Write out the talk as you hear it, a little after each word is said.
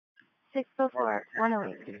604,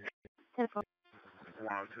 108. 10-4.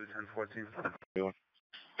 102, 1014.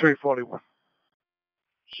 341.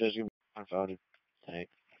 Says you found it. Thank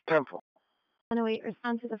 10-4. 108,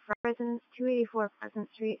 respond to the front residence, 284 Pleasant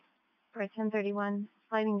Street, for 1031.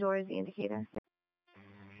 Sliding door is the indicator.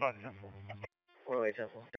 108, 10-4.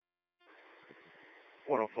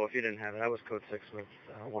 104, if you didn't have it, I was code 6 with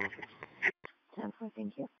 104. 10-4,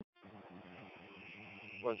 thank you.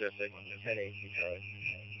 106, 10-8,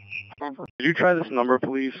 10-4. Could you try this number,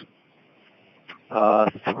 please?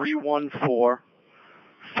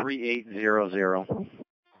 314-3800.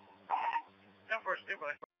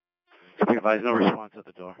 Be advised, no response at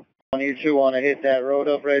the door. You two want to hit that road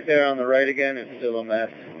up right there on the right again? It's still a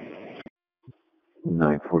mess.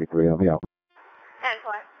 943, I'll be out.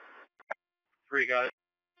 10-4. 3 guys.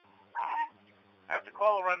 I have to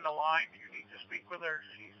call her on the line. You need to speak with her.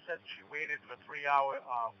 She said she waited for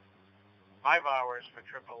 5 hours for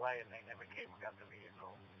AAA and they never came and got the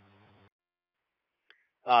vehicle.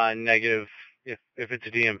 Negative. If it's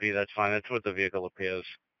a DMV, that's fine. That's what the vehicle appears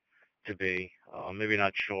to be. Maybe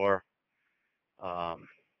not sure.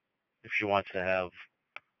 If she wants to have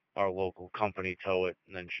our local company tow it,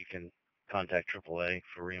 and then she can contact AAA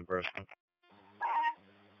for reimbursement.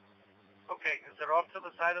 Okay, is it off to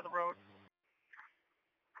the side of the road?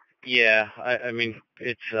 Yeah, I mean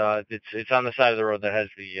it's on the side of the road that has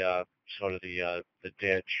the sort of the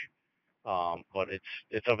ditch, but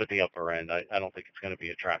it's up at the upper end. I don't think it's going to be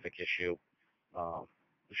a traffic issue.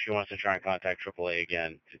 If she wants to try and contact AAA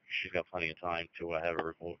again, she's got plenty of time to have it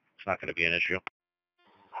removed. It's not going to be an issue.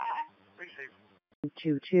 Appreciate it.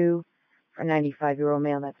 22 for a 95-year-old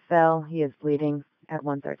male that fell. He is bleeding at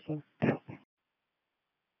 113.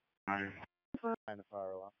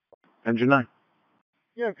 Engine 9.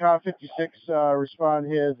 Yeah, car 56, respond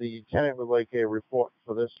here. The tenant would like a report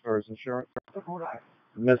for this for his insurance.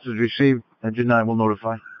 Message received. Engine 9 will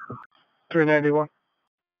notify. 391.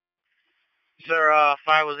 Sir,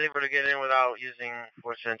 fire was able to get in without using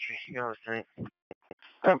force entry. You understand?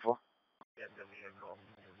 10-4. Get the vehicle.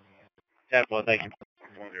 10-4, thank you.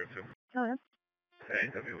 102. Oh, yeah.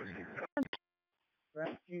 Okay, WSC.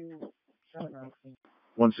 Rescue 7 on scene.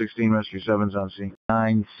 116 Rescue 7's on scene.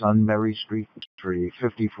 9 Sunbury Street. For a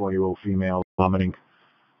 54-year-old female vomiting.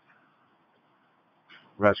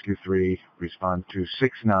 Rescue 3, respond to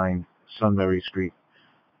 69 Sunbury Street.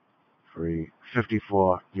 For a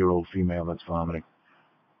 54-year-old female that's vomiting.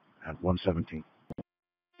 At 117.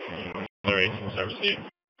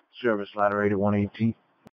 Service ladder 8 at 118.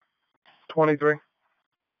 23.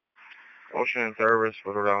 Ocean and Service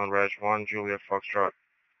for Rhode Island Reg 1, Julia Foxtrot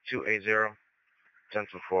 280,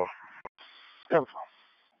 10-4. 10-4.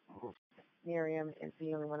 Miriam is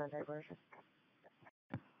the only one on diversion.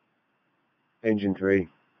 Engine 3.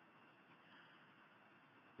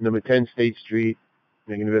 Number 10 State Street.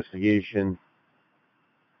 Make an investigation.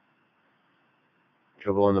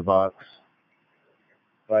 Trouble on the box.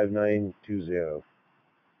 5920.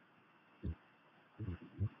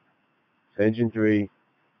 Engine 3.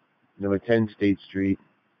 Number 10 State Street.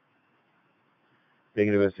 Make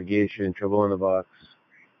an investigation. Trouble on the box.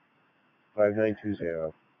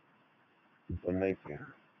 5920. 119.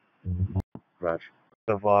 Roger.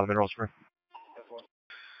 Of Mineral Spring.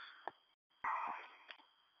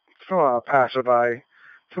 Saw a passerby.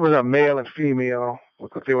 There was a male and female.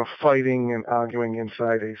 Looked like they were fighting and arguing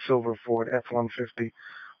inside a silver Ford F-150.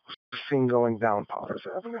 Seen going down Potters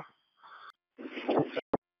Avenue.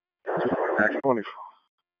 24.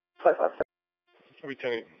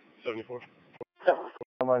 74.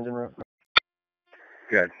 Mine's en route.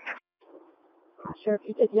 Good. Sheriff,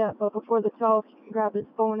 you did, yeah, but before the 12, you can grab his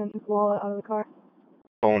phone and his wallet out of the car.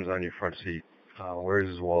 Phone's on your front seat. Where's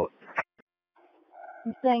his wallet?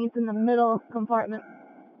 He's saying it's in the middle compartment.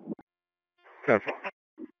 10-4.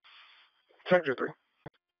 Sector 3.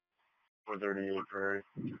 438 Prairie.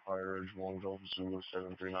 Fire Ridge, Longville, Zulu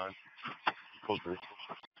 739. Close 3.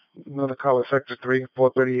 Another caller, Sector 3,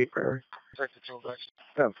 438 Prairie. Sector 2, next.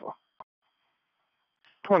 10-4.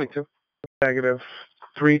 22. Negative.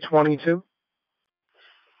 322.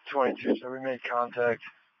 22, so we made contact.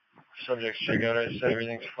 Subject's check out. I said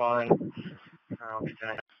everything's fine.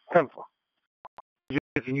 10-4.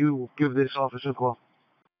 Can you give this officer a call?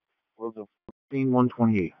 Will do. Scene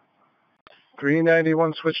 128.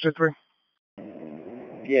 391, switch to 3.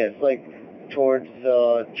 Yeah, it's like towards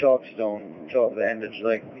Chalkstone. The end of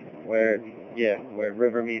like where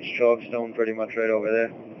River meets Chalkstone, pretty much right over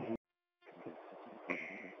there.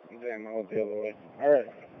 Damn, I went the other way. Alright.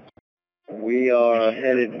 We are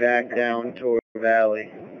headed back down toward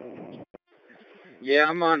Valley. Yeah,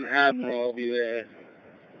 I'm on Admiral. I'll be there.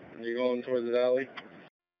 Are you going towards the Valley?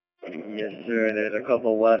 Yes, sir. There's a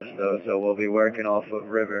couple left, though, so we'll be working off of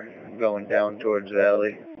River, going down towards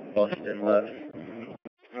Valley, Boston left.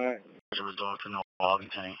 Alright. Resort to no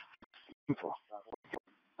Arlington.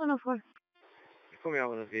 104. Put me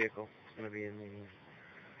out with a vehicle. It's going to be in the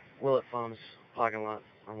Willett Farms parking lot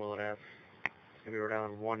on Willett Ave. It's going to be Rhode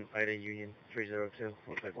Island 1, Ida Union 302.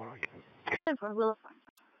 Looks like 1 occupant. 10-4, Willow Farm.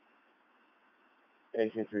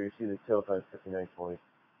 Agent 3, you see the tail 5940.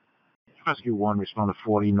 Rescue 1, respond to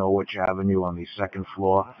 40 Norwich Avenue on the second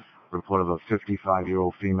floor. Report of a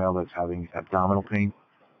 55-year-old female that's having abdominal pain.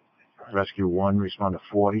 Rescue 1, respond to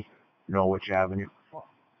 40 Norwich Avenue.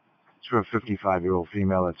 It's for a 55-year-old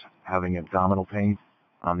female that's having abdominal pain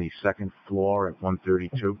on the second floor at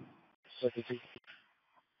 132.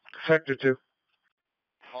 Sector 2.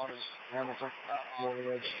 Hamilton.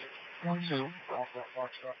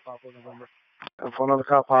 And for another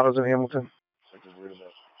cop, Potter's in Hamilton.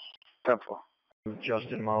 10-4.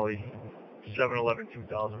 Justin Molly,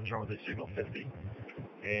 711-2000, return with a signal 50,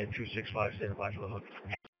 and 265, stand by for the hook.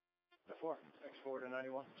 X4 to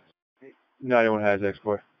 91. 91 has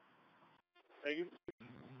export. Thank you.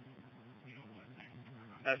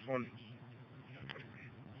 That's one.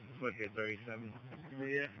 Look at 37.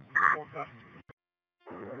 Yeah.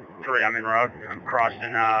 3, I'm in Rhode. I'm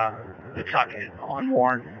crossing the Tucket on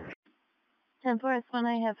Warren. 10-4, that's one.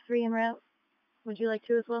 I have 3 en route. Would you like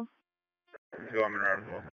 2 as well? 2, I'm in Rhode as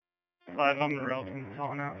well. 5, I'm in Rhode. I'm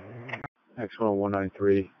calling out. X1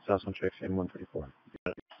 193, Southland Checks in 134.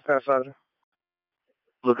 Pass, Sergeant.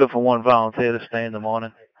 Looking for one volunteer to stay in the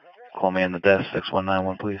morning. Call me in the desk,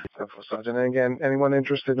 6191, please. 10-4, Sergeant. And again, anyone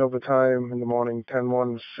interested in overtime in the morning,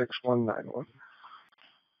 10-1-6191.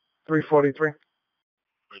 343.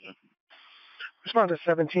 Respond to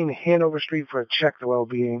 17 Hanover Street for a check the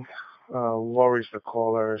well-being. Lori's the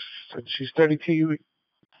caller. Said she's 32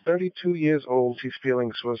 years old. She's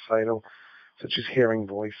feeling suicidal. Said she's hearing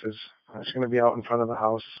voices. She's going to be out in front of the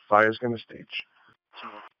house. Fire's going to stage.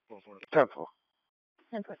 10-4.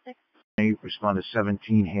 10-4-6. Respond to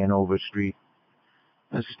 17 Hanover Street.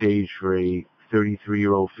 A stage for a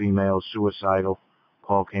 33-year-old female suicidal.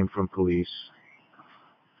 Call came from police.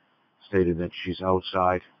 Stated that she's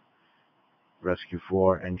outside. Rescue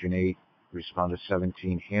 4, Engine 8. Respond to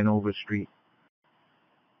 17 Hanover Street.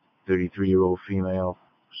 33-year-old female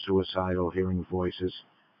suicidal, hearing voices.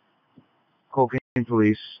 Call came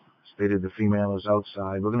police. Stated the female is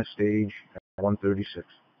outside. We're going to stage at 136.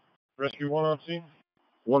 Rescue 1 on scene.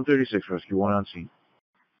 136, Rescue 1 on scene.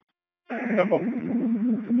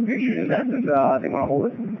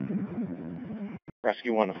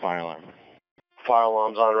 Rescue 1 to fire alarm. Fire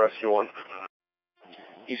alarms on Rescue 1.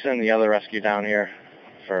 You send the other rescue down here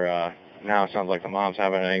for, now it sounds like the mom's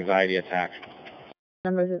having an anxiety attack.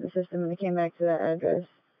 Numbers of the system, and it came back to that address.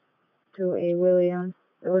 To a William.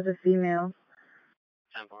 It was a female.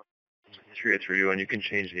 Transfer you, and you can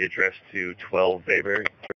change the address to 12 Bayberry.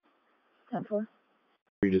 10-4.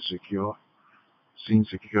 Street is secure. Scene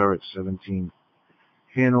secure at 17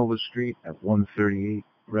 Hanover Street at 138.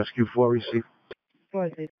 Rescue 4 receive. 4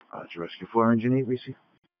 receive. Roger. Rescue 4, Engine 8 receive.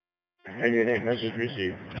 Engine 8, message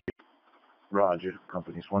received. Roger.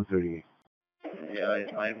 Company's 138.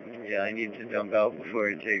 I need to dump out before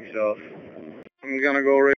it takes off. I'm gonna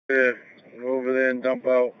go right there. Go over there and dump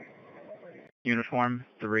out. Uniform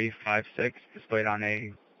 356, displayed on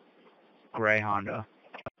a gray Honda.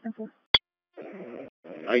 10-4.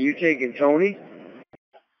 Are you taking Tony?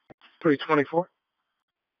 324.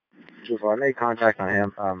 I made contact on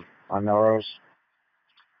him, on Melrose.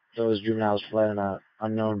 Those juveniles fled in an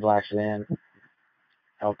unknown black sedan.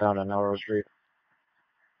 Helped out on Melrose Street.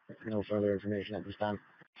 No further information at this time.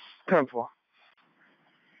 10-4.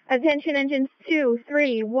 Attention engines 2,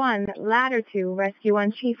 3, 1, ladder 2, rescue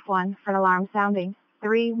 1, chief 1, front alarm sounding.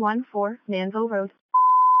 314, Mansell Road.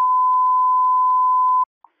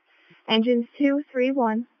 Engines 2, 3,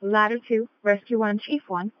 1, ladder 2, rescue 1, chief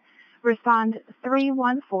 1. Respond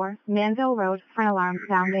 314, Mansell Road, front alarm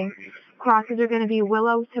sounding. Crosses are going to be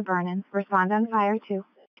Willow to Vernon. Respond on fire 2.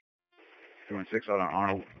 216 out on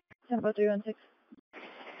Arnold. 10-4-316.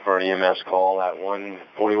 For an EMS call at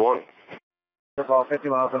 141. Call 50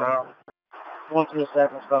 miles an hour.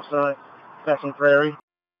 137 stop sign. Passing Prairie.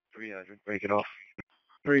 300. Break it off.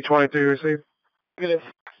 323 received. Negative.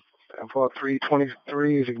 10-4.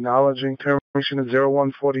 323 is acknowledging termination at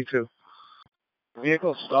 0142.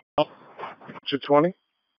 Vehicle stop. 220.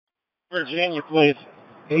 Virginia, please.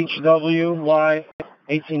 HWY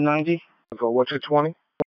 1890. What's your 20?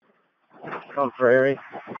 On Prairie.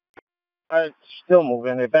 It's still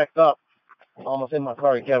moving. They backed up. Almost in my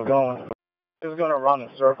car. He kept going. It was going to run in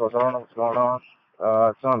circles. I don't know what's going on.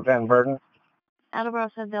 It's on Van Burden. Attleboro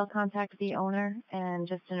said they'll contact the owner and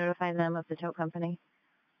just to notify them of the tow company.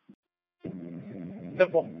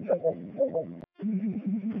 Simple.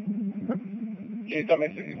 She's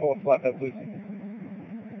coming 64 flathead, please.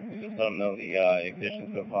 Just don't know the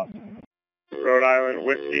ignition so far. Rhode Island,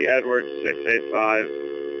 Whiskey Edward 685,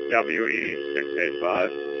 WE 685.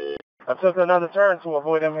 I took another turn to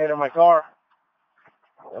avoid them hitting my car.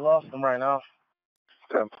 I lost them right now.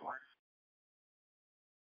 10-4.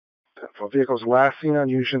 10-4. Vehicle's last seen on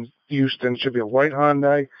Houston should be a white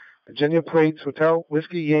Hyundai, Virginia plates, Hotel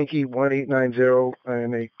Whiskey Yankee 1890,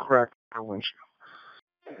 and a cracked windshield.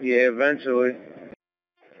 Yeah, eventually.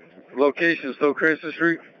 Location still Cranston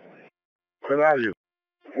Street? Where are you?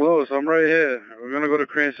 Lewis, I'm right here. We're gonna go to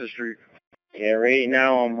Cranston Street. Yeah, right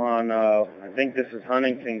now I'm on, I think this is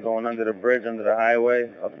Huntington, going under the bridge, under the highway,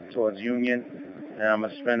 up towards Union. And I'm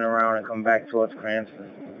gonna spin around and come back towards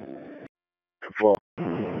Cranston. 4.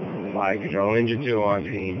 Fire control, engine 2 on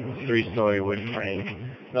scene, 3-story wood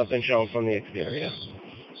frame. Nothing shown from the exterior.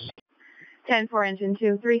 10-4 engine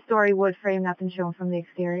 2, 3-story wood frame, nothing shown from the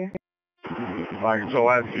exterior. Fire control,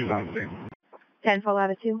 attitude on scene. 10-4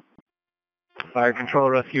 latitude. Fire control,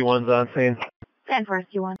 rescue 1's on scene. 10-4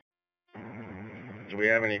 rescue 1. Do we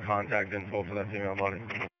have any contact info for that female body?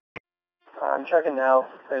 I'm checking now.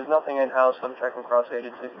 There's nothing in-house. I'm checking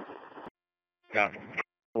cross-agency. Got it.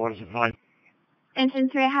 What is it, fine? Engine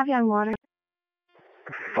 3, I have you on water.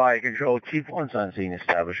 Fire control, Chief 1's on scene,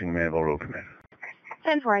 establishing Manville Road command.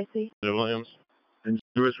 10-4 I see. Williams. And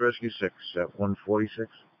US Rescue 6 at 146.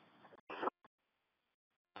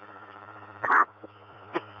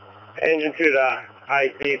 Engine 2 to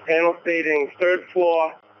IC, panel stating 3rd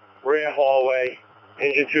floor, rear hallway.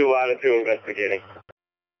 Engine 2 latitude investigating.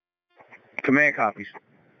 Command copies.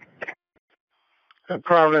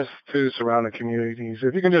 Providence to surrounding communities.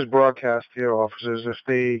 If you can just broadcast to your officers, if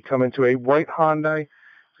they come into a white Hyundai,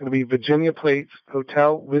 it's going to be Virginia plates,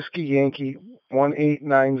 Hotel Whiskey Yankee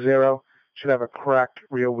 1890. Should have a cracked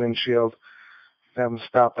rear windshield. Have them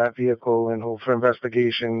stop that vehicle and hold for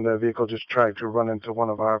investigation. The vehicle just tried to run into one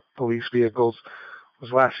of our police vehicles.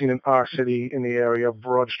 Was last seen in our city in the area of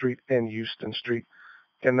Broad Street and Houston Street.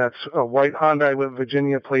 And that's a white Hyundai with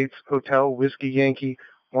Virginia plates, Hotel Whiskey Yankee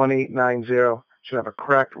 1890. Should have a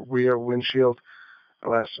cracked rear windshield.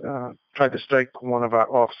 Tried to strike one of our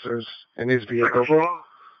officers in his vehicle.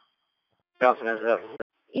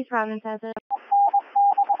 East Providence has it.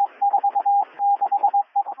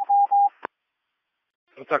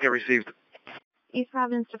 Tucket received. East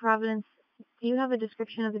Providence to Providence. Do you have a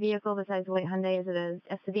description of the vehicle besides the white Hyundai? Is it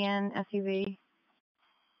a sedan, SUV?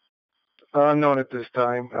 Unknown at this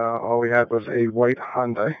time. All we had was a white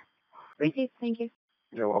Hyundai. Received, thank you.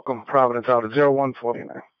 You're welcome. Providence out at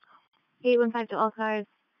 0149. 815 to all cars.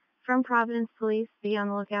 From Providence Police, be on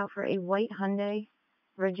the lookout for a white Hyundai,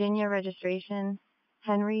 Virginia registration,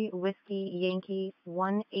 Henry Whiskey Yankee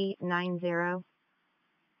 1890.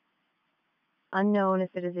 Unknown if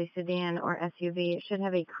it is a sedan or SUV. It should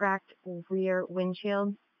have a cracked rear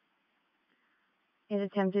windshield. It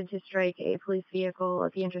attempted to strike a police vehicle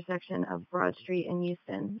at the intersection of Broad Street and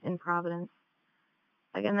Houston in Providence.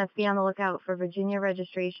 Again, that's be on the lookout for Virginia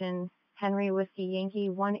registration, Henry Whiskey Yankee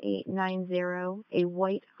 1890, a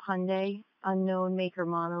white Hyundai, unknown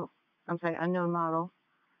model.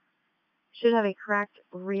 Should have a cracked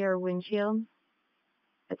rear windshield.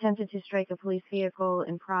 Attempted to strike a police vehicle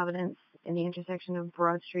in Providence in the intersection of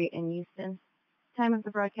Broad Street and Houston. Time of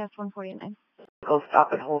the broadcast 1:49. Go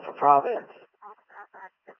stop and hold for Providence.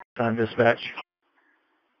 Time dispatch.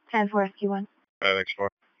 10-4 SQ1. X4.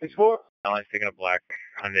 X4? I'm taking a black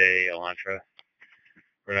Hyundai Elantra.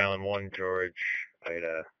 Rhode Island 1, George,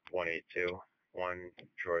 Ida 182. 1,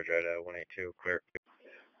 George, Ida 182, clear.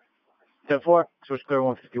 10-4, switch clear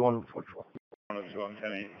 151, 44.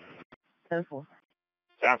 10-4.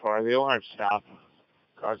 10-4, the alarm stop.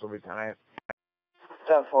 Cars will be 10-8.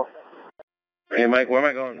 10-4. Hey, Mike, where am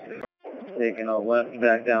I going? Taking a left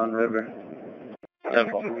back down river.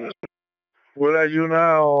 10-4. Where are you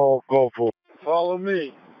now, Gopher? Follow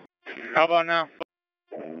me. How about now?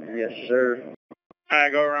 Yes, sir.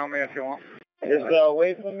 Alright, go around me if you want. Just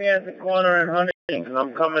wait for me at the corner in Huntington.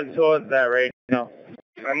 I'm coming towards that right now.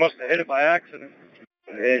 I must have hit it by accident.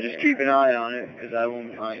 Yeah, just keep an eye on it, because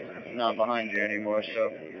I'm not behind you anymore,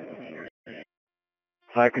 so.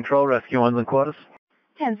 Fire control, rescue 1's in quarters.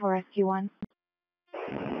 10-4 SQ1.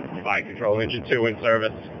 Fire control, engine 2 in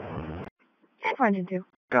service. 10-4 engine 2.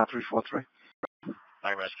 Got 343.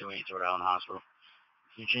 Fire rescue lead to Rhode Island Hospital.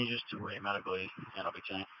 Few changes to a medical aid, and I'll be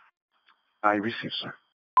 10. I received, sir.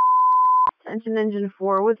 Engine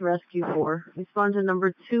 4 with Rescue 4. Respond to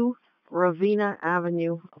number 2 Ravenna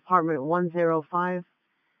Avenue, apartment 105.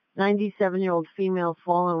 97-year-old female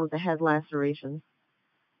fallen with a head laceration.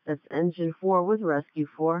 That's engine 4 with rescue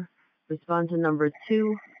 4. Respond to number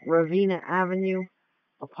 2, Ravenna Avenue,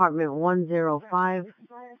 apartment 105.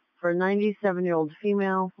 For a 97-year-old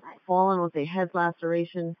female fallen with a head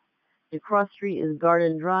laceration. The cross street is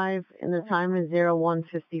Garden Drive, and the time is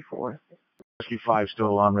 01:54. Rescue 5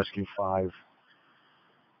 still on Rescue 5.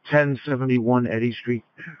 1071 Eddy Street.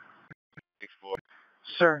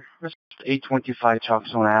 Sir, this is 825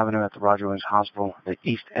 Chalkstone Avenue at the Roger Williams Hospital, the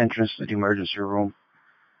east entrance to the emergency room.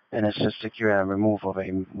 And assist secure and remove of a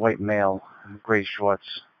white male, gray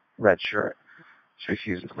shorts, red shirt. She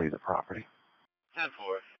refusing to leave the property. 10-4.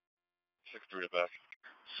 6-3 to back.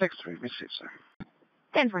 6-3, receive, sir.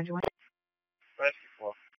 1041. Rescue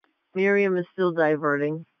 4. Miriam is still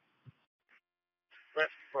diverting.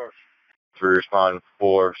 Rescue 4. 3 respond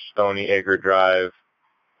 4, Stony Acre Drive.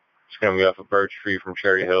 It's going to be off of Birch Street from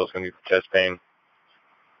Cherry Hill. It's going to be for chest pain.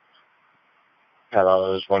 Got all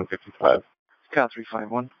those 155. Cal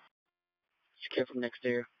 351. Just care from next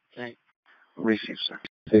year. Thanks. Receive, sir.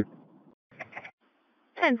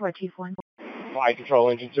 10-4, Chief 1. Flight Control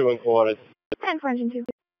Engine 2 and quarters. 10-4, Engine 2.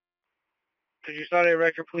 Could you start a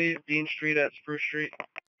record, please? Dean Street at Spruce Street.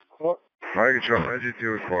 Flight Control Engine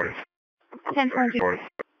 2 and quarters. 10-4, Engine 2.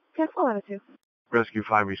 10-4, Letter 2. Rescue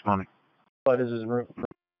 5 responding. What is his route?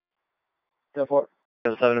 10-4.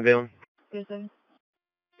 7 available. Yes, sir.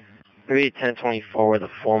 1024 with a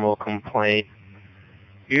formal complaint.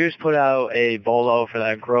 You just put out a bolo for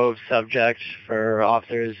that Grove subject for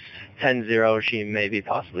officers 10-0. She may be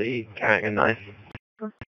possibly carrying a knife.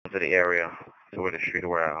 To the area, to where the street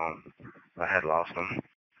where I had lost him.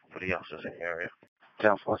 But he also was in the area.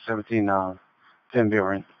 Down 417, Van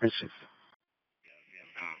Buren, receive.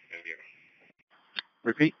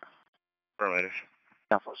 Repeat. Affirmative.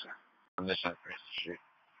 Down 4, sir. On this side, Cranston Street.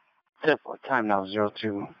 10-4, time now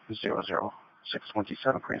 0200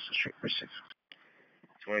 627 Cranston Street, receive.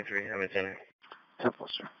 23, Hamilton. 10-4,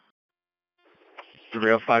 sir.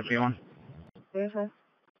 305 P1. Yes, sir.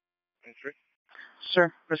 23.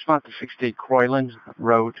 Sir, respond to 68 Croyland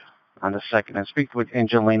Road on the 2nd and speak with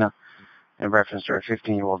Angelina in reference to her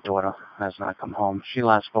 15-year-old daughter has not come home. She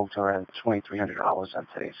last spoke to her at $2,300 on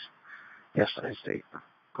yesterday's date.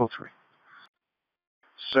 Go 3.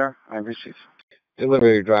 Sir, I receive.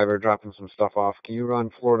 Delivery driver dropping some stuff off. Can you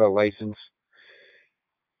run Florida license?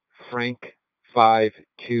 Frank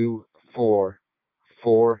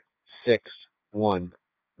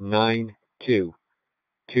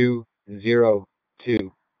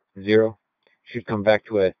 52446192220. Should come back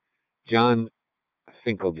to a John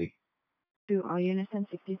Finkeldy. To all units,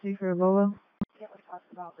 1063 for a Volvo.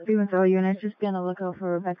 Frequent to all units, just be on the lookout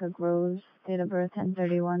for Rebecca Groves, date of birth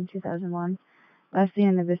 10/31/2001. Last seen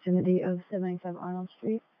in the vicinity of 75 Arnold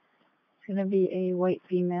Street. It's going to be a white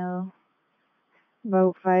female,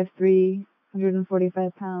 about 5'3",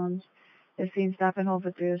 145 pounds. They're seen stop and hold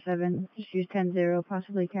for 307. She's 10-0,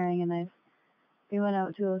 possibly carrying a knife. They went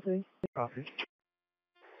out 203. Copy.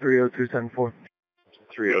 302-10-4.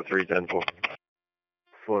 303-10-4.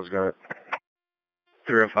 4's got it.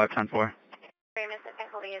 305-10-4. Mr.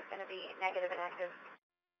 Finkeldy is going to be negative and active.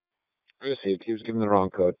 Received. He was given the wrong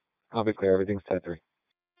code. I'll be clear. Everything's 10-3. 10-1.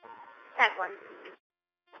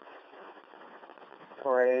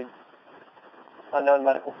 Parade. Unknown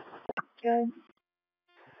medical. Good.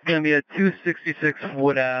 Going to be a 266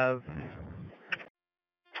 Wood Ave.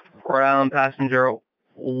 Ground passenger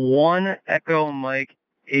 1 Echo Mike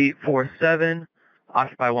 847.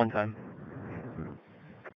 Occupy 1 time.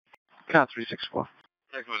 Count 364.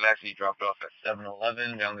 Text was actually dropped off at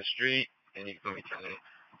 7-Eleven down the street, and you can be telling it.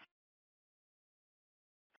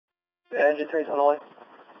 Engine 3's on the way.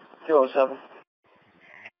 207.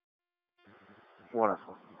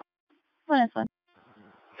 Wonderful. 1-1.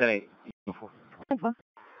 10-8. 10-4. 10-4.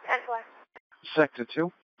 Sector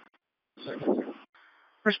 2.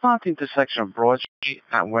 Responding to section of Broad Street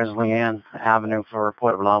at Wesleyan Avenue for a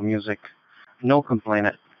report of loud music. No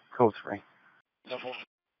complainant. Code 3.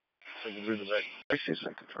 Receive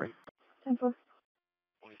Sector 3. 10-4.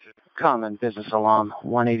 Common business alarm,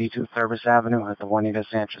 182 Thurvis Avenue at the Juanita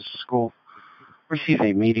Sanchez School. Receive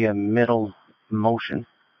a media middle motion.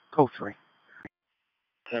 Code 3.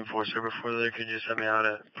 10-4, sir. Before there, could you send me out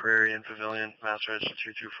at Prairie and Pavilion, Master Register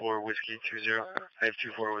 224, Whiskey 20. I have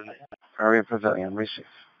 24 with me. Prairie Pavilion. Receive.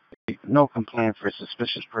 No complaint for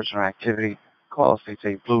suspicious person or activity. Call states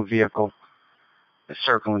a blue vehicle is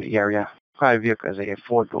circling the area. Private vehicle is a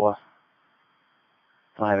 4-door.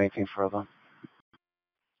 Don't have anything further.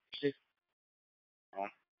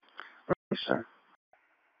 Yes, sir.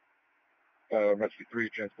 Rescue 3,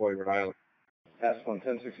 transporting Rhode Island. Task 1,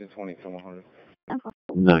 1060 20 to 100.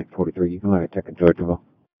 943, Eagle Eye, Tech, Georgiaville.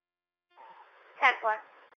 10-4.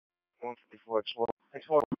 154,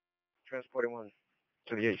 Explore, transporting 1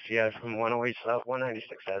 to the HCI from 108 South,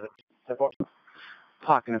 196 Avenue. 10-4.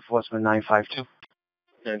 Parking enforcement 952.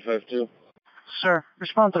 952. Sir,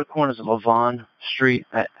 respond to the corners of Lavon Street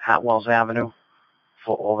at Hatwells Avenue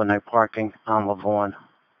for overnight parking on Lavon.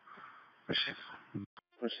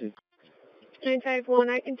 Proceed. 951,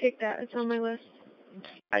 I can take that. It's on my list.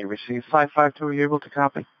 I received 552. Are you able to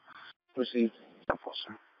copy? Proceed. Simple,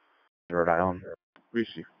 sir. Rhode Island.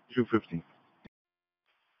 Receive 215.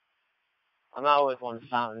 I'm out with one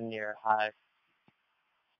fountain near High.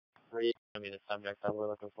 Are you going to be the subject that we're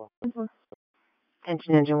looking for?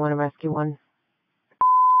 Attention Engine 1 Rescue 1.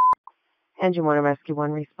 Engine 1 Rescue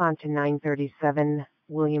 1, respond to 937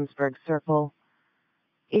 Williamsburg Circle.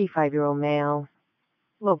 85-year-old male,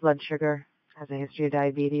 low blood sugar, has a history of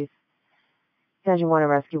diabetes. Engine 1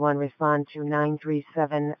 Rescue 1, respond to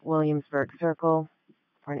 937 Williamsburg Circle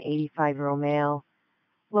for an 85-year-old male,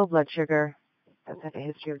 low blood sugar, does have a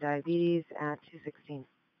history of diabetes at 216.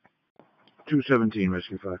 217,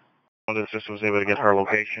 Rescue 5. The sister was able to get her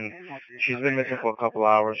location. She's been missing for a couple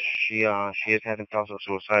hours. She is having thoughts of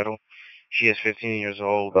suicidal. She is 15 years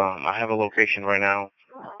old. I have a location right now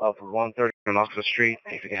of 130 on Oxford Street.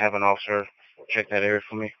 If you can have an officer check that area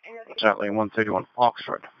for me. Certainly 131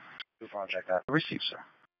 Oxford. Project that. Receive, sir.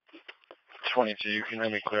 22, you can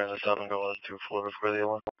have me clear on the top and go on 2-4 before the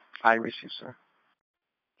one. I receive, sir.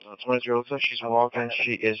 20 looks like she's walking.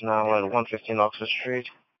 She is now at 115 Oxford Street.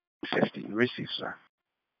 15, receive, sir.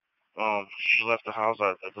 She left the house.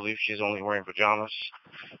 I believe she's only wearing pajamas.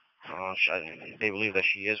 They believe that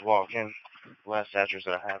she is walking. The last address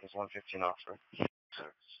that I have is 115 Oxford.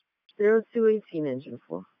 0218 Engine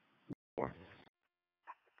 4. 4,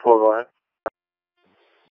 go ahead.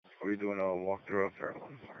 Are we doing a walkthrough of her?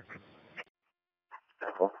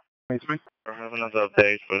 23. I have another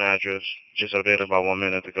update for an address. Just updated about 1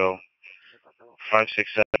 minute ago.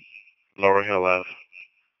 567 Lower Hill Ave.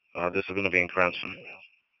 This is going to be in Cranston.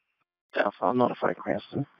 Alpha, I'll notify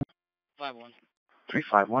Cranston. 51.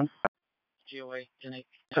 351. GOA, 10-8.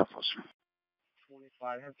 Alpha, sir.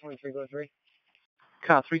 25. Have 23 go 3.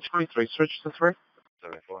 Car 323, switch to 3.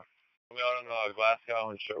 74. We out in Glasgow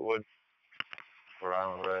and Sherwood, Rhode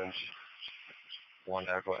Island Ridge, 1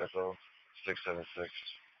 Echo Echo, 676.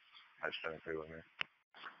 I just 73 with me.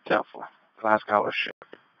 Alpha, Glasgow is ship.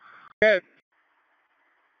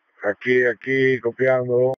 Aquí,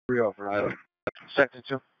 copiando. 3 over Island. Sector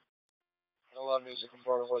 2. A lot of music from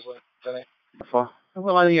Florida Wesley. 10-8. Alpha.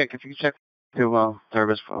 Well, yeah, if you can check to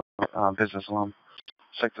service for business alarm.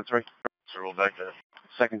 Sector 3. So we'll back there.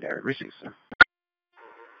 Secondary, receive, sir.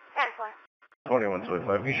 21,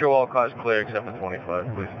 25. You show all cars clear except for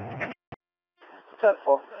 25, please.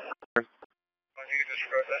 10-4.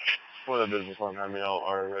 For the business alarm, have me out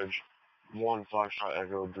R Ridge, 1 Foxtrot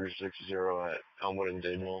Echo 360 at Elmwood and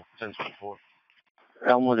Dadeville, 1024.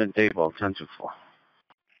 Elmwood and Dadeville, 1024.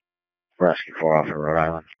 Rescue 4 off of Rhode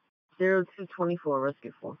Island. 0224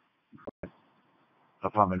 Rescue 4.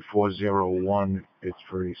 Apartment 401, it's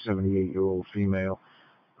for a 78-year-old female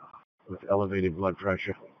with elevated blood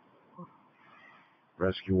pressure.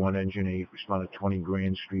 Rescue 1 Engine 8, responded 20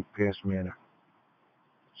 Grand Street, Pass Manor.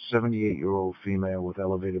 78-year-old female with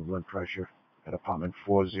elevated blood pressure at apartment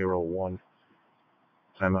 401.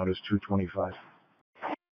 Timeout is 2:25.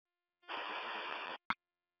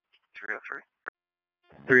 303.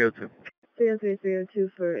 302. 303, 302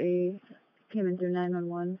 for a, came in through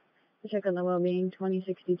 911 to check on the well-being,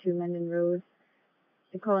 2062 Mendon Road.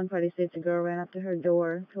 The calling party states a girl ran up to her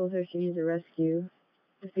door, told her she needs a rescue.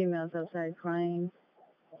 The female's outside crying.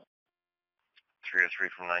 303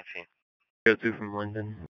 from 19. 302 from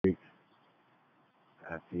London.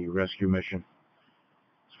 At the rescue mission.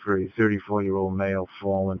 It's for a 34-year-old male,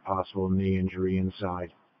 fallen, possible knee injury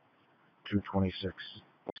inside. 2:26.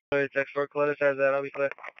 Text for Cletus has that, I'll be clear.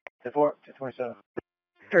 4, 227.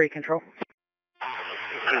 3 Control.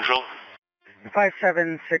 Control.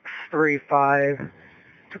 57635.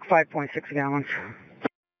 Took 5.6 gallons.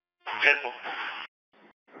 Careful.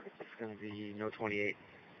 It's going to be no 28.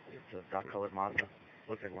 It's a dark colored Mazda.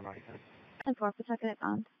 Looks like 195. 10-4, protect it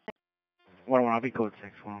on. 1-1, I'll be code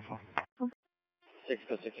 6, 1-4. 6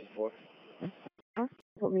 code 64.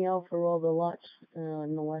 Put me out for all the lots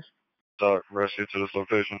in the west. Rescue to this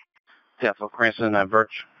location. Yeah, for Cranston and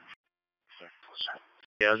Birch.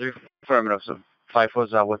 Yeah, do. Affirmative, so 5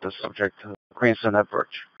 was out with the subject, Cranston and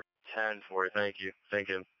Birch. 10-4, thank you. Thank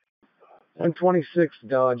you. 126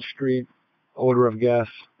 Dodge Street, odor of gas.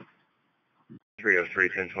 303,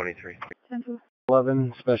 1023.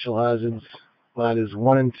 11, Special Hazards. Lat is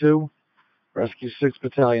 1 and 2. Rescue 6,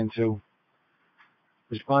 Battalion 2.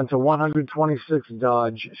 Respond to 126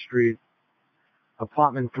 Dodge Street,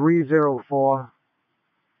 apartment 304.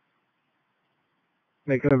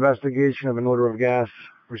 Make an investigation of an odor of gas.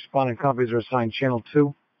 Responding companies are assigned Channel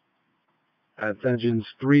 2. That's engines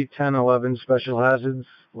 3, 10, 11, Special Hazards.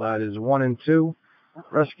 Lat is 1 and 2.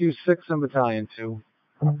 Rescue 6 and Battalion 2.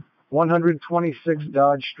 126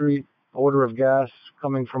 Dodge Street, odor of gas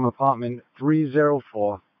coming from apartment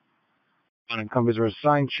 304. Responding companies are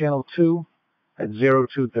assigned Channel 2 at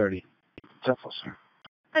 0230. Temple, sir.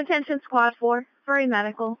 Attention Squad 4, for a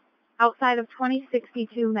medical, outside of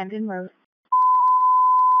 2062 Mendon Road.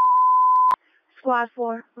 Squad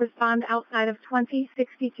 4, respond outside of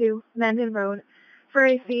 2062 Mendon Road for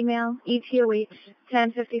a female. ETOH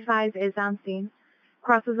 1055 is on scene.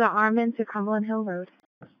 Crosses the Armand to Cumberland Hill Road.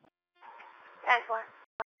 10-4.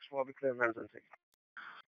 Squad, be clear, emergency.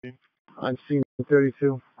 On scene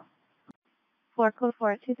 32. Floor code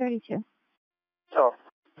 4 at 232. So,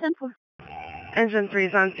 10-4. engine 3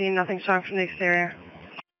 is on scene, nothing showing from the exterior.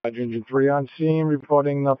 Engine 3 on scene,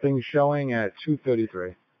 reporting nothing showing at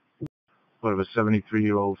 233. Report of a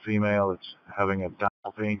 73-year-old female that's having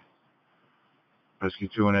abdominal pain. Rescue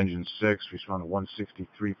 2 and Engine 6 respond to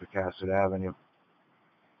 163 Pecasset Avenue.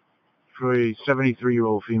 For a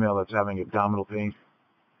 73-year-old female that's having abdominal pain,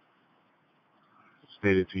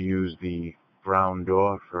 stated to use the brown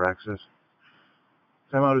door for access.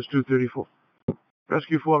 Timeout is 2:34.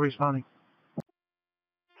 Rescue 4 responding.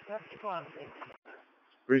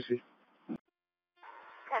 Greasy.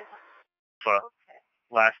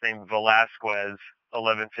 Last name Velasquez,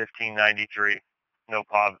 111593. No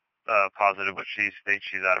positive, but she states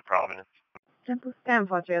she's out of Providence.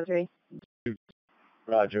 10-4-303.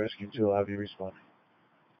 Roger, Rescue 2 will have you respond.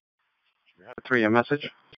 3, a message.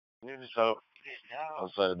 Unit out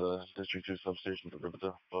outside the District 2 substation, the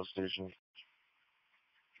Riverdale bus station.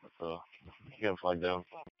 Getting flagged down.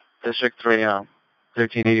 District 3,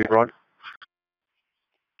 1380 Rhode.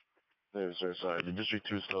 There's sorry, the District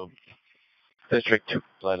 2 sub. District 2.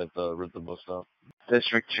 Side at the Riverdale bus stop.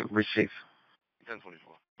 District 2, receive.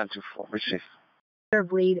 1024. 1024, receive. Her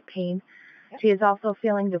bleed pain. She is also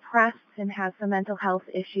feeling depressed and has some mental health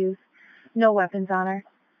issues. No weapons on her.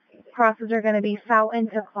 Crosses are going to be Fountain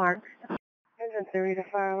to Clark. Engine 3 to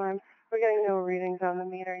fire alarm. We're getting no readings on the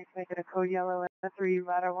meter. He's making a code yellow at 3,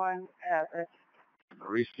 ladder 1, hazard.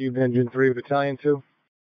 Received Engine 3, Battalion 2.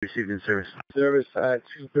 Received in service. Service at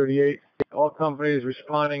 238. All companies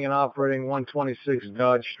responding and operating 126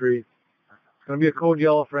 Dodge Street. It's going to be a code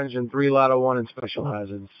yellow for Engine 3, ladder 1, and Special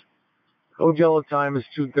Hazards. Code yellow time is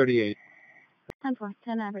 2:38. 10-4,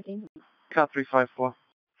 10 Aberdeen. Cal 354.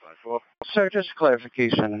 54. Sir, just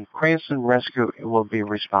clarification. Cranston Rescue will be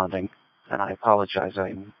responding, and I apologize.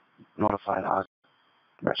 I notified our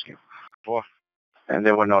rescue. 4. And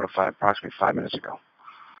they were notified approximately 5 minutes ago.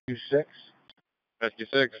 Rescue 6. Rescue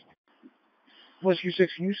 6. Rescue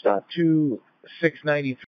 6, can you stop to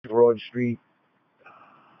 693 Broad Street?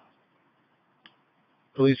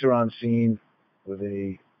 Police are on scene with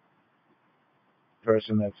a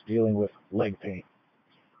person that's dealing with leg pain.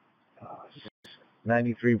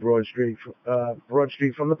 93 Broad Street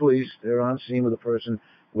from the police. They're on scene with a person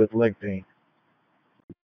with leg pain.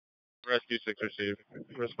 Rescue 6 received.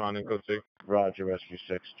 Responding code 6. Roger, Rescue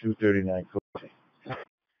 6, 239 code.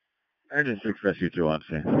 Engine 6, Rescue 2 on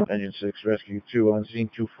scene. Engine 6, Rescue 2 on scene,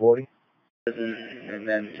 240. And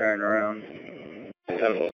then turn around.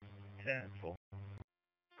 10-4.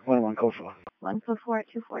 1 code 4. 1-4 at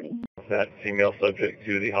 240. That female subject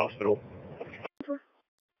to the hospital.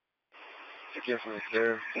 Carefully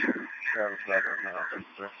clear. Travis Leopard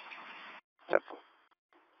now.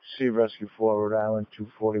 See Rescue 4, Rhode Island,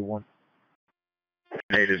 241.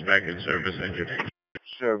 8 is back in service, Engine 8.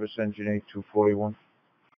 Service Engine 8, 241.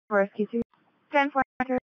 Rescue 2.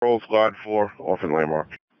 10-4. Roll Squad 4, Orphan Landmark.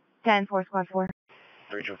 10-4, Squad 4.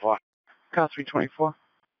 324. Cal 324.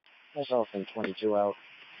 There's also 22 out.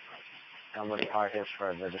 How many hard hits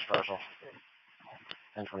for the dispersal?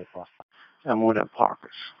 1024. And Wood at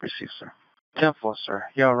Parkers. Receive, sir. 10-4, sir.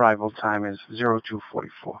 Your arrival time is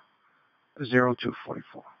 0244.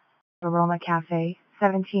 0244. Aroma Cafe,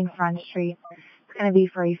 17 Front Street. It's going to be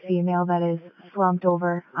for a female that is slumped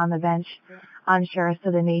over on the bench, unsure as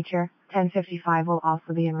to the nature. 1055 will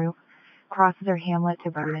also be en route. Crosses her Hamlet to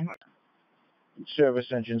Vernon.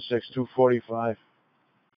 Service Engine 6, 245.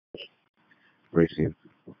 Received.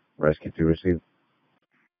 Rescue 2 received.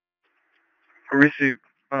 Received.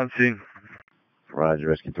 On scene. Roger,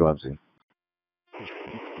 Rescue 2 on scene.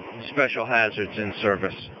 Special Hazards in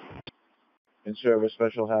service. In service,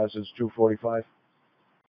 special hazards 245.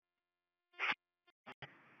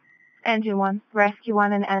 Engine 1, Rescue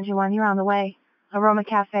 1 and Engine 1, you're on the way. Aroma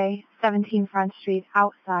Cafe, 17 Front Street,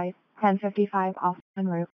 outside, 1055 off en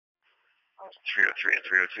route. 303 and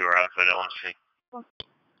 302 are outside LMC.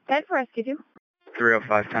 10 for Rescue 2.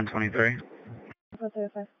 305, 1023.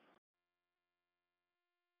 305.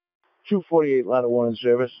 248, ladder 1 in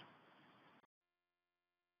service.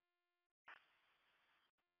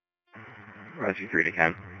 Rescue 3 to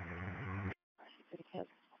Ken.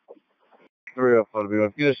 305 to be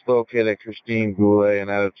on. Can you just locate at Christine Goulet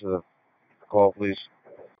and add it to the call, please?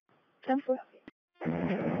 10 for.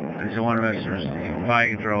 Engine 1 register. Fire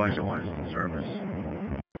control, Engine 1 is in service.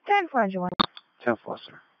 10 for Engine 1. 10 4,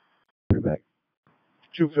 sir. You're back.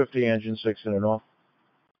 250, engine 6 in and off.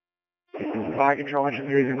 Fire control, Engine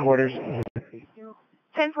 3 is in quarters.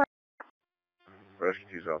 10 for.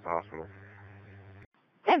 Rescue 2's out the hospital.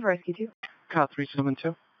 10 for Rescue 2. Car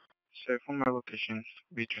 372. Sir, from my location,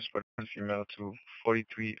 we transport one female to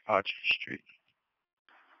 43 Arch Street.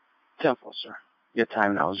 10 4, sir. Your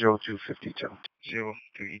time now, 0252.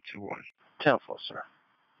 0321. 10 4, sir.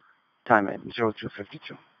 Time in,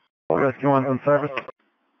 0252. Rescue 1 on service.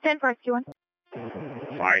 10 for Rescue 1.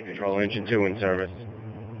 Fire control, engine 2 in service.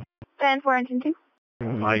 10 for Engine 2.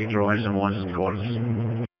 Fire control, Engine 1 is in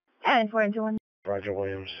quarters. 10 for Engine 1. Roger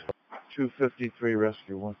Williams. 253,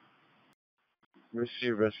 rescue 1.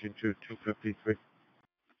 Receive rescue 2, 253.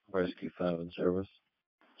 Rescue 5 in service.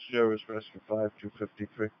 Service rescue 5,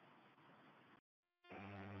 253.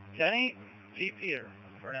 Kenny, Jeep here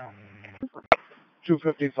for now.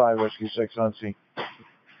 255, rescue 6 on scene.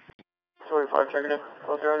 25, checking in.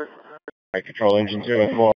 Fire control, engine 2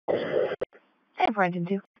 in 4. 10 for Engine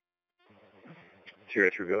 2.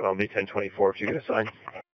 203, I'll be 1024 if you get a sign.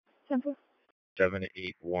 10 for.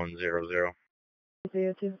 78100.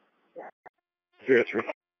 302. 303.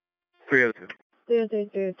 302.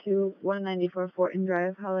 302, 194 Fortin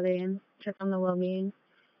Drive, Holiday Inn. Check on the well-being.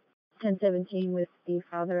 1017 with the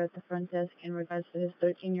father at the front desk in regards to his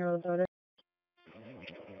 13-year-old daughter.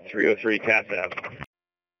 303, Cass Ave.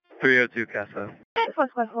 302, Casa. 10 for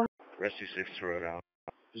Squad 4. Rescue 6 to Rhode Island.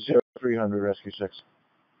 0300, rescue 6.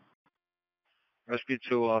 Rescue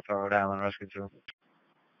 2 off Rhode Island, Rescue 2.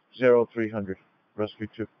 0300, rescue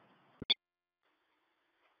 2.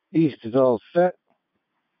 East is all set.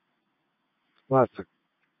 Lots of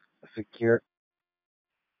secure.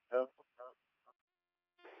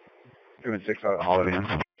 216 out of Holiday Inn.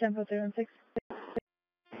 10 for 316.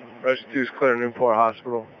 Rescue 2 is clear Newport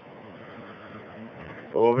Hospital.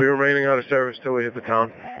 We'll be remaining out of service till we hit the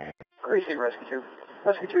town. Greasy, Rescue 2.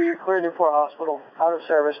 Rescue 2, you're clear Newport Hospital. Out of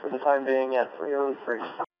service for the time being at 303.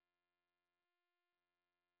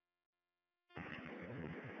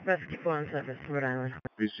 Rescue 4 on service, Rhode Island.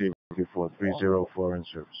 Receive rescue 4, 304 in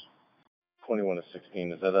service. 21 to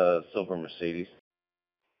 16. Is that a silver Mercedes?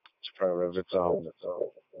 It's probably it's a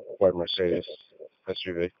white Mercedes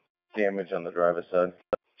SUV. Damage on the driver's side.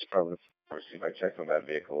 It's probably I checked on that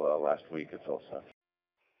vehicle last week. It's all set.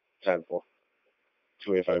 10-4.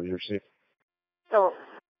 285 you received. Oh.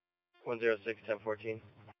 106, 1014.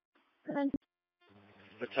 10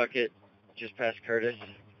 Pawtucket, just past Curtis,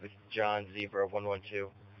 with John Zebra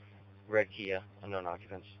 112. Red Kia, unknown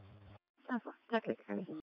occupants. for Pawtucket, Curtis.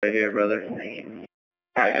 Right here, brother.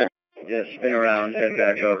 Just spin around, head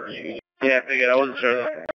back over. Yeah, I figured I wasn't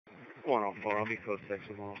sure. 104, I'll be code 6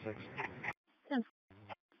 with 106. 10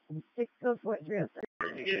 604 306.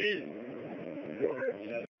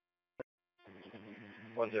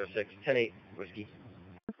 106, 108, whiskey.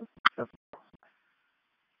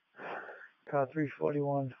 Car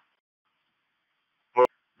 341.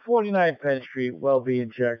 49 Penn Street,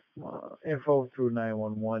 well-being check. Info through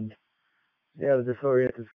 911. They had a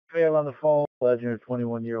disoriented fail on the phone. Alleging her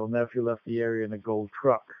 21-year-old nephew left the area in a gold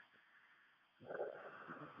truck.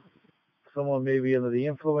 Someone may be under the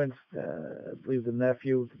influence. I believe the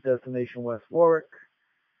nephew, destination West Warwick.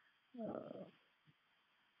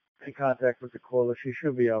 In contact with the caller. She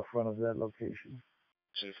should be out front of that location.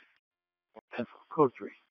 Code 3.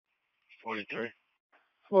 43.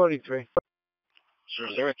 43. So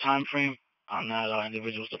is there a time frame on that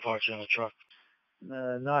individual's departure in the truck?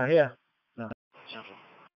 Not here. No. Simple.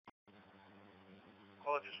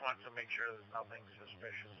 Caller just wants to make sure there's nothing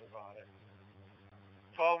suspicious about it.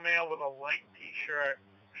 Tall male with a light t-shirt,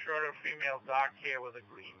 shorter female dark hair with a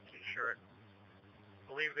green t-shirt.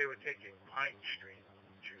 Believe they were taking Pine Street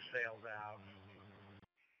to Sales Ave.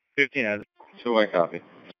 15 has it. 2 white copy.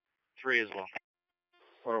 3 as well.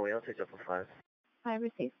 Hold on, wait, I'll take that for 5. 5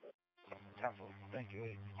 received. 10 Thank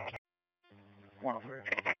you. 103.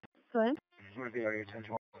 Go ahead. I'm going to be out here 10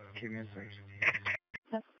 keep me in service.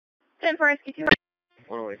 10 for Rescue 2.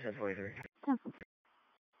 108, 1023.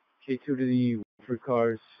 K2 to the Woodford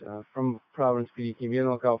cars from Providence PD. Can you be on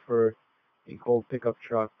the lookout for a gold pickup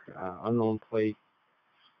truck, unknown plate?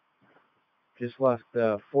 Just left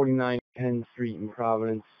 49 Penn Street in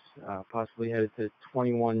Providence, possibly headed to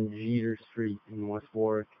 21 Jeter Street in West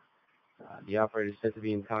Warwick. The operator is said to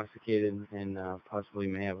be intoxicated and possibly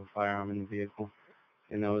may have a firearm in the vehicle.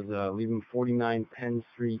 And that was leaving 49 Penn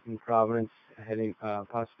Street in Providence,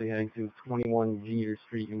 possibly heading to 21 Jeter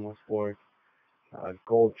Street in West Warwick.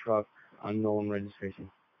 Gold truck, unknown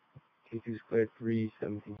registration. K2's cleared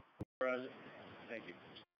 317. Roger. Thank you.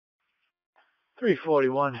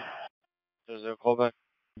 341. Is there a callback?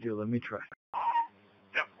 Do let me try.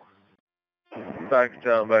 Back in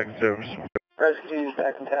town, back in service. Rescue's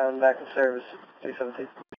back in town, back in service. 317.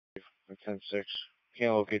 10-6.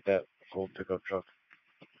 Can't locate that gold pickup truck.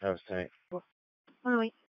 That was tight.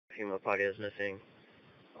 108. Female party is missing.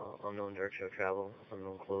 Unknown direction of travel,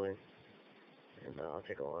 unknown clothing. And I'll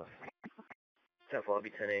take a look. 10-4, I'll be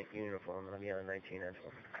 10-8 uniform, and I'll be on a 19 and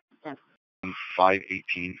 12.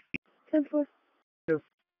 518. 10-4.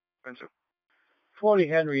 40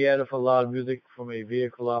 Henrietta for loud music from a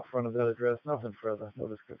vehicle out front of that address. Nothing further. No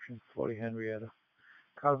description. 40 Henrietta.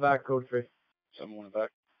 Call back, code 3. Someone in the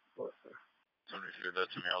back. 4, sir. Somebody feed that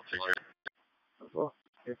to me. I'll take care. 4.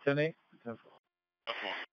 You're 10-8.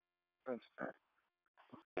 10-4.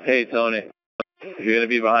 Hey, Tony. If you're going to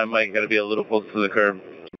be behind Mike, you got to be a little closer to the curb.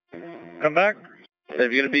 Come back.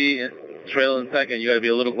 If you're going to be trailing second, you got to be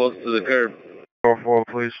a little closer to the curb. 4-4,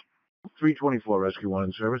 please. 324, Rescue 1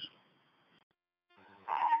 in service.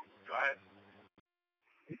 Go ahead.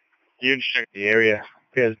 You can check the area.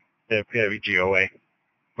 Appears to be GOA.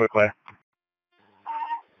 We're clear.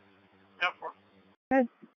 10-4.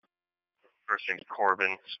 First name's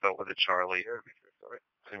Corbin, spelled with a Charlie.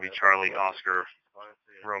 It's going to be Charlie, Oscar,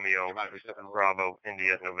 Romeo, Bravo,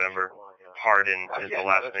 India, November. Hardin is the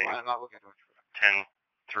last name.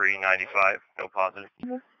 10-3-95. No positive.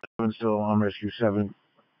 Still on Rescue 7.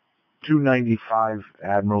 295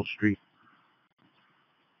 Admiral Street.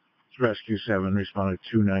 It's Rescue 7 responded to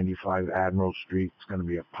 295 Admiral Street. It's going to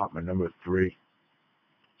be apartment number 3.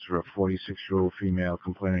 It's for a 46-year-old female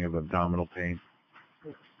complaining of abdominal pain.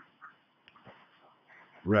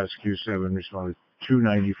 Rescue 7 responded to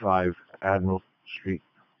 295 Admiral Street.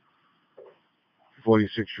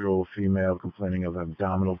 46-year-old female complaining of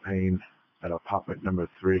abdominal pain at apartment number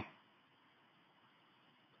 3.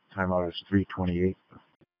 Timeout is 3:28.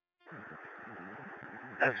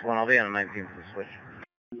 That's one. I'll be on a 19 for the switch.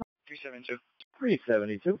 372.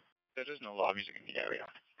 372. There is no loud music in the area.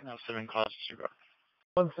 Now 7 calls disregard.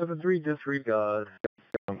 173 disregard.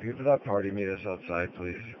 Computer that party, meet us outside,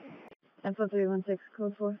 please. Info 316,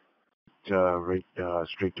 code 4.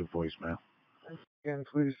 Straight to voicemail. Again,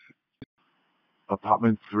 please.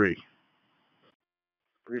 Apartment 3.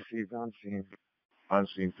 Received on scene. On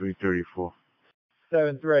scene 334.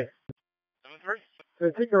 7-3. 7-3? So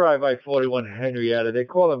they take a ride by 41 Henrietta. They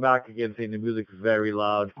call them back again saying the music's very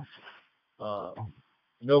loud.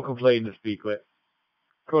 No complaint to speak with.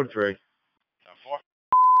 Code 3. 10-4.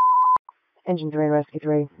 Engine 3 and Rescue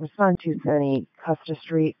 3. Respond 278 Custer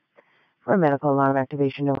Street. For a medical alarm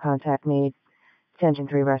activation, no contact made. Engine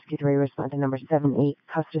 3 Rescue 3. Respond to number 78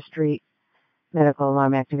 Custer Street. Medical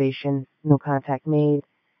alarm activation, no contact made.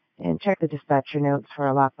 And check the dispatcher notes for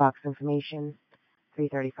a lockbox information.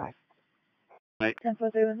 335.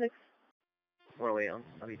 10-4-316. 108,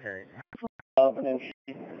 I'll be 10-8.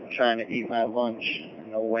 Trying to eat my lunch.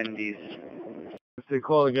 No Wendy's. If they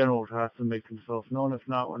call again, we'll have to make themselves known. If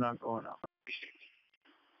not, we're not going out.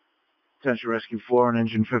 Attention Rescue 4 and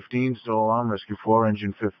Engine 15, still on. Rescue 4,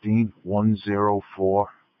 Engine 15, 104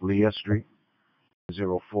 Leah Street.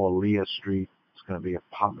 104 Leah Street. It's going to be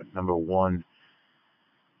apartment number 1.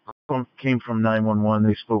 Came from 911.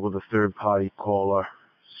 They spoke with a third-party caller.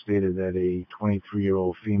 Stated that a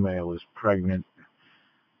 23-year-old female is pregnant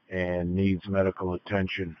and needs medical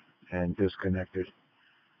attention and disconnected.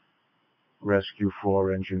 Rescue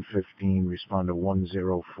 4, Engine 15, respond to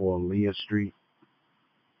 104 Leah Street.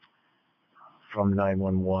 From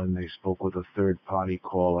 911, they spoke with a third-party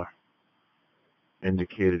caller.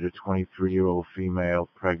 Indicated a 23-year-old female,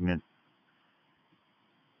 pregnant,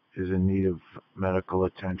 is in need of medical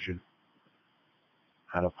attention.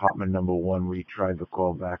 At apartment number 1, we tried the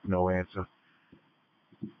call back, no answer.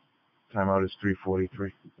 Timeout is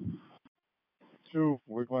 3:43. 2,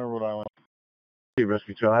 we're going to Rhode Island. Hey,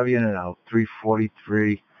 Rescue 2, I'll have you in and out.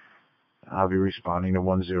 3:43. I'll be responding to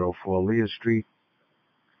 104 Leah Street.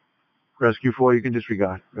 Rescue 4, you can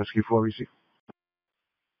disregard. Rescue 4, receive.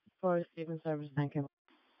 4 receiving service, thank you.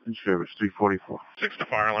 In service, 344. 6 to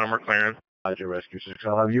fire alarm, we're clearing. Roger, Rescue 6.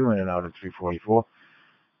 I'll have you in and out at 344.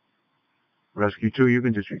 Rescue 2, you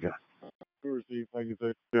can disregard. Receive, thank you,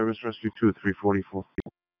 sir. Service Rescue 2 at 344.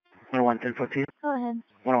 101 1014. Go ahead.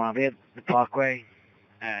 101, we have the Parkway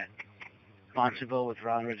at Bonsonville with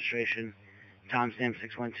Rhode registration. Timestamp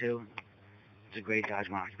 612. It's a gray Dodge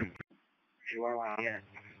Marksman. You are around, yeah.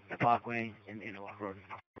 The Parkway in Interlock Road.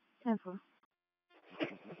 10-4.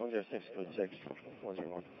 10626.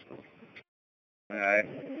 101. Alright.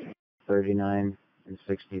 39 and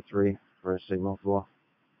 63 for a signal floor.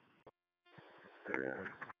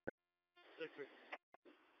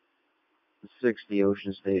 60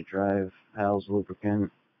 Ocean State Drive, Hal's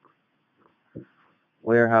Lubricant.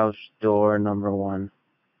 Warehouse door number 1.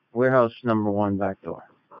 Warehouse number 1 back door.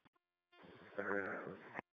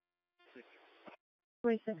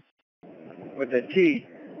 46. With the T.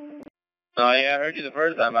 Oh yeah, I heard you the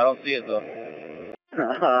first time. I don't see it though.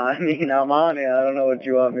 I mean, I'm on it. I don't know what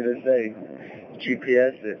you want me to say.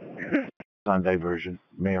 GPS it. On diversion,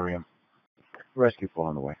 Miriam. Rescue 4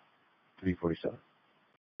 on the way. 347.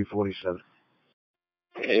 347.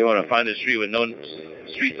 Hey, you want to find a street with no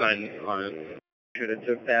street sign on it? Should have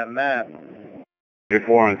took that map. Engine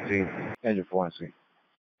 4 on scene. Engine 4 on scene.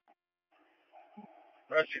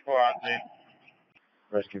 Rescue 4 on scene.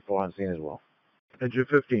 Rescue 4 on scene as well. Engine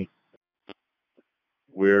 15.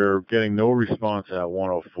 We're getting no response at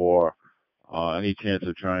 104. Any chance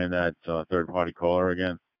of trying that third-party caller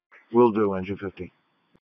again? Will do, Engine 15.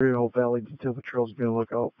 Rhode Valley Detail Patrol's going to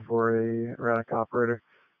look out for a erratic operator.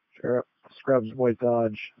 Sheriff Scrubs White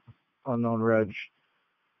Dodge, unknown reg.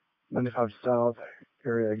 95 South,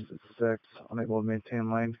 area exit 6, unable to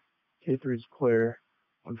maintain lane. K3 is clear,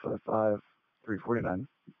 155, 349.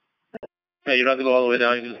 Hey, you don't have to go all the way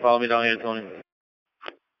down. You can just follow me down here, Tony.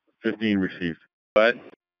 15 received. What?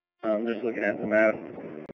 I'm just looking at the map.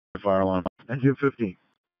 Fire alarm. Engine 15.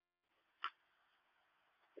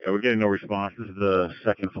 Yeah, we're getting no response. This is the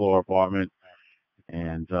second floor apartment,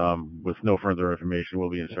 and with no further information, we'll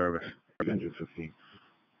be in service. Engine 15.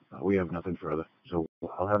 We have nothing further, so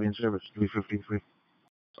I'll have you in service. 353.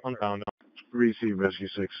 Unbound. Receive Rescue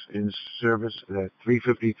 6 in service at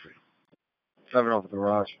 353. 7 off the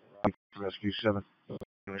garage. Rescue 7.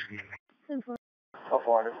 10-4.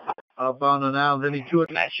 400. Outbound on now, then he two.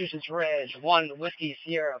 Massachusetts Reg, 1 Whiskey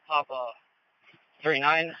Sierra Papa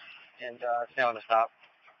 39, and stay on the stop.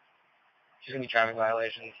 She's going to be traffic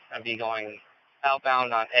violations. I'll be going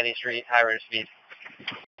outbound on Eddy Street, high rate of speed.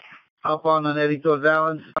 Outbound on Eddy towards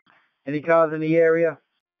Allen. Any cars in the area?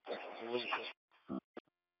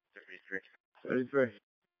 33.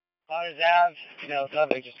 Potters Ave, no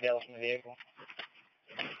subject, just bail from the vehicle.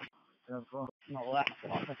 10-4. On the left,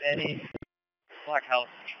 off of Eddy. Black House.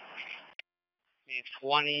 Need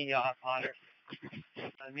 20 Potters.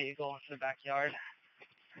 Vehicle into the backyard.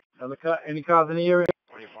 Any cars in the area?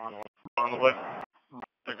 24 on the way.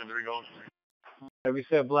 Second 3 goes. We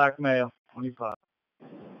said black male, 25.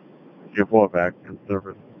 Your 4 back in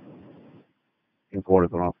service.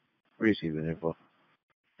 Imported on. Receive the info.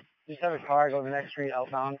 Just have a car go to the next street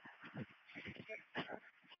outbound.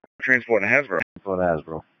 Transport in Hasbro. Transport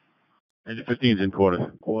Hasbro. Engine 15 is in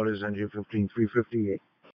quarters. Quarters, Engine 15, 358.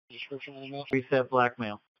 Description of the mail. We said black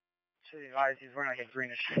male. So you advise he's wearing like a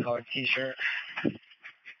greenish colored t-shirt.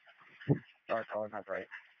 Dark colored, not bright.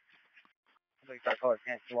 Like dark colored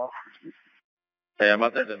pants as well. Hey, I'm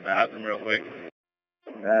out there to the bathroom real quick.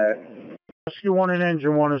 Rescue 1 and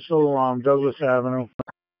Engine 1 is still alarmed, Douglas Avenue.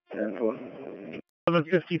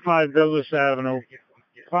 1155 Douglas Avenue.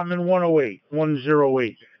 Apartment 108,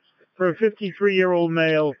 108. For a 53-year-old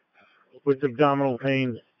male with abdominal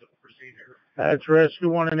pain. That's Rescue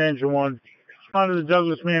 1 and Engine 1. On to the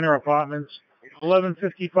Douglas Manor Apartments.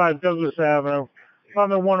 1155 Douglas Avenue.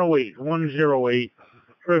 Apartment 108, 108.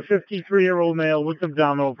 For a 53-year-old male with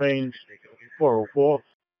abdominal pains. 404.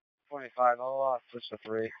 25, I'll switch to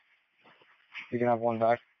 3. You can have 1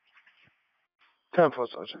 back. 10-4,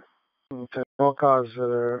 Sergeant. Okay. All cars that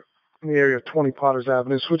are in the area of 20 Potters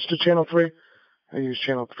Avenue, switch to Channel 3. I use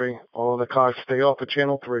Channel 3. All the cars stay off of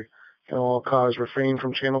Channel 3. And all cars refrain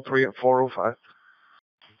from Channel 3 at 405.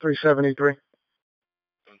 373.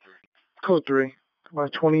 Code 3. By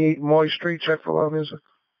 28 Moy Street, check for loud music.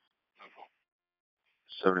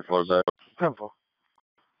 74 back. 10-4.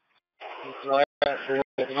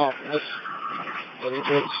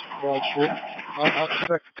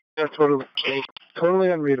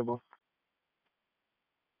 Totally unreadable.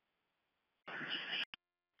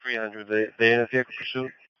 300. They in a vehicle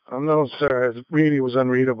pursuit? No, sir. His reading was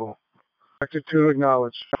unreadable. Expected to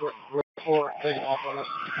acknowledge. Report taking off on us.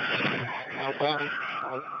 Outbound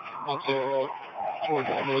on 10 road.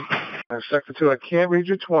 Sector 2, I can't read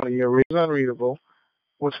your 20. Your read is unreadable.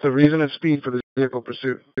 What's the reason and speed for this vehicle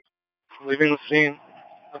pursuit? Leaving the scene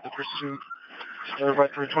of the pursuit, started by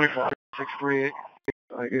 325, 638.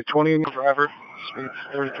 You're 20 and Driver, speed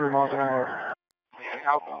 33 miles an hour.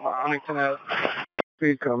 Outbound Huntington Ave.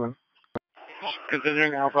 speed coming.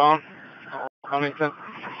 Continuing outbound Huntington,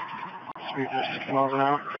 speed 60 miles an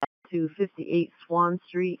hour. 258 Swan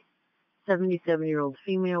Street, 77-year-old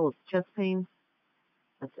female with chest pain.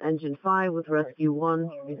 That's engine 5 with rescue 1.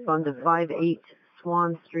 Respond to 58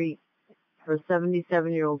 Swan Street for a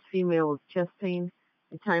 77-year-old female with chest pain.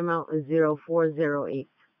 The timeout is 0408.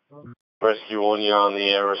 Rescue 1, you're on the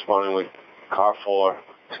air responding with car 4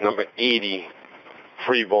 to number 80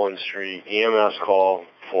 Freeborn Street. EMS call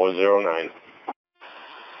 409.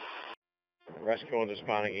 Rescue 1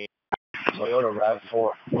 responding. Toyota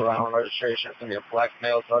RAV4, around registration. It's going to be a black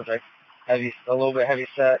male subject. A little bit heavy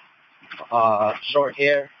set. Short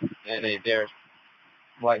hair and a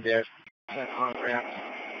white beard. It's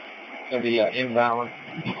going to be inbound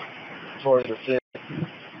towards the city.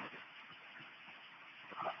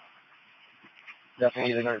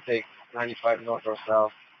 Definitely either going to take 95 north or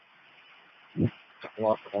south.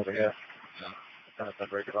 Off over here. So, kind of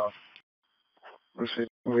break it off. Let's see.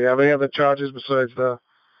 Do we have any other charges besides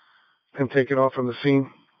him taking off from the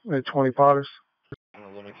scene? 20 potters?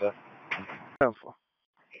 Let me check.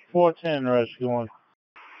 410 rescue 1.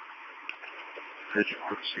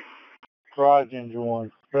 Garage engine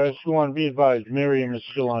 1. Rescue 1, be advised, Miriam is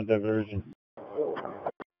still on diversion.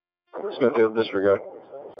 Smithfield disregard.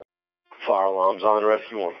 Fire alarms on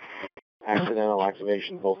Rescue 1. Accidental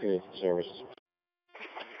activation, both units in service.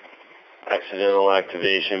 Accidental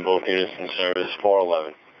activation, both units in service,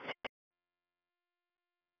 411.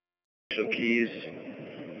 Keys,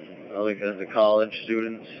 I think as the college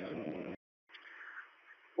students.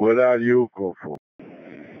 What are you go for?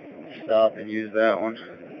 Stop and use that one.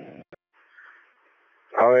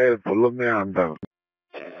 A ver, ponlo anda.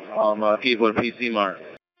 Key for PC Mart.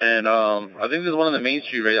 And I think there's one on the main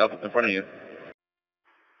street right up in front of you.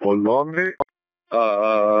 ¿Por dónde?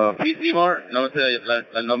 PC Mart, no sé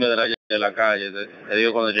el nombre de la calle, te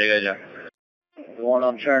digo cuando llegue allá. The one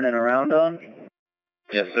I'm turning around on?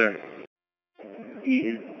 Yes, sir.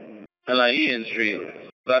 Ian. I like Ian Street.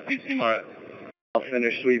 That PC Mart. I'll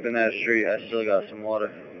finish sweeping that street. I still got some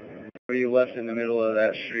water. Were you left in the middle of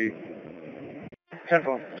that street?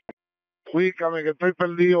 Careful. Ubícame que estoy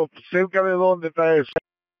perdido. ¿Cerca de dónde está eso?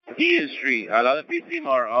 Ian Street, al lado de PC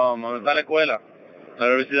Mart, donde está la escuela, la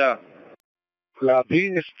universidad. La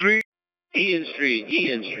Dean Street. Ian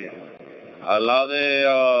Street. Al lado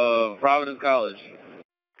de Providence College.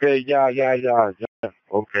 Okay, yeah.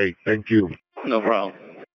 Okay, thank you. No problem.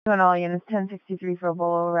 On all units, 1063 for a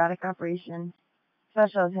Bolo erratic operation.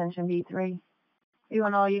 Special attention B3. You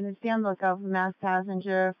on all units, be on lookout for mass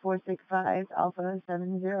passenger 465 Alpha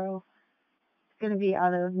 70. It's going to be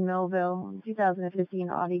out of Millville, 2015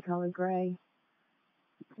 Audi color gray.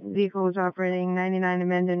 Vehicle was operating 99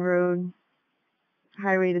 Mendon Road.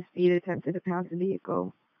 High rate of speed, attempted to pass the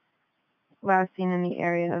vehicle. Last seen in the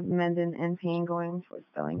area of Mendon and Payne going towards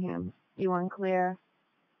Bellingham. E1 clear.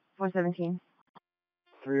 417.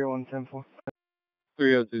 301 10-4.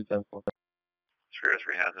 302 10-4.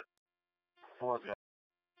 303 has it.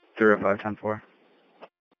 305 10-4.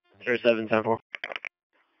 37 10-4.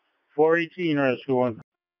 418 rescue 1.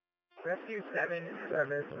 Rescue 7,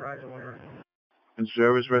 service, Roger 1. In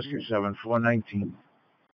service, Rescue 7, 419.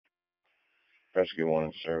 Rescue 1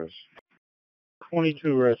 in service.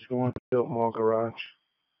 22 rescue 1. Biltmore Garage.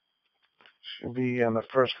 Should be on the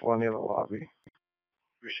first floor near the lobby.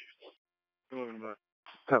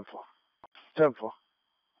 10-4. 10-4.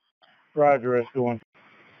 Roger, rescue 1.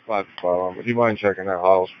 5 would you mind checking that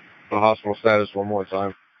the hospital status one more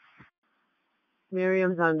time?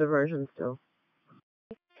 Miriam's on diversion still.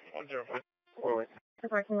 105. The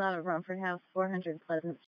parking lot of Rumford House, 400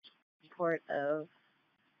 Pleasant, report of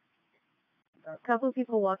a couple of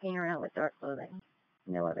people walking around with dark clothing.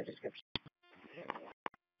 No other description.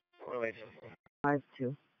 5-2.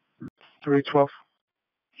 312.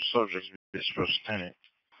 Subject dispersed tenant.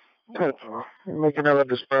 10-4. Make another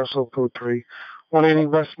dispersal, code 3. 180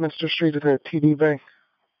 Westminster Street at the TD Bank.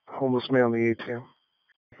 Homeless male in the ATM.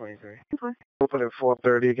 23. Open at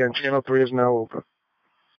 4:30 again. Channel 3 is now open.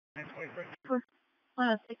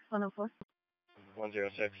 106, 104.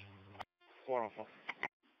 106. 404.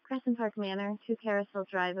 Crescent Park Manor, 2 Carousel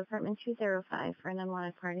Drive, apartment 205 for an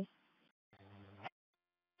unwanted party.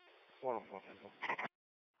 404.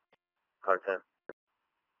 Car 10.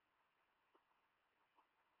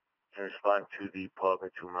 In responding to the pub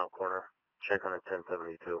at 2 Mile Corner, check on a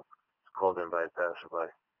 1072. called in by a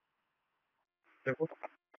passerby.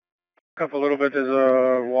 Up a little bit, there's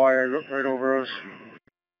a wire right over us.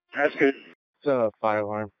 That's good. It's a fire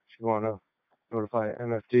alarm. If you want to notify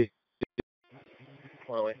MFD.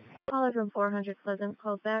 Caller from 400 Pleasant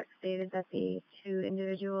called back, stated that the two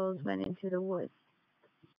individuals went into the woods.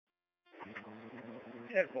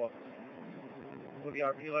 Headquarters. Will the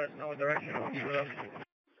RP let us know what direction?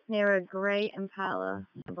 Near a gray Impala,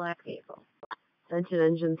 a black vehicle. Attention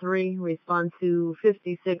Engine 3, respond to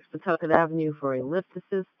 56 Pawtucket Avenue for a lift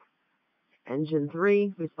assist. Engine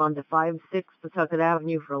 3, respond to 56 Pawtucket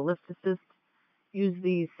Avenue for a lift assist. Use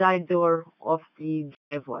the side door off the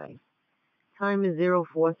driveway. Time is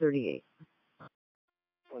 04:38.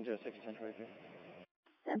 106, 1023.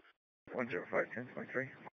 105, 1023.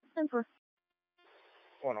 10-4.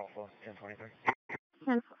 104, 1023.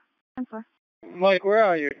 10-4. 10-4. Mike, where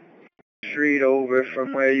are you? Street over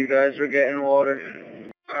from where you guys were getting water.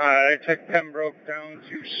 I took Pembroke down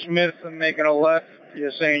to Smith and making a left.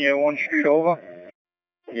 You're saying you're one street over?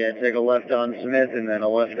 Yeah, take a left on Smith and then a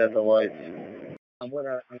left at the lights. What,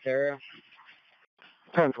 Ontario?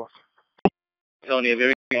 10-4. Tony, if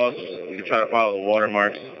everything else, you can try to follow the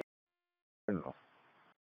watermarks.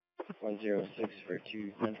 106 for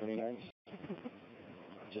 2 1029s.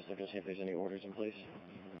 Just looking to see if there's any orders in place.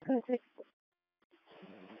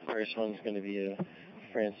 First one's going to be a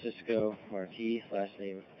Francisco Marquis, last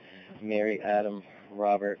name Mary Adam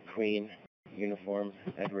Robert Queen, uniform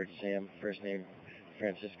Edward Sam, first name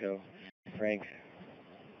Francisco Frank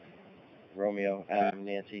Romeo Adam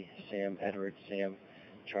Nancy Sam Edward Sam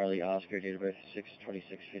Charlie Oscar, date of birth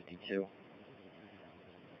 6/26/52.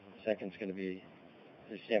 Second's going to be,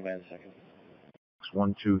 just stand by in a second.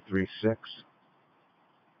 1236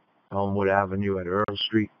 Elmwood Avenue at Earl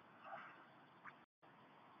Street.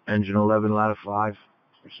 Engine 11, ladder 5.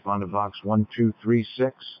 Respond to box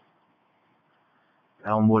 1236.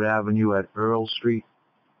 Elmwood Avenue at Earl Street.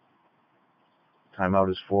 Timeout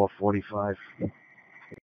is 4:45.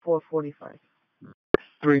 4:45.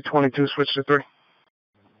 322, switch to 3.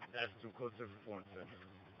 That's too close to 4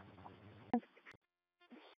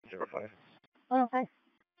 05. Oh, okay.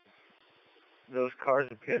 Those cars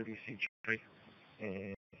appear to be C3,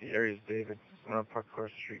 and the area is David. I'm going to park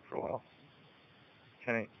across the street for a while.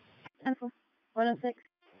 10-8. 10-4. 106.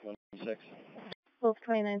 106. Both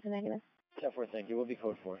 29s are negative. 10-4, thank you. We'll be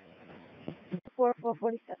code 4.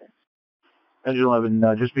 4-4-47. Engine 11,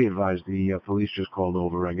 just be advised, the police just called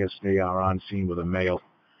over. I guess they are on scene with a male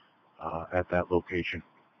at that location.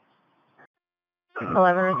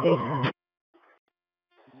 11 received.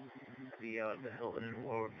 The Hilton and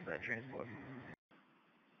Warwick for that transport.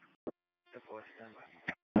 10-4, standby.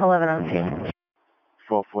 11 on scene.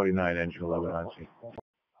 449, engine 11 on scene.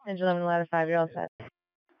 Engine 11, ladder 5, you're all set.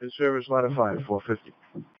 In service, ladder 5, 450.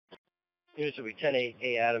 Units will be 10-8,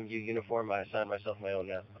 A Adam, U uniform. I assigned myself my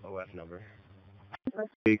own OF number.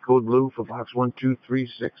 A code blue for box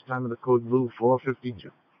 1236, time of the code blue,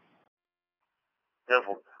 452.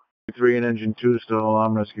 Careful. 3 in engine 2, still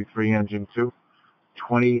alarm, rescue 3 engine 2.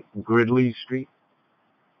 20 Gridley Street.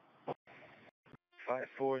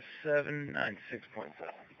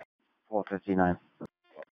 54796.7. 459.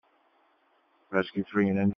 Rescue 3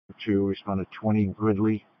 in engine 2, respond to 20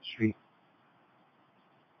 Gridley Street.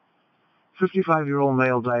 55-year-old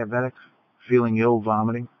male diabetic, feeling ill,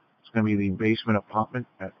 vomiting. It's going to be the basement apartment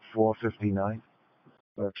at 459.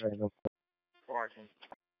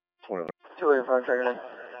 285, checking in.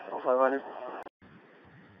 0500.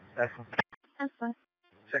 That's one. That's fine.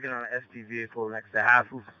 Checking on an SD vehicle next to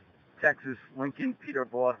Hassels, Texas, Lincoln, Peter,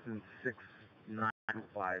 Boston,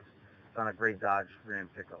 695. It's on a gray Dodge Ram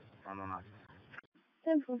pickup. I don't know.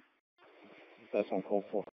 10-4. That's on code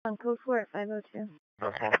 4. On code 4 at 502.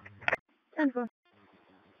 That's one. 10-4.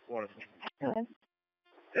 Wonderful. Go ahead.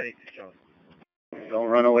 10-8 to Charlie. Don't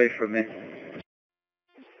run away from me.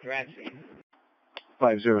 Grancy.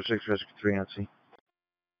 506, rescue 3 on scene.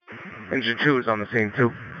 Engine 2 is on the scene,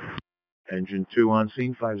 too. Engine 2 on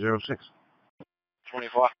scene, 506.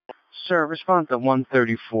 24. Sir, respond to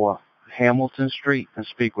 134 Hamilton Street and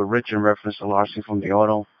speak with Rich in reference to larceny from the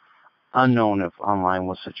auto. Unknown if online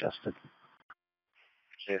was suggested.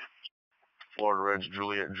 Yeah. Florida Reg,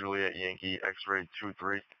 Juliet, Yankee, X-ray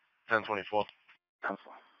 23, 1024.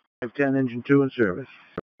 510, engine 2 in service.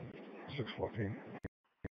 614.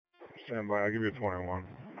 Stand by, I'll give you a 21.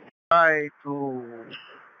 Try to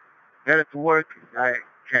get it to work. I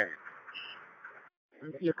can't.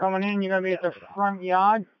 You're coming in, you're going to be at the front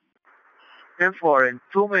yard? 10-4, in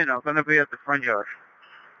 2 minutes, I'm going to be at the front yard.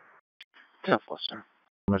 10-4, sir.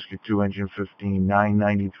 Rescue 2, engine 15,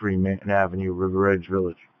 993 Manton Avenue, River Edge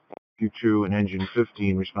Village. Rescue 2 and Engine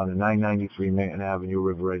 15 respond to 993 Manton Avenue,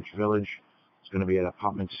 River Edge Village. It's going to be at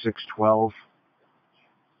apartment 612.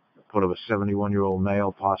 Report of a 71-year-old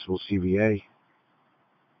male, possible CVA.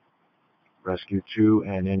 Rescue 2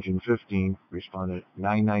 and Engine 15 respond to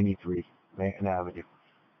 993 Manton Avenue,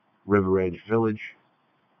 River Edge Village.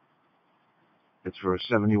 It's for a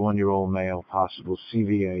 71-year-old male, possible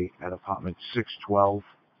CVA at apartment 612.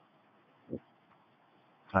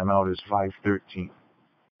 Timeout is 5:13.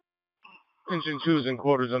 Engine 2's in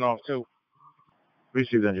quarters and off, too.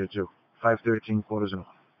 Received Engine 2. 5:13, quarters and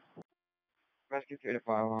off. Rescue 3 to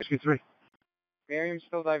fire alarm. Rescue 3. Miriam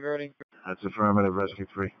still diverting. That's affirmative, Rescue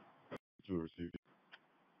 3. 2 received.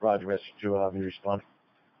 Roger, Rescue 2, I'll have you respond.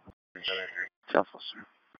 South, sir.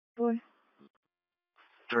 4.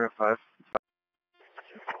 305.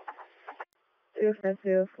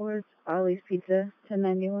 30504 is Ollie's Pizza,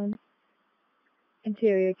 1091.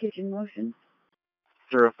 Interior kitchen motion.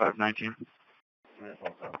 30519.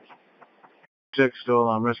 6, still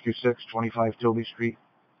on Rescue 6, 25 Toby Street,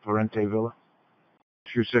 Parente Villa.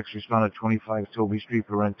 Rescue 6 responded 25 Toby Street,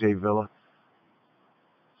 Parente Villa.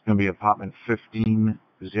 It's going to be apartment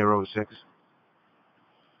 1506.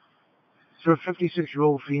 So a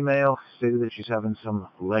 56-year-old female stated that she's having some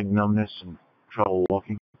leg numbness and trouble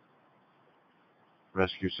walking.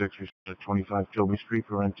 Rescue 6 responded 25 Toby Street,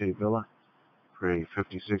 Parente Villa. For a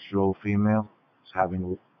 56-year-old female is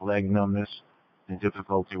having leg numbness and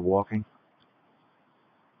difficulty walking.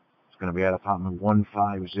 It's going to be at apartment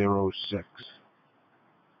 1506.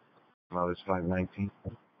 Well, it's 519.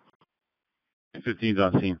 15's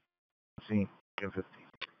on scene. Scene, 15.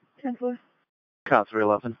 10-4. Car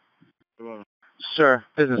 311. Sir,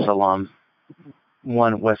 business alarm.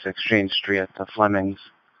 1 West Exchange Street at the Flemings.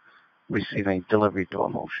 Receiving delivery door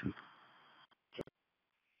motion.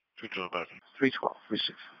 312.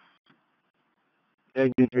 Receive.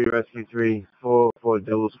 Engine 3, Rescue 3, 404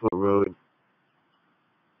 Devil's Foot Road.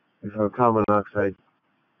 We have carbon monoxide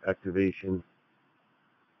activation.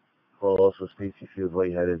 Call also states he feels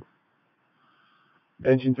lightheaded.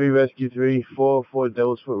 Engine 3, Rescue 3, 404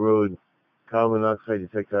 Devil's Foot Road. Carbon monoxide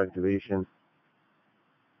detector activation.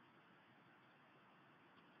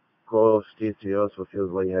 Call states he also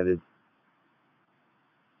feels lightheaded.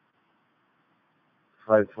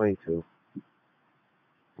 522.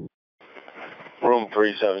 Room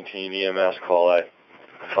 317, EMS call at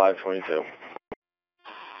 522.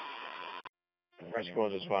 Rescue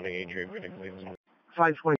 1 is responding, Adrian, critically.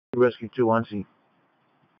 520 Rescue 2 on scene.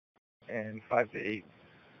 And 5 to 8.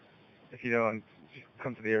 If you don't, just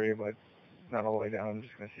come to the area, but not all the way down. I'm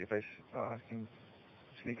just going to see if I can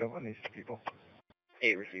sneak up on these people.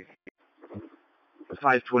 8 received.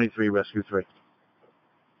 523 Rescue 3.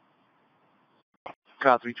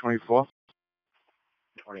 Car 324.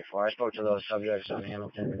 24. I spoke to those subjects on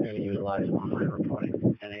Hamilton. We're going to utilize online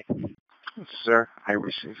reporting. 10-8. Sir, I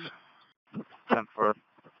receive. 10 for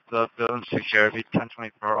the building security.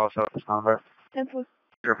 1024 also at this number. 10-4.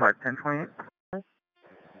 05 1028.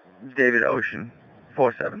 David Ocean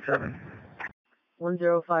 477.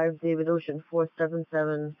 105 David Ocean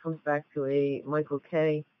 477 comes back to a Michael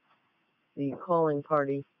K. The calling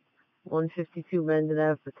party. 152 Mendon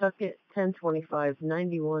Ave, Pawtucket,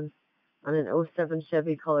 102591 on an 07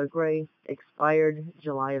 Chevy color gray, expired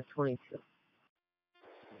July of 22.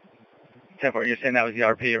 10-4, you're saying that was the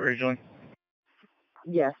RP originally?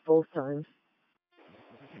 Yes, both times.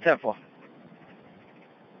 10-4.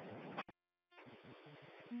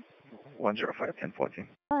 105 1014.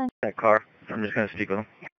 Hi. That car, I'm just going to speak with him.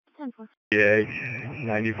 10-4. Yeah,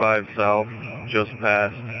 95 South, just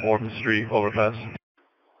past Orphan Street, overpass.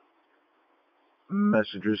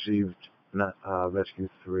 Message received, Rescue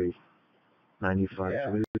 3. 95.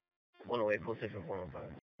 Yeah. So 108, full 6 and 105.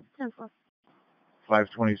 10-4.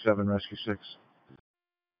 527 Rescue 6.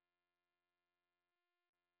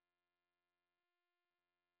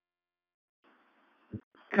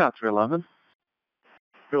 Car 311.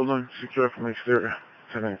 Building secure from exterior.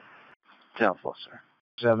 10-8. South, sir.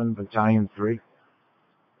 7 Battalion 3.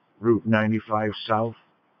 Route 95 South.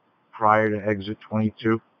 Prior to exit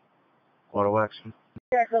 22. Auto accident.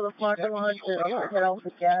 Check on the parking lot to head off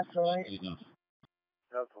the gas, alright?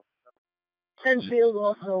 Penfield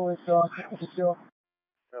also is secure.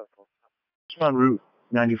 It's on Route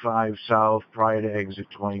 95 South, prior to exit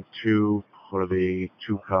 22, for the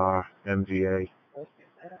 2-car MVA.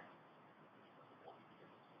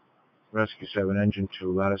 Rescue 7, Engine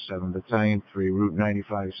 2, Ladder 7, Battalion 3, Route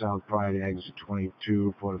 95 South, prior to exit 22,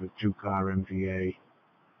 report of a 2-car MVA.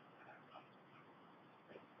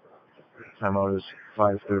 Timeout is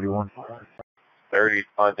 5:31. 30,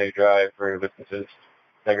 Ponte Drive for witnesses.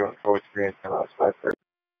 Negative 4 3 and timeout is 5:30.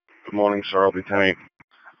 Good morning, sir. I'll be 10-8.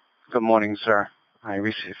 Good morning, sir. I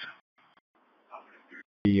receive.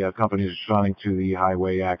 The company is responding to the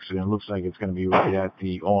highway accident. Looks like it's going to be right at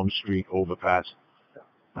the Elm Street overpass.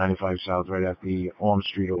 95 South, right at the Elm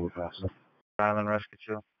Street overpass. Island Rescue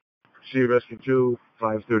 2. See Rescue 2,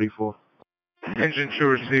 534. Engine 2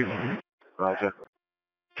 received. Roger.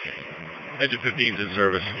 Engine 15's in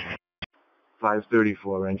service.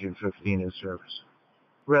 534, engine 15 in service.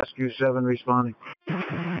 Rescue 7 responding.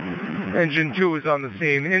 Engine 2 is on the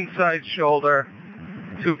scene. Inside shoulder,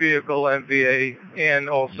 2-vehicle MVA, and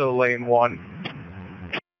also lane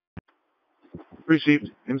 1.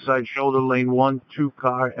 Received. Inside shoulder, lane 1,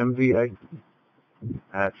 2-car MVA.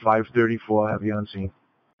 At 534, have you on scene.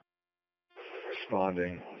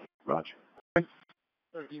 Responding. Roger.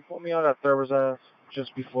 Sir, can you put me on that third reserve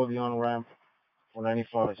just before the on-ramp?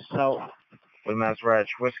 195 South. With Mass Reg,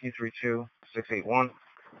 Whiskey 32681.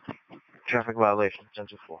 Traffic violation,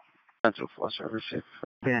 1024. 1024, sir. Receive.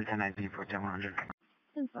 And 10 ID for 100.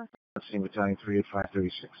 Scene battalion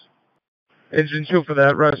 38536. Engine 2 for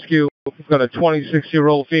that rescue. We've got a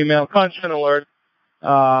 26-year-old female. Constant alert.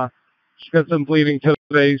 She's got some bleeding to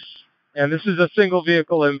the base. And this is a single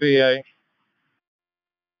vehicle MVA.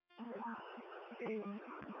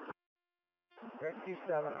 Rescue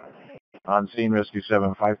 7. On scene, Rescue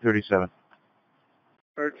 7, 537.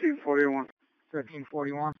 1341.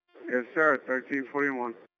 1341. Yes, sir,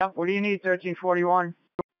 1341. What do you need, 1341?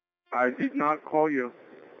 I did not call you.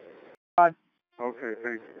 God. Okay,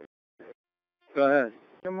 thanks. Go ahead.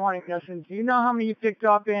 Good morning, Justin. Do you know how many you picked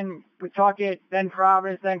up in Pawtucket, then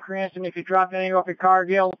Providence, then Cranston, if you dropped any off at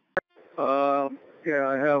Cargill? Yeah,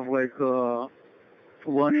 I have like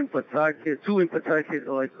one in Pawtucket, two in Pawtucket,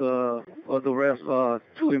 like or the rest,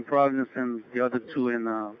 two in Providence and the other two in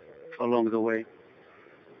along the way.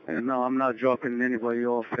 And no, I'm not dropping anybody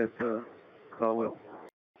off at Carwell.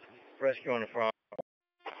 Rescue on the front.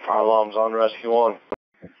 Fire alarms on Rescue 1.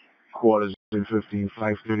 Quarters in 15,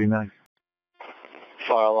 539.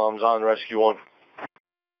 Fire alarms on Rescue 1.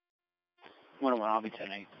 101, I'll be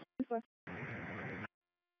 10-8.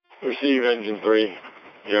 Receive Engine 3.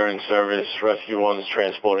 You're in service. Rescue 1 is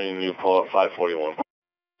transporting Newport 541.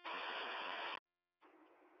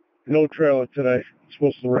 No trailer today. It's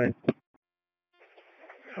supposed to rain.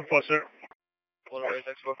 Plus, sir. 108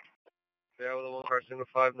 next book. Yeah, with a one person to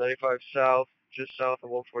 595 south, just south of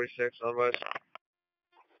 146, otherwise.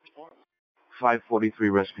 543,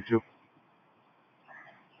 Rescue 2.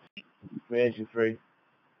 Engine 3.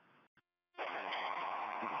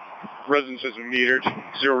 Residence has been metered.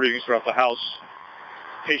 0 readings throughout the house.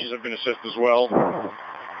 Patients have been assessed as well.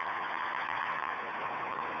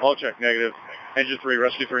 All check negative. Engine 3,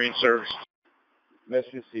 Rescue 3 in service.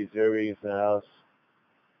 Rescue C, 0 readings in the house.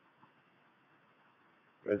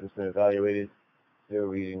 Residents been evaluated. 0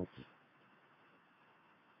 readings.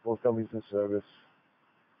 Both companies in service.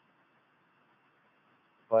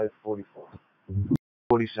 544.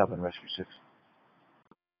 47, Rescue 6.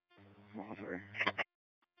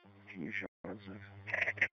 Can you show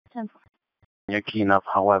us? You're keying up,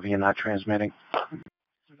 however, you're not transmitting.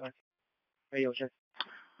 Radio check.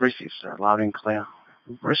 Receive, sir. Loud and clear.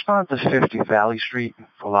 Respond to 50 Valley Street.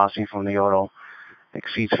 Velocity from the auto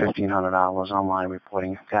exceeds $1,500. Online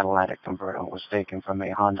reporting catalytic converter was taken from a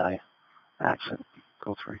Hyundai accident.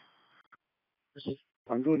 Go 3.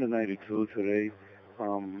 I'm doing the 92 today.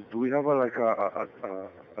 Do we have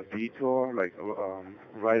a detour, like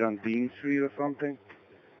right on Dean Street or something?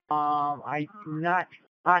 I'm not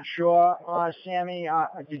sure, Sammy.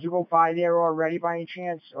 Did you go by there already by any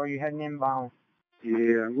chance, or are you heading inbound?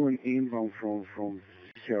 Yeah, I'm going inbound from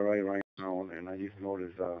CRI right now, and I just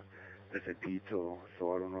noticed there's a detour,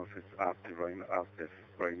 so I don't know if it's active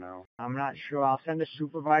right now. I'm not sure. I'll send a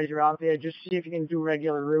supervisor out there. Just see if you can do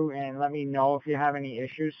regular route and let me know if you have any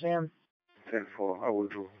issues, Sam. 10-4, I will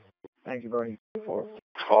do. Thank you, buddy.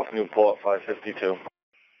 Off Newport 552.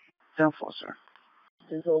 10-4, sir.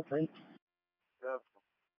 It's open.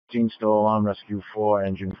 15 still alarm, Rescue 4,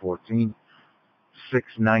 Engine 14.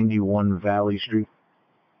 691 Valley Street.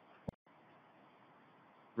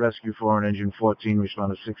 Rescue 4 and Engine 14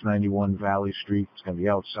 respond to 691 Valley Street. It's going to be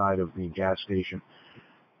outside of the gas station.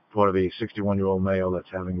 Part of a 61-year-old male that's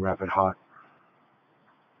having rapid heart.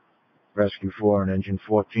 Rescue 4 and Engine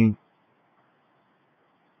 14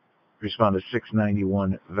 respond to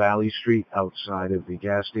 691 Valley Street outside of the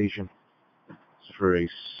gas station. It's for a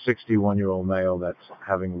 61-year-old male that's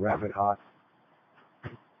having rapid heart.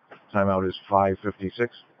 Timeout is 5:56.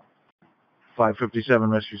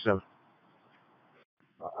 5:57, Rescue 7.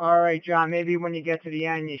 All right, John, maybe when you get to the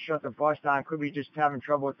end, you shut the bus down. Could be just having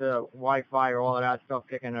trouble with the Wi-Fi or all of that stuff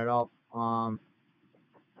picking it up.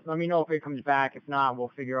 let me know if it comes back. If not,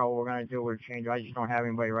 we'll figure out what we're gonna do with a change. I just don't have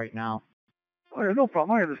anybody right now. Oh, yeah, no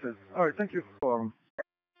problem. I understand. All right, thank you.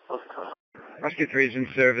 Rescue 3 is in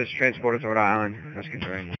service, transported to Rhode Island. Rescue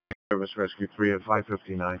 3. Service Rescue 3 at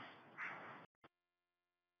 559.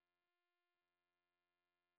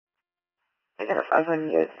 I got a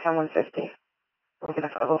 500, 10150. Look at a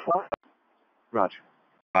 504. Roger.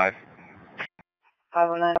 5.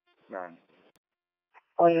 509. 9.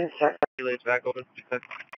 All units check. Relays back open.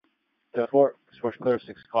 4, switch clear,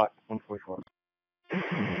 6 o'clock, 144.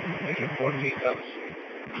 Engine 14, service.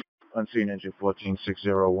 Unseen engine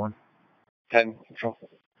 14601. 10, control.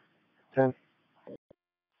 10.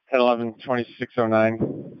 10, 11,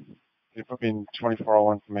 2609. You put me in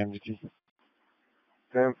 2401 from MDT.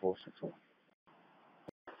 10, 461.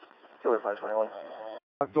 28521.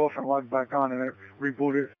 Locked off and logged back on and it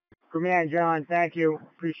rebooted. Command, John. Thank you.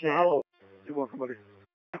 Appreciate it. You're welcome, buddy.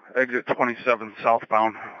 Exit 27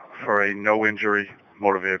 southbound for a no injury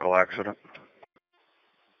motor vehicle accident.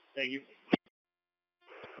 Thank you.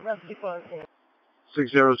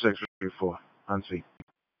 60634. Unseen.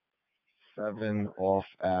 7 off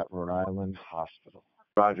at Rhode Island Hospital.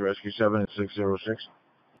 Roger, Rescue 7 at 606.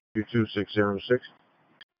 Rescue 2, 606.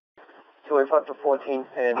 285 to 14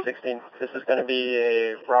 and 16. This is going to be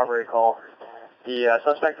a robbery call. The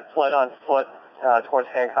suspect fled on foot towards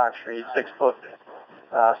Hancock Street, 6 foot,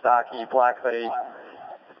 stocky, black hoodie,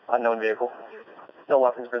 unknown vehicle. No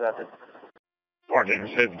weapons presented.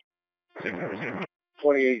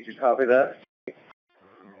 28, you copy that?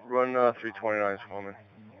 Run 329s for me.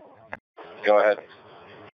 Go ahead.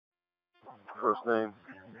 First name,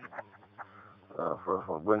 first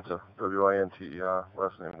one, Winter, W-I-N-T-E-R,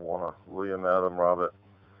 last name Warner, William Adam Robert,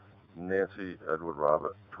 Nancy Edward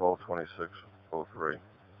Robert, 122603.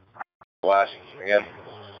 Last, again.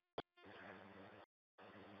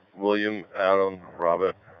 William Adam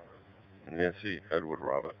Robert, Nancy Edward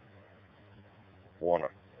Robert,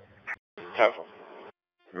 Warner. Careful.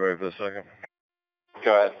 You ready for the second?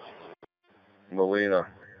 Go ahead. Melina,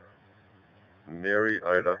 Mary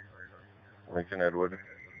Ida, Lincoln Edward.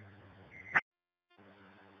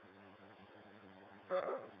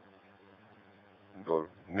 Go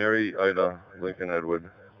Mary Ida, Lincoln Edward,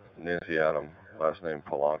 Nancy Adam, last name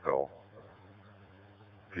Polanco.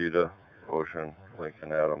 Peter Ocean,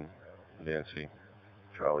 Lincoln Adam, Nancy,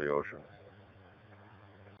 Charlie Ocean.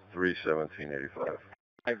 31785.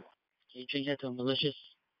 Can you change that to a malicious?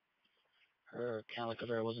 Her calico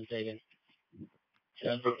door wasn't taken.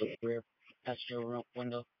 Rear passenger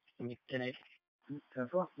window. 10-8.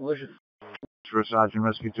 10-4, malicious. First Sergeant,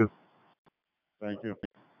 Rescue 2. Thank you.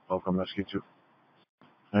 Welcome, Rescue 2.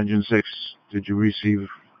 Engine 6, did you receive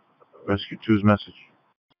Rescue 2's message?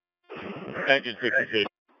 Engine 66.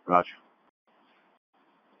 Roger.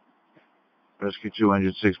 Rescue 2,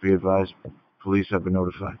 Engine 6, be advised. Police have been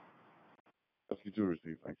notified. Rescue 2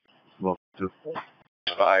 received, thank you. Welcome to.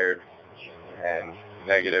 Fired and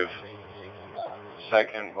negative.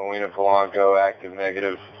 Second, Melina Polanco, active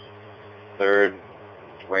negative. Third,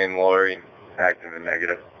 Wayne Laurie, active and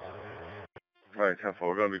negative. All right, 10-4,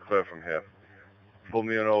 we're going to be clear from here. Pull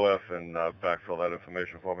me an OF and backfill that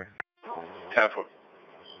information for me. 10-4.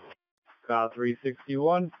 Car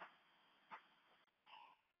 361.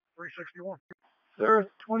 361. Sir,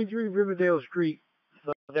 23 Riverdale Street.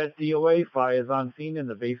 That DOA fires on scene in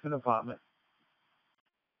the basement apartment.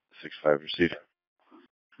 6-5 received.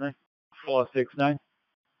 469.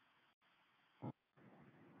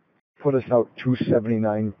 Put us out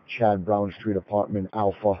 279 Chad Brown Street, apartment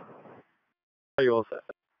Alpha. Are you all set?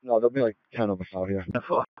 No, there'll be like 10 of us out here.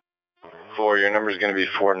 4, your number is going to be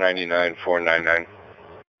 499-499.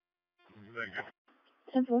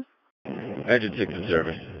 10-4. Engine 6 in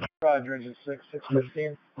service. Roger, engine 6,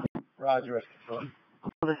 615. Roger, Rescue 4.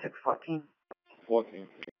 The 614. 14.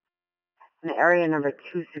 In area number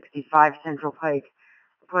 265 Central Pike,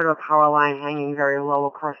 put a power line hanging very low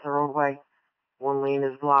across the roadway. One lane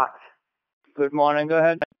is blocked. Good morning, go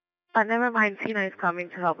ahead. Never mind, Tina is coming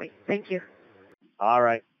to help me. Thank you. All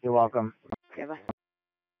right. You're welcome. Okay, bye.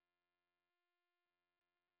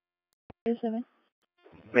 7.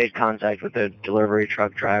 Made contact with the delivery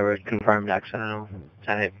truck driver. Confirmed accidental.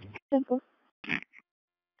 10-8. 10-4.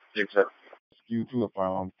 Rescue 2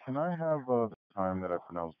 apartment. Can I have the time that I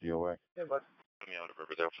pronounced DOA? Yeah, bud. Let me out of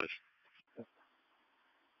Riverdale, please.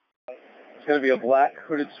 It's going to be a black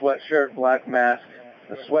hooded sweatshirt, black mask.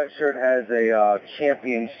 The sweatshirt has a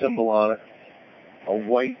champion symbol on it. A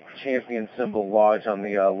white champion symbol lodged on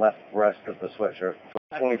the left breast of the sweatshirt.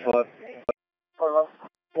 25.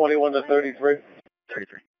 21 to 33.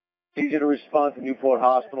 33. Need you to respond to Newport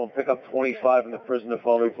Hospital and pick up 25 in the prison to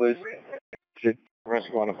follow me, please.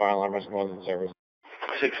 Rescue on the fire alarm, rescue on the service.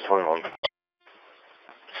 621.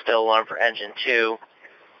 Still alarm for engine 2.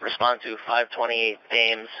 Respond to 528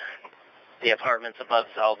 Thames. The apartments above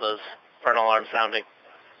Zelda's. For an alarm sounding.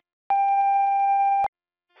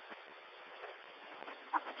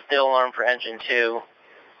 Still alarm for engine 2.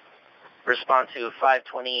 Respond to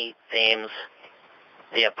 528 Thames.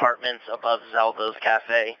 The apartments above Zelda's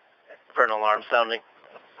Cafe. For an alarm sounding.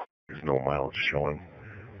 There's no mileage showing.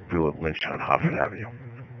 Bill at Lynch on Hartford Avenue.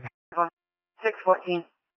 614.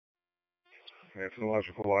 Yeah, it's an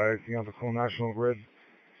electrical wire. You have the full national grid.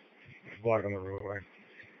 It's blocking the roadway.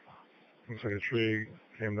 Looks like a tree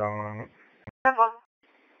came down on it.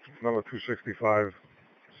 Number 265.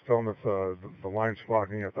 It's telling us the line's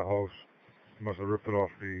blocking at the house. You must have ripped it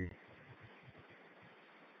off the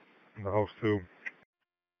house too.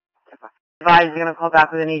 Advise, you're going to call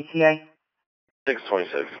back with an ETA.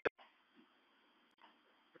 626.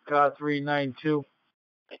 Car 392.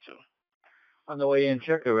 On the way in,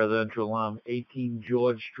 check a residential alarm, 18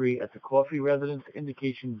 George Street at the Coffee Residence,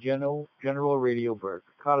 indication General Radio Burke.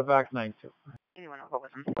 Carter back 92. Anyone will go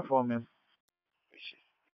with him. For ma'am.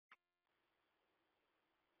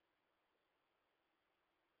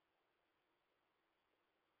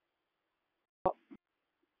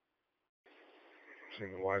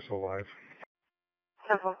 Seeing the wire so live.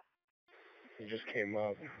 Simple. He just came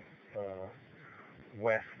up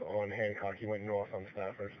west on Hancock. He went north on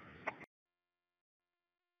Stafford.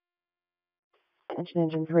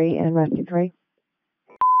 Engine 3 and Rescue 3.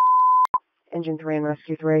 Engine 3 and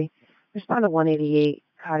Rescue 3. Respond to 188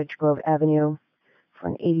 Cottage Grove Avenue for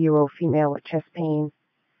an 80-year-old female with chest pain.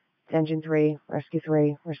 Engine 3, Rescue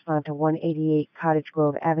 3. Respond to 188 Cottage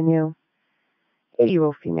Grove Avenue.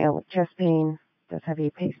 80-year-old female with chest pain. Does have a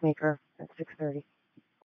pacemaker at 6:30.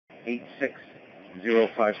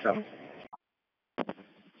 86057.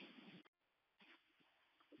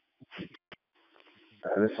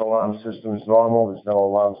 This alarm system is normal. There's no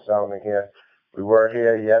alarm sounding here. We were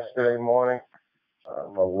here yesterday morning.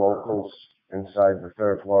 The locals inside the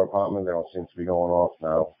third floor apartment, they don't seem to be going off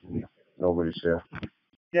now. Nobody's here.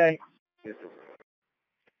 Okay.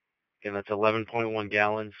 Again, that's 11.1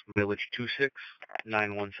 gallons, mileage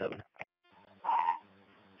 26917.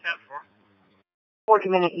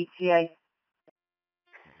 40-minute ETA.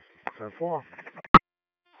 10-4. 43.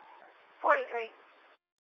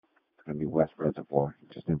 It's going to be West Reservoir,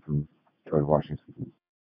 just in from George Washington.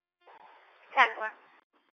 10-4.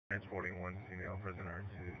 Transporting one female prisoner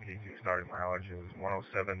to K2 starting mileage is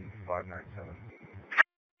 107,597.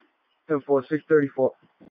 10-4, 634.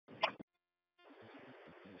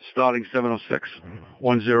 Starting 706,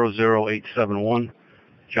 100871,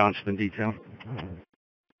 Johnston Detail.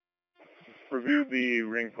 Review the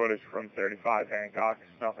ring footage from 35 Hancock.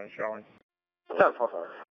 Nothing showing. 10-4.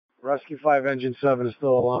 Rescue 5 Engine 7 is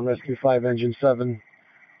still alarm. Rescue 5 Engine 7.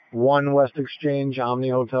 1 West Exchange, Omni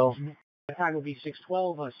Hotel. The time will be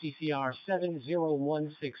 612, CCR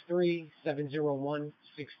 70163,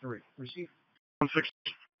 70163. Receive.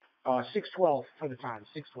 612 for the time,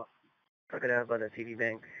 612. Crooked Ave by the TD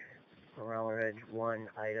Bank. Morale Edge 1,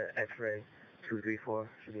 Ida, X-Ray 234.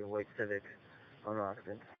 Should be a white Civic,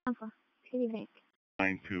 unoccupant. TD Bank.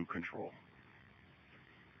 9-2 control.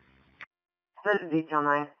 This is detail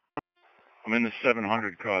 9. I'm in the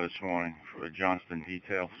 700 car this morning for a Johnston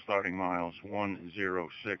Detail, starting miles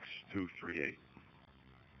 106238.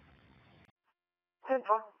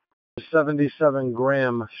 77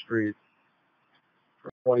 Graham Street. For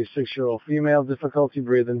a 46-year-old female, difficulty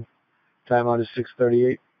breathing. Timeout is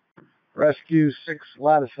 6:38. Rescue 6,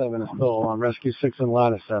 Ladder 7 is still alarm. Rescue 6 and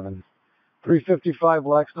Ladder 7. 355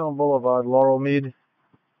 Blackstone Boulevard, Laurel Mead.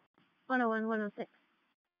 101, 106.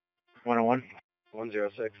 101,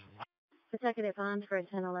 106. Executive bond for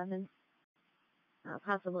 1011.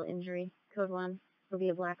 Possible injury. Code 1 will be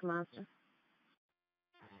a black monster.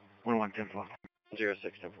 101, 10-4.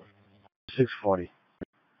 06, 10-4. 640.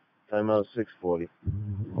 Timeout 640.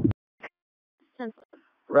 10.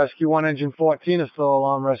 Rescue 1 Engine 14 is still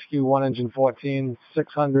alarm. Rescue 1 Engine 14,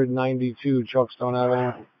 692 Chalkstone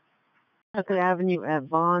Avenue. Tucker Avenue at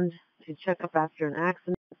Bond to check up after an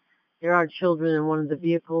accident. There are children in one of the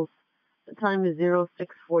vehicles. The time is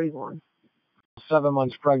 0641. 7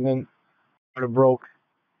 months pregnant. Water broke.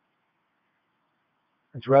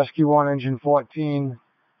 It's Rescue 1 Engine 14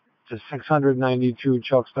 to 692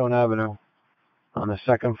 Chalkstone Avenue on the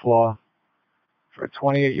second floor. For a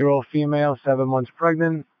 28-year-old female, 7 months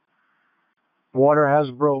pregnant. Water has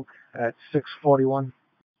broke at 641.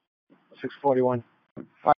 641.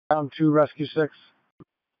 Fire down to Rescue 6.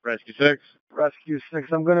 Rescue 6. Rescue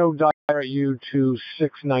 6. I'm going to Fire you to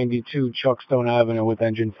 692 Chuckstone Avenue with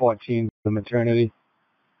engine 14, the maternity.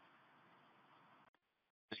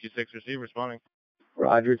 Rescue 6 receive, responding.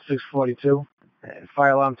 Roger, it's 642. And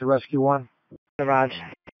fire alarm to rescue 1. Roger.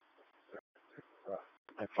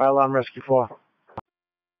 Fire alarm rescue 4.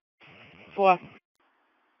 4.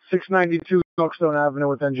 692 Chuckstone Avenue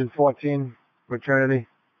with engine 14, maternity.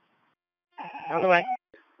 On the way.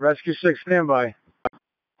 Rescue 6, standby.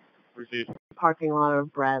 Receive. Parking lot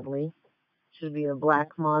of Bradley. Should be a black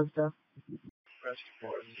Mazda. Rescue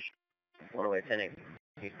 4. 108 attending.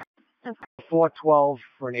 412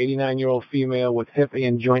 for an 89-year-old female with hip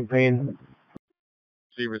and joint pain.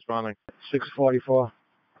 See, responding. 644.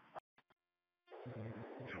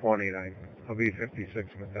 29. I'll be 56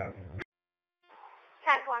 with that.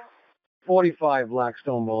 45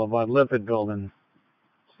 Blackstone Boulevard, Lipid Building.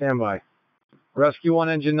 Standby. Rescue 1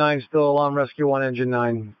 Engine 9, still alarm, Rescue 1 Engine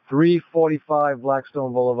 9. 345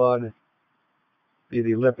 Blackstone Boulevard, be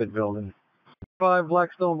the Lipid Building. 5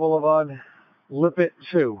 Blackstone Boulevard, Lipid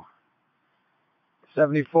 2.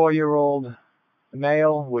 74-year-old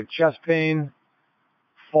male with chest pain,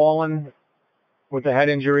 fallen with a head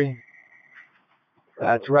injury.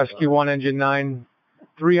 That's Rescue 1 Engine 9.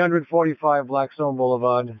 345 Blackstone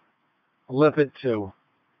Boulevard, Lipid 2.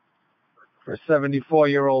 For a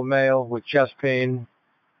 74-year-old male with chest pain,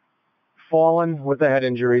 fallen with a head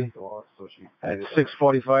injury at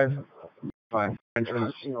 645. 5.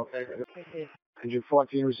 Entrance. Engine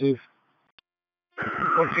 14 receive.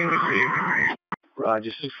 14 receive.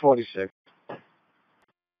 Roger, 646.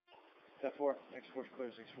 Step 4. X4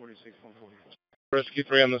 clear, 646, 140. Rescue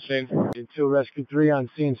 3 on the scene. Engine 2, Rescue 3 on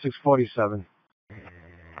scene, 647.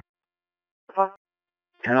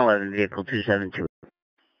 1011, vehicle 272.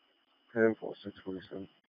 10-4, 647.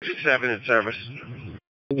 7 in service.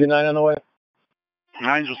 Engine 9 on the way.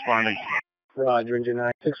 9's responding. Roger, Engine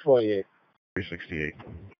 9, 648. 368.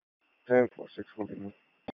 10-4, 641.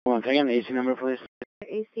 Hold on, can I get an AC number, please?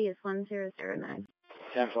 AC is 1009.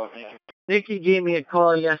 10-4, thank you. Nikki gave me a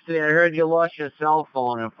call yesterday. I heard you lost your cell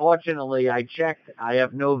phone. Unfortunately, I checked. I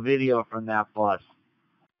have no video from that bus.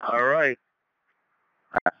 All right.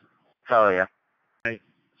 Tell ya.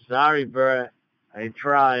 Sorry, Bert. I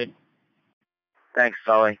tried. Thanks,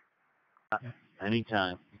 Sully.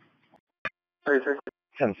 Anytime.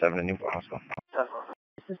 10-7 in Newport Hospital.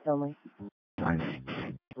 This is Stanley.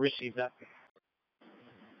 Receive that.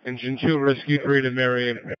 Engine 2, Rescue 3 to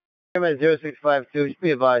Marion. 0652, just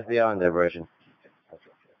be advised they are on diversion.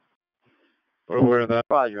 We're aware of that.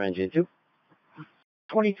 Roger, Engine 2.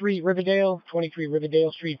 23 Riverdale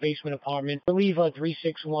Street, basement apartment. I believe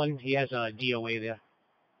 361. He has a DOA there.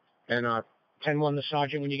 And 10-1 the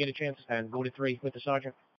sergeant when you get a chance, and go to 3 with the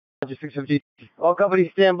sergeant. Roger, 650. All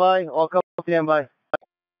companies stand by. All companies stand by.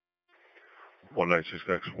 196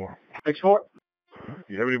 X4. X4.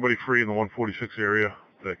 You have anybody free in the 146 area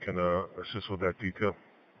that can assist with that detail?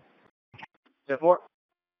 10-4.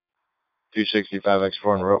 265 X4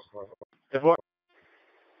 on Rhode. 10-4.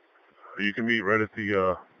 You can meet right at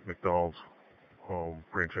the McDonald's,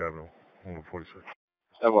 Branch Avenue, 146.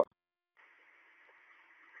 10-4.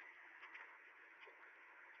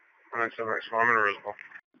 Alright, so I'm in Roseville.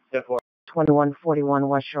 10-4. 2141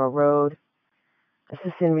 West Shore Road.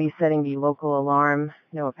 Assist in resetting the local alarm.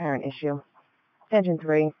 No apparent issue. Engine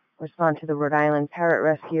 3, respond to the Rhode Island Parrot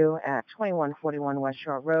Rescue at 2141 West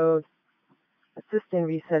Shore Road. Assist in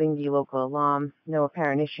resetting the local alarm. No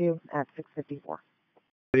apparent issue at 654.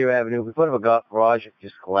 Whittier Avenue. We put up a garage. It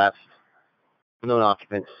just collapsed. No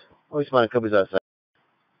occupants. Always find a couple outside.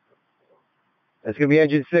 That's going to be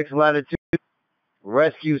Engine 6, Latitude.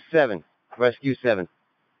 Rescue 7. Rescue 7.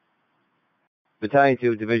 Battalion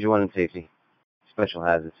 2, Division 1 and Safety. Special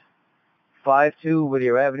hazards. 52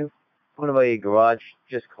 Whittier Avenue. One of a garage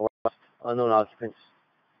just collapsed. Unknown occupants.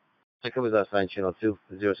 That covers our sign channel 2,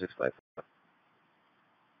 065.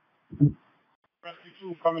 Rescue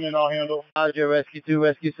 2 coming in, I'll handle. Roger, Rescue 2,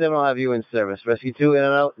 Rescue 7, I'll have you in service. Rescue 2, in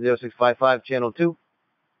and out, 0655, channel 2.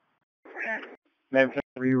 Ma'am, can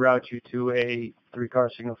I reroute you to a 3-car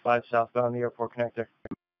signal 5 southbound the airport connector?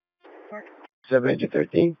 7 Engine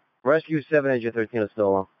 13. Rescue 7 Engine 13 is still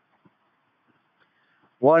along.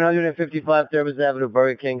 155 Thurbers Avenue,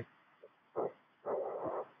 Burger King.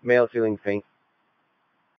 Male feeling faint.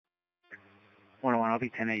 101, I'll be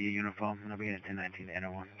 10 at your uniform, and I'll be in at 1019 to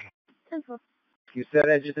enter 1. Rescue 7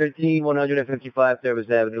 Engine 13, 155 Thurbers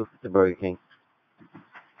Avenue, the Burger King.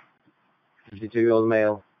 52-year-old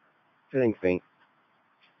male, feeling faint.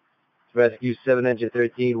 Rescue 7 Engine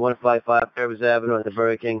 13, 155 Thurbers Avenue at the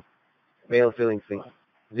Burger King. Male feeling faint.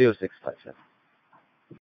 0657.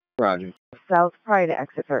 Roger. South prior to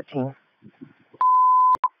exit 13.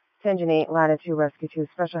 Engine 8, Ladder 2, Rescue 2,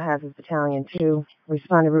 Special Hazards Battalion 2,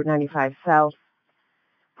 respond to Route 95 South.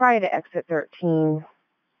 Prior to exit 13,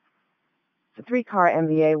 it's a 3-car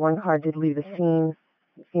MVA. 1 car did leave the scene.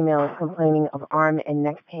 The female is complaining of arm and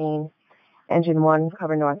neck pain. Engine 1,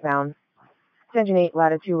 cover northbound. Engine 8,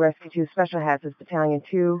 Ladder 2, Rescue 2, Special Hazards Battalion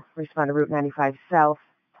 2, respond to Route 95 South.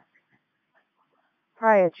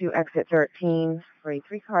 Prior to exit 13, for a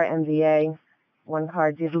 3-car MVA, 1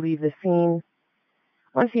 car did leave the scene.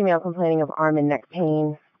 1 female complaining of arm and neck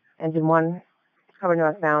pain. Engine 1, cover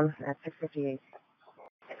northbound at 658.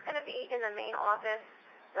 It's going to be in the main office.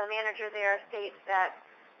 The manager there states that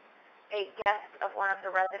a guest of one of the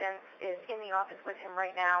residents is in the office with him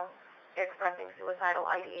right now, expressing suicidal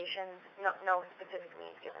ideations. No specific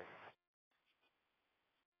means given.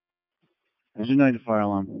 Engine 9 to fire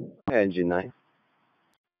alarm. Engine 9.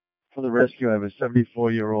 For the rescue, I have a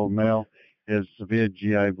 74-year-old male. He has severe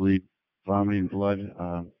GI bleed, vomiting blood.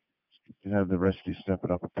 You have the rescue step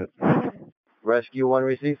it up a bit. Rescue 1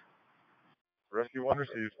 receive. Rescue 1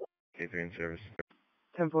 received. K3 in service.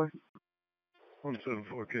 10-4.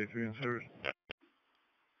 174 K3 in service.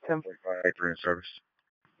 10-4. K3 in service.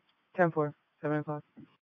 10-4. 7 o'clock.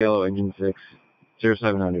 Yellow engine 6.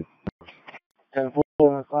 0700. 10-4.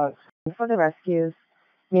 7 o'clock. For the rescues,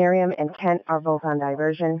 Miriam and Kent are both on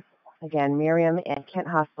diversion. Again, Miriam and Kent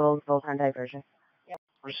Hospitals both on diversion.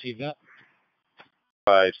 Receive that.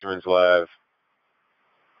 5 Simmons Lab.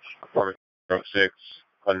 Apartment 06.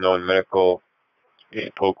 Unknown medical.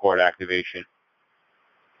 Pull cord activation.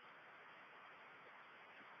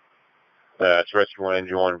 It's rescue 1,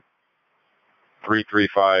 engine 1.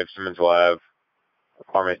 335 Simmons Lab.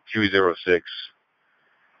 Apartment 206.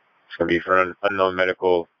 It's going to be for an unknown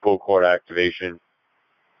medical pull cord activation.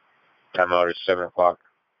 Time out is 7 o'clock.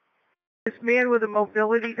 This man with a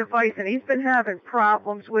mobility device, and he's been having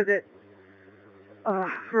problems with it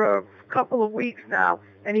for a couple of weeks now.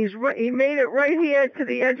 And he made it right here to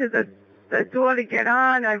the edge of the door to get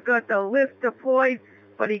on. I've got the lift deployed,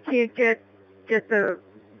 but he can't get the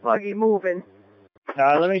buggy moving.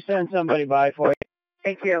 Let me send somebody by for you.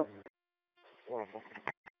 Thank you. Wonderful.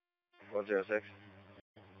 106.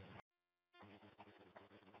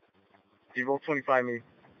 You roll 25 me.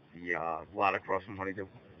 The lot across from Honeydew.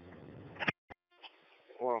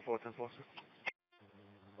 404, 10-4.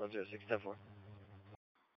 106, 10-4.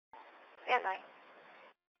 Stand by.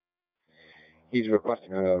 He's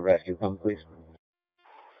requesting a rescue. Come, please.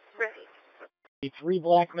 Received. 3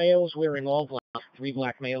 black males wearing all black. 3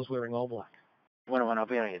 black males wearing all black. 101, I'll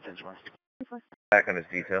be on your attention. Back on his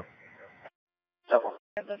detail.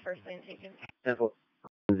 Have the first lane taken. 10-4.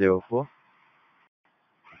 04.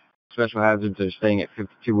 Special hazards are staying at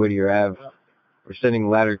 52 Whittier Ave. We're sending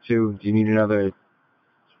ladder 2. Do you need another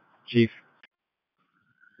chief?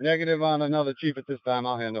 Negative on another chief at this time.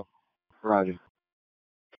 I'll handle. Roger.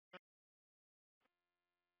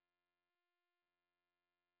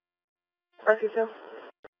 Rescue 2.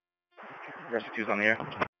 Rescue 2's on the air.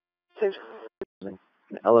 Saved.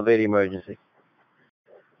 Elevator emergency.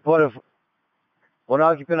 Report of 1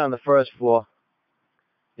 occupant on the first floor.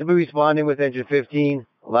 You'll be responding with engine 15,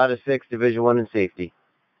 ladder 6, division 1 in safety.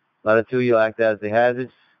 Ladder 2, you'll act as the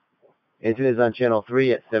hazards. Incident is on channel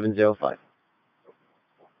 3 at 705.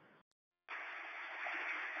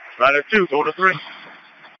 Ladder 2, go to 3.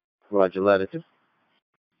 Roger, ladder 2.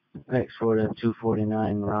 X4 to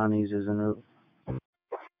 249, Ronnie's is en route.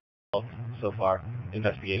 So far,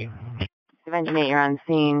 investigating. Engine 8, you're on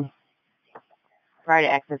scene. Prior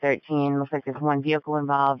to exit 13, looks like there's 1 vehicle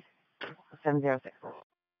involved. 706.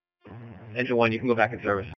 Engine 1, you can go back in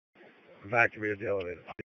service. Evacuate the elevator.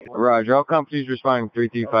 Roger, all companies responding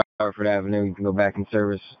 335 Hartford Avenue. You can go back in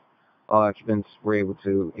service. All occupants were able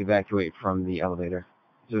to evacuate from the elevator.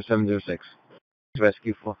 0706.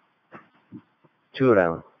 Rescue 4. 2 Rhode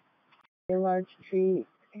Island. A large tree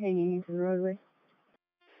hanging into the roadway.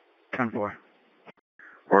 10-4.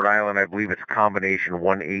 Rhode Island, I believe it's combination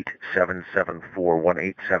 18774.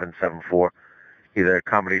 18774. Either a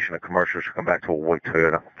combination of commercials or come back to a white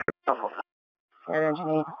Toyota.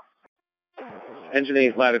 Engine 8. Engine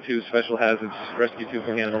 8, ladder 2, special hazards. Rescue 2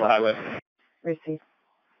 can handle the highway. Receive.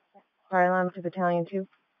 Fire alarm to Battalion 2.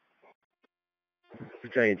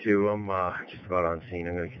 Battalion 2, I'm just about on scene.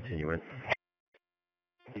 I'm going to continue it.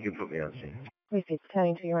 You can put me on scene. Receive.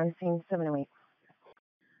 Battalion 2, you're on scene. 708.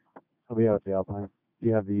 I'll be out at the Alpine. Do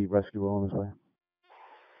you have the rescue roll on his way?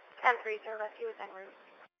 10-3, sir. Rescue is en route.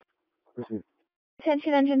 Receive.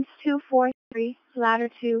 Attention engines 243, ladder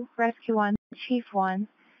 2, rescue 1, chief 1.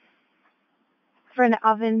 For an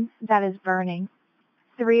oven that is burning.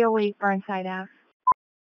 308 Burnside Ave.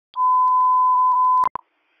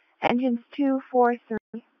 Engines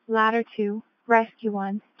 243, Ladder 2, Rescue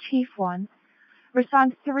 1, Chief 1.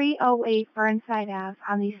 Respond 308 Burnside Ave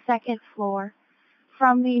on the second floor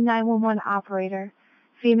from the 911 operator.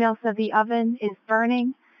 Female said the oven is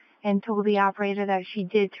burning and told the operator that she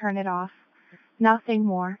did turn it off. Nothing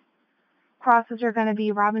more. Crosses are going to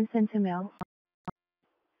be Robinson to Mill.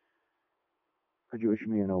 Could you issue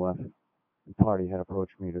me an OF? The party had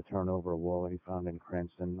approached me to turn over a wall that he found in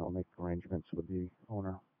Cranston. I'll make arrangements with the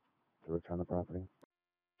owner to return the property.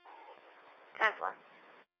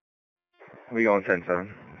 We going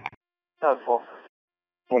 10-7. 10-4.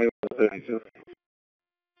 21-32.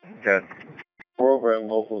 Okay. We're over at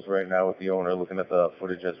locals right now with the owner looking at the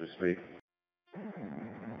footage as we speak.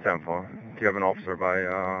 10-4. Do you have an officer by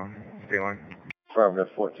state line?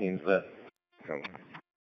 Affirmative, 14's there.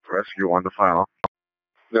 Rescue 1 to file.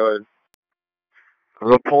 Go ahead.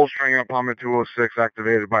 There's a pull string in apartment 206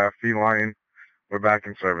 activated by a feline. We're back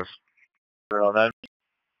in service.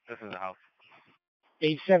 This is the house.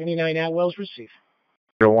 879 Atwell's received.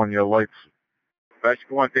 01, your lights.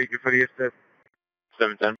 Rescue 1, thank you for the assist.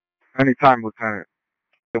 710. Anytime, Lieutenant.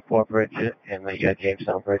 Newport Bridge and the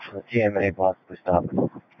Jamestown Bridge from the TMA possibly stop.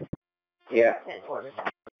 Yeah.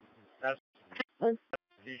 Do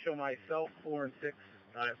you show myself 4 and 6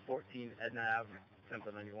 at 14 Edna Ave,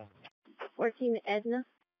 Temple 91? 14 Edna.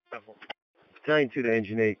 Temple. Battalion 2 to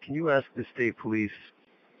Engine 8, can you ask the state police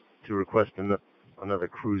to request another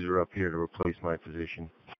cruiser up here to replace my position?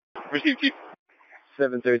 Receive, Chief.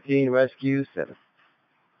 713, Rescue 7.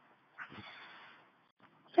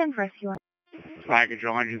 10 for Rescue 1. Fire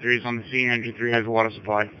control, engine 3 is on the scene. Engine 3 has water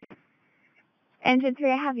supply. Engine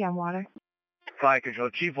 3, I have you on water. Fire control,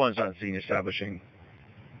 Chief 1's on scene establishing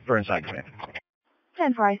Burnside command.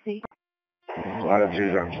 10 for IC. Ladder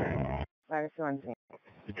 2's on scene. Ladder 2 on scene.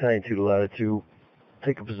 Battalion 2 to Ladder 2,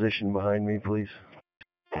 take a position behind me, please.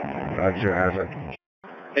 Roger, has it.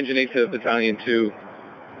 Engine 8 to Battalion 2.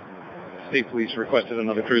 State Police requested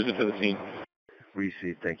another cruiser to the scene.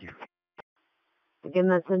 Received, thank you. Again,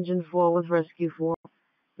 that's Engine 4 with Rescue 4.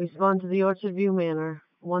 Respond to the Orchard View Manor,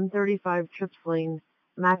 135 Trips Lane,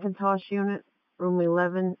 Macintosh Unit, Room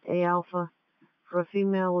 11, A Alpha, for a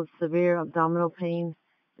female with severe abdominal pain.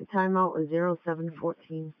 The timeout was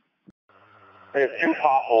 0714. There's 2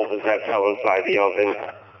 potholes that fell inside the oven.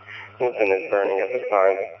 Nothing is burning at this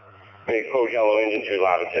time. Big code yellow engine 2,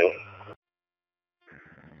 ladder 2.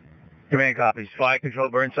 Command copies. Fire control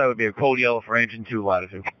Burnside would be a code yellow for engine 2, ladder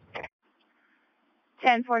 2.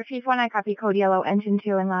 10 for Chief 1, I copy code yellow, engine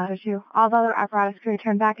 2 and ladder 2. All the other apparatus crew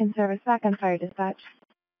return back in service, back on fire dispatch.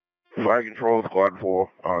 Fire control, squad 4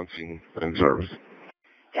 on scene in service.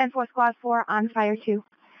 10 for squad 4 on fire 2.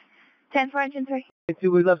 10 for engine 3.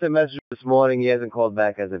 We left a message this morning. He hasn't called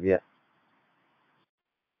back as of yet.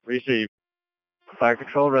 Receive. Fire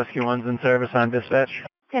control, Rescue 1's in service on dispatch.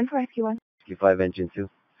 10 for Rescue 1. Rescue 5 Engine 2.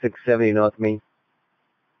 670 North Main.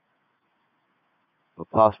 For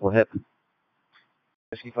possible hip.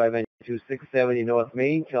 Rescue 5 Engine 2, 670 North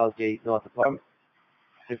Main, Charles Gate North Apartment.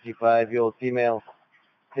 55-year-old female,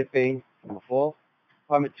 hip pain from a fall.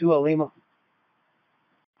 Apartment 2, Lima.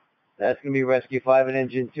 That's going to be Rescue 5 and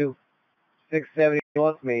Engine 2. 670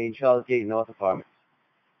 North Main, Charles Gate North Apartment.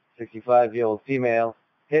 65-year-old female,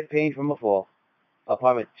 hip pain from a fall.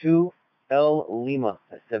 Apartment 2, L Lima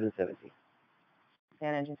at 717.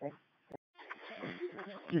 And Engine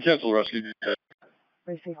 3. Cancel rescue.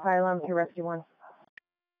 Receive fire alarm to Rescue 1.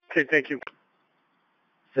 Okay, thank you.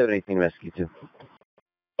 718 Rescue 2.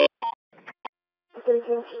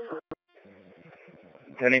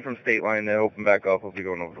 Attending from state line, they open back up. We'll be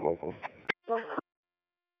going over to locals.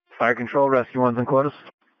 Fire control, Rescue 1's in quarters.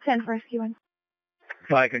 10 for Rescue 1.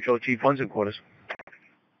 Fire control, Chief 1's in quarters.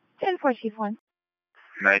 10 for Chief 1.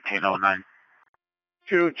 1909.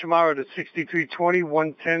 To tomorrow to 6320,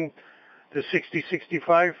 110 to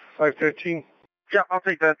 6065, 513. Yeah, I'll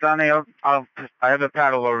take that, Donnie. I have a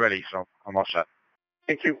paddle already, so I'm all set.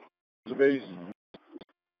 Thank you. The base.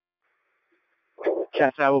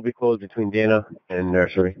 Cat's Eye will be closed between Dana and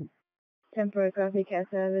Nursery. Temporary copy,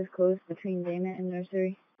 Cat's Ave is closed between Dana and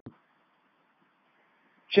Nursery.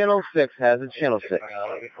 Channel 6 has it, Channel 6.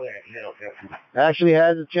 Actually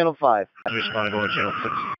has it, Channel 5. I just want to go on Channel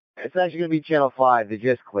 6. It's actually going to be Channel 5. They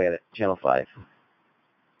just cleared it, Channel 5.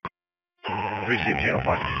 Receive Channel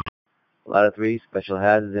 5. Ladder 3, Special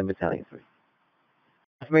Hazards in Battalion 3.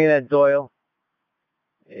 Main at Doyle.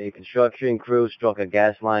 A construction crew struck a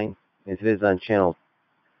gas line. It is on Channel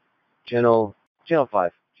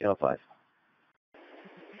 5. Channel 5.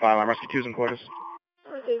 Fire alarm, Rescue 2's in quarters.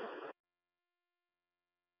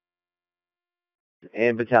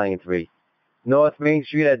 And Battalion 3. North Main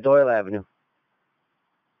Street at Doyle Avenue.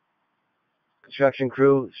 construction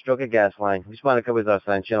crew struck a gas line. Responded covers our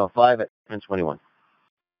sign, channel 5 at 1021.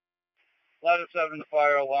 Ladder 7 to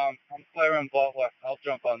fire alarm. I'm clearing Butler. I'll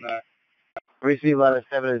jump on that. Receive ladder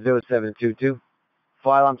 7 at 0722.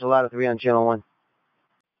 Fire alarm to ladder 3 on channel 1.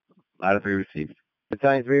 Ladder 3 received.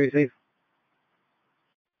 Battalion 3 received.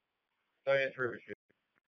 Battalion 3 received.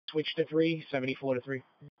 Switch to 3, 74 to 3.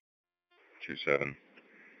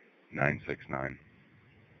 27969.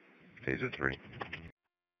 Taser 3.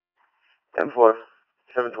 10-4.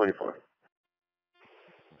 724.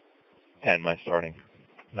 10, my starting.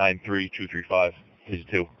 93235. Taser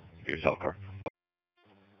 2. For your cell car.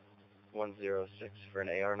 106 for an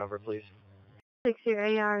AR number, please. 6 your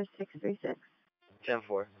AR 636.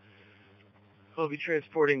 10-4. We'll be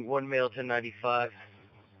transporting one male 1095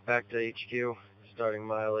 back to HQ. Starting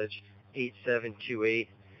mileage 8728.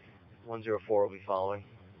 104 will be following.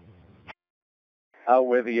 Out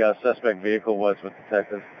where the suspect vehicle was with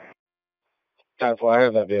detectives. 10-4, I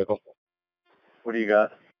have that vehicle. What do you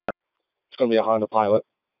got? It's going to be a Honda Pilot.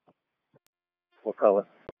 What color?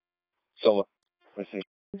 Silver. Receive.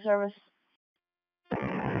 Service.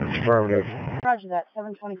 Affirmative. Roger that.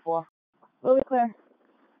 724. Will be clear.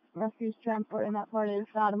 Rescue's transporting that party to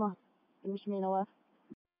Fatima. Wish me no left.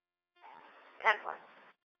 10-4.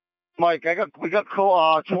 Mike, we got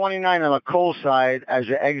 29 on the coal side as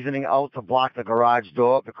you're exiting out to block the garage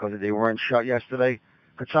door because they weren't shut yesterday.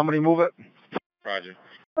 Could somebody move it? Roger.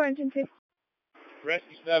 Engine 2.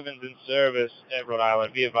 Rescue 7's in service at Rhode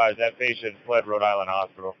Island. Be advised that patient fled Rhode Island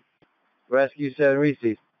Hospital. Rescue 7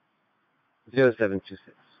 receive.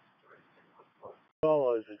 0726.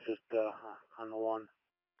 Oh, is it just on the one?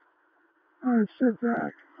 Oh, shit,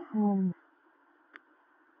 that.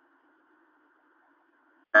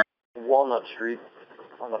 Walnut Street,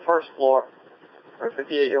 on the first floor, for a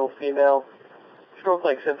 58-year-old female,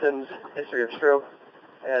 stroke-like symptoms, history of stroke,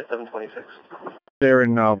 at 726. They're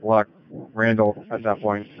in block Randall at that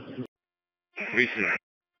point. Recent.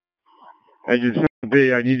 Engine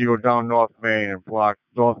 2B, I need to go down North Main and block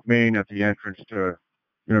North Main at the entrance to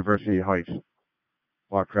University Heights.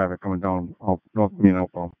 Block traffic coming down North Main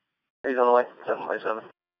outbound. He's on the way, 727.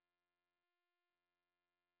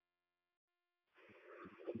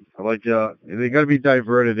 I like they got to be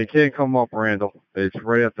diverted. They can't come up Randall. It's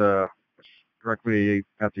right at directly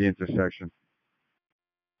at the intersection.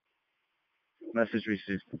 Message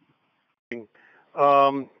received. You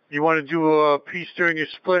want to do a piece during your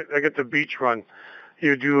split? I got the beach run.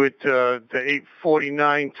 You do it the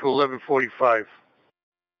 8:49 to 11:45.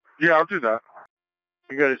 Yeah, I'll do that.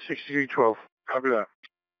 You got it 6312. Copy that.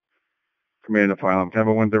 Command the file.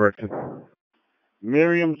 Camera 1 directed.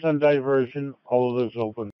 Miriam's on diversion. All of this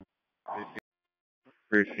open.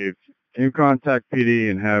 Received. Can you contact PD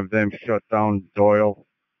and have them shut down Doyle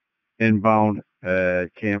inbound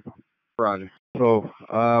camp? Roger. So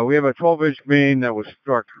we have a 12-inch main that was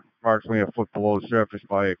struck approximately a foot below the surface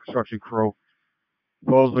by a construction crew.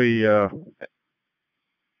 Supposedly,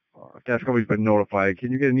 gas company's been notified.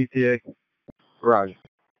 Can you get an ETA? Roger.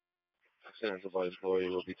 Central by employee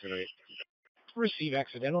will be tonight. Receive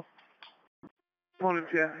accidental. Morning,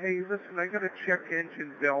 Jeff. Hey, listen, I got a check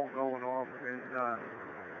engine bell going off, and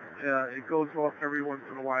it goes off every once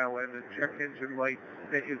in a while, and the check engine light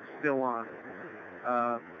is still on.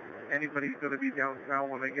 Anybody going to be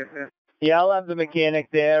downtown when I get there? Yeah, I'll have the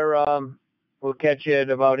mechanic there. We'll catch you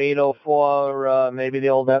at about 8:04, maybe the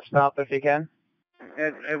old F stop if you can.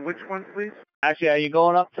 And which one, please? Actually, are you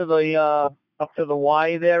going up to the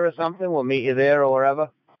Y there or something? We'll meet you there or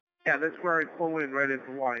wherever. Yeah, that's where I pull in right at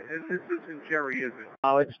the Y. This isn't Jerry, is it?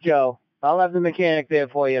 Oh, it's Joe. I'll have the mechanic there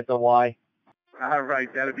for you at the Y. All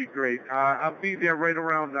right, that'd be great. I'll be there right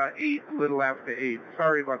around 8, a little after 8.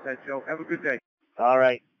 Sorry about that, Joe. Have a good day. All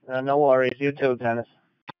right. No worries. You too, Dennis.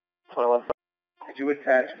 21. Could you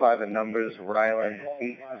attach by the numbers Rhode Island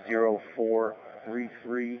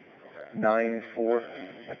 8043394,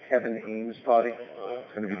 a Kevin Ames party?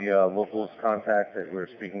 It's going to be the locals contact that we're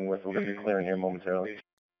speaking with. We're going to be clearing here momentarily.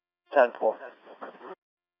 10-4.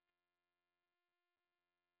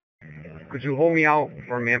 Could you hold me out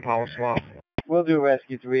for a manpower swap? We'll do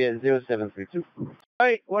Rescue 3 at 0732.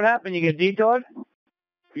 Hey, what happened? You get detoured?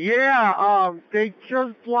 Yeah, they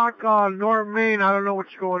just blocked North Main. I don't know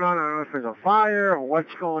what's going on. I don't know if there's a fire or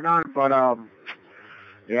what's going on, but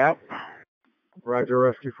yep. Roger,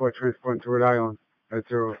 Rescue 4 transport to Rhode Island at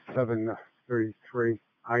 0733,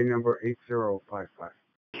 I number 8055.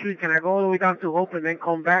 Street, can I go all the way down to Hope and then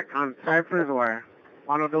come back on Cypress or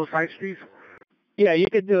one of those side streets? Yeah, you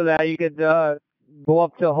could do that. You could go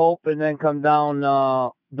up to Hope and then come down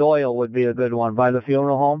Doyle would be a good one by the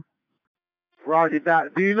funeral home. Roger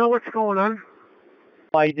that. Do you know what's going on?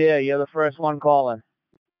 idea. You're the first one calling.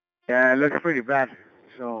 Yeah, it looks pretty bad.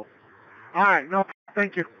 So, all right, no,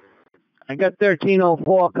 thank you. I got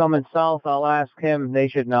 1304 coming south. I'll ask him. They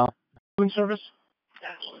should know. Doing service?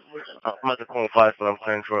 I'm about to call 5, but I'm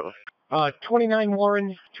playing shortly. 29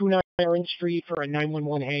 Warren, 29 Orange Street for a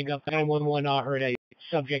 911 hang-up. 911 heard a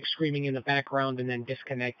subject screaming in the background and then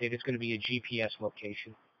disconnected. It's going to be a GPS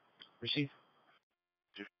location. Receive.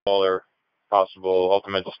 Caller, possible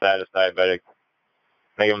ultimate status diabetic.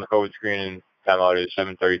 Make him the COVID screening. Timeout is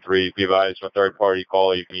 7:33. Be advised, from a third-party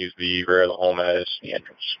caller, you can use the rear of the home as the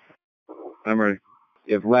entrance. I'm ready.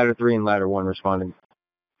 You have ladder 3 and ladder 1 responding.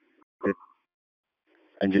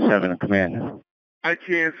 And just having a command. I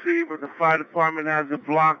can't see, but the fire department has it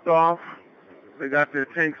blocked off. They got their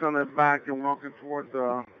tanks on their back and walking toward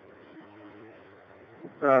that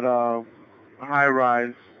high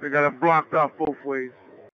rise. They got it blocked off both ways.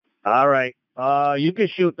 All right. You can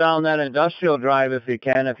shoot down that industrial drive if you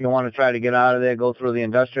can. If you want to try to get out of there, go through the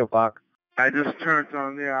industrial park. I just turned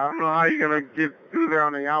on there. I don't know how you're going to get through there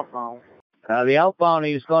on the outbound. The outbound,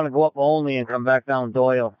 he's going to go up Only and come back down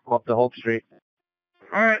Doyle, go up to Hope Street.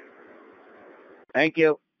 All right. Thank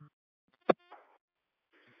you.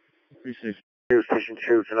 Station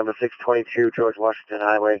 2 to number 622 George Washington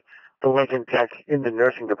Highway. The Lincoln Tech in the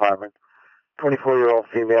nursing department. 24-year-old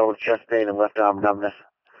female with chest pain and left arm numbness.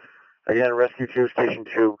 Again, Rescue 2, Station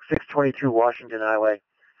 2, 622 Washington Highway.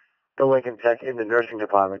 The Lincoln Tech in the nursing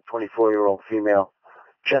department. 24-year-old female.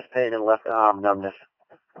 Chest pain and left arm numbness.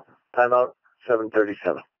 Timeout, 7:37.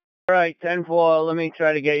 All right, 10-4. Let me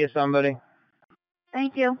try to get you somebody.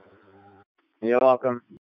 Thank you. You're welcome.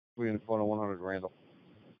 We're in the corner 100 Randall.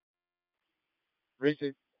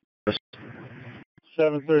 Receive.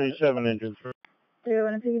 737 engine.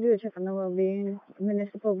 301, if you could do a check on the well-being,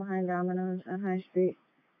 municipal behind Domino's on High Street.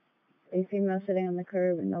 A female sitting on the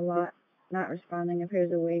curb in the lot, not responding,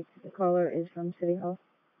 appears awake. The caller is from City Hall.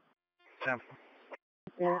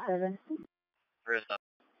 307.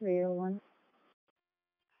 301.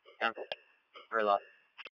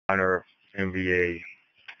 Honor MVA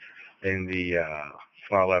in the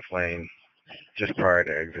far left lane, just prior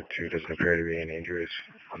to exit 2. Doesn't appear to be any injuries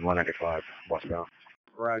on 195 westbound.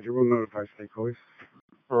 Roger, we'll notify State Police.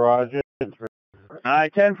 Roger. All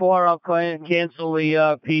right, 10-4. I'll cancel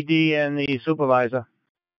the PD and the supervisor.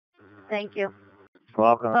 Thank you.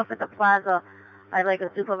 Welcome. Off at the plaza, I'd like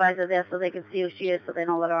a supervisor there so they can see who she is so they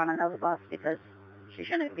don't let her on another bus because she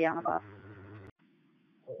shouldn't be on a bus.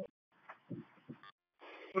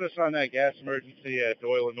 Put us on that gas emergency at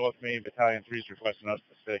Doyle and North Main. Battalion 3 is requesting us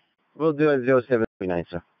to stay. We'll do it 0739,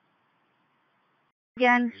 sir.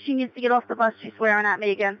 Again, she needs to get off the bus. She's swearing at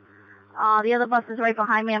me again. The other bus is right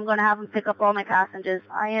behind me. I'm going to have them pick up all my passengers.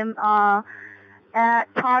 I am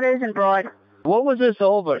at Potter's and Broad. What was this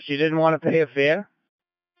over? She didn't want to pay a fare?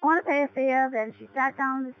 I want to pay a fare. Then she sat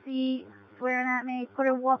down in the seat, swearing at me, put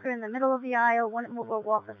her walker in the middle of the aisle, wouldn't move her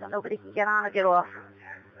walker so nobody can get on or get off.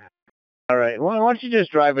 All right. Why don't you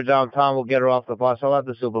just drive her downtown? We'll get her off the bus. I'll have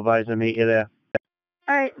the supervisor meet you there.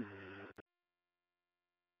 All right.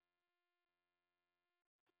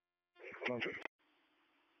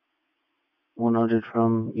 100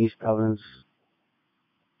 from East Providence.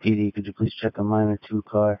 PD, could you please check a minor 2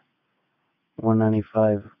 car?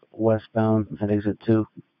 195 westbound at exit 2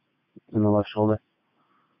 in the left shoulder.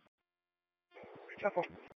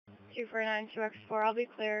 249 2X4. I'll be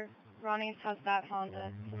clear. Ronnie's has that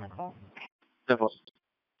Honda in the call.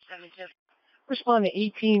 72. Respond to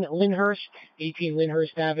 18 Lyndhurst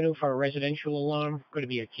Avenue for a residential alarm. Going to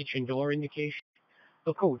be a kitchen door indication.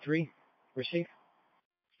 The code 3. Receive.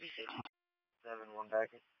 71 back.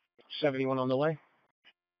 71 on the way.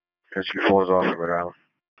 Rescue 4 is off of Rhode Island.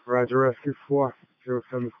 Roger, Rescue 4,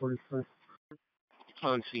 0743.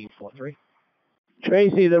 On scene 4-3.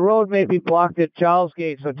 Tracy, the road may be blocked at Charles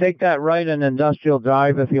Gate, so take that right in Industrial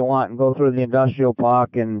Drive if you want and go through the industrial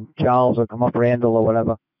park and Charles or come up Randall or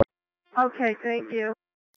whatever. Okay, thank you.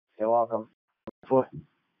 You're welcome.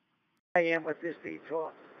 I am with this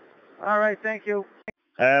detour. All right, thank you.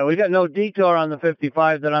 We got no detour on the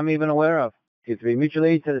 55 that I'm even aware of. 2-3 mutual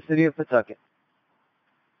aid to the city of Pawtucket.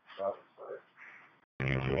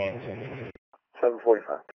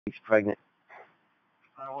 7:45. She's pregnant.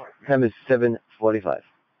 Time is 7:45.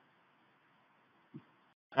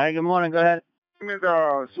 Hi, good morning. Go ahead. Give me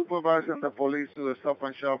the supervisor and the police to the Stop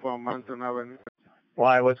and Shop on Mountain Avenue.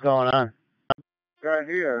 Why? What's going on? Guy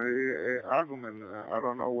here, argument. I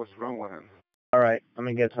don't know what's wrong with him. All right, let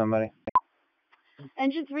me get somebody.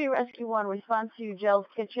 Engine 3 Rescue 1, respond to Gell's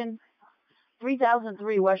Kitchen,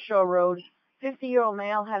 3003 West Shore Road. 50-year-old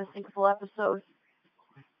male had a syncopal episode.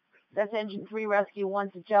 That's Engine 3 Rescue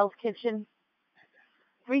 1 to Gell's Kitchen.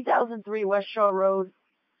 3003 West Shore Road.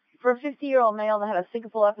 For a 50-year-old male that had a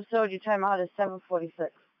syncopal episode, your time out is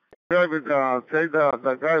 7:46. Yeah, but say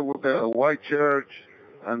the guy with the white shirt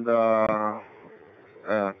and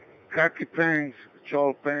khaki pants,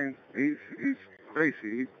 shawl pants. He's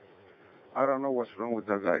crazy. I don't know what's wrong with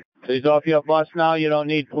that guy. So he's off your bus now. You don't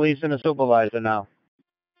need police and a supervisor now.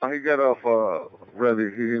 He got off ready.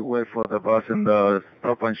 He wait for the bus in the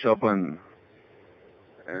Stop and Shop and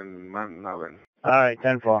Mount Navan. All right,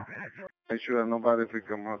 10-4. Make sure nobody pick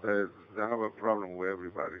them up. They have a problem with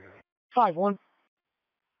everybody. 5-1.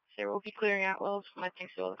 Sir, we'll be clearing out wells. My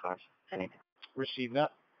thanks to all the cars. Receive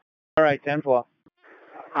that. All right, 10-4.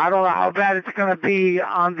 I don't know how bad it's going to be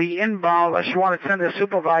on the inbound unless you want to send a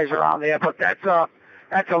supervisor on there, but that's a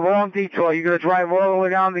long detour. You're going to drive all the way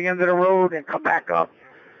down the end of the road and come back up.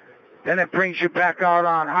 Then it brings you back out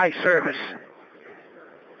on high service.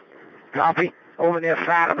 Copy. Over near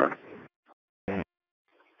Fatima.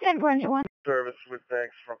 10-1. Service with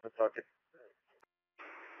thanks from Pawtucket.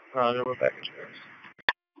 We're back.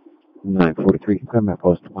 943, Kermit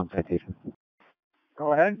Post, 1 citation.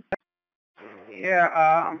 Go ahead.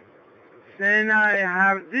 Yeah, since I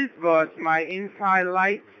have this bus, my inside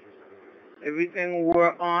lights, everything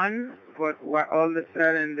were on, but all of a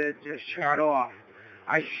sudden they just shut off.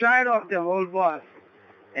 I shut off the whole bus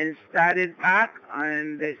and started back,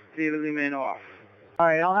 and they still remain off. All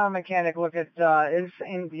right, I'll have a mechanic look at the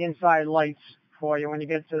inside lights for you when you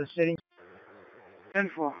get to the city.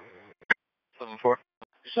 10-4. 7-4.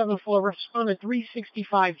 7-4, respond to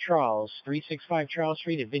 365 Charles. 365 Charles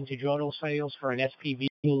Street at Vintage Auto Sales for an SPV.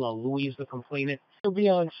 Louis is the complainant. He'll be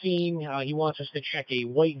on scene. He wants us to check a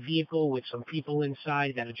white vehicle with some people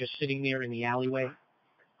inside that are just sitting there in the alleyway.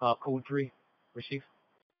 Code 3. Receive.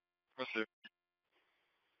 Receive.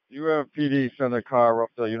 You have PD send a car up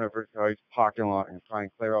to the University Heights parking lot and try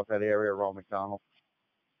and clear out that area around McDonald's.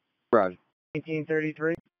 Roger.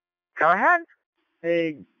 1833. Go ahead.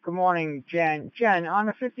 Hey, good morning, Jen. Jen, on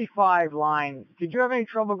the 55 line, did you have any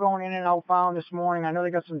trouble going in and outbound this morning? I know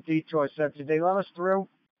they got some detours set. Did they let us through?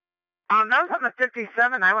 That was on the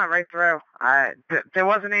 57. I went right through. There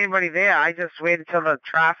wasn't anybody there. I just waited till the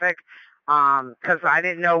traffic, because I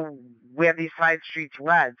didn't know where these side streets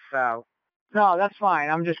led, so. No, that's fine.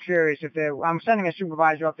 I'm just curious if they. I'm sending a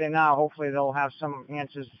supervisor up there now. Hopefully they'll have some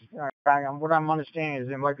answers. What I'm understanding is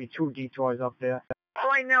there might be 2 detours up there.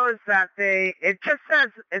 All I know is that it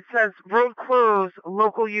says road closed,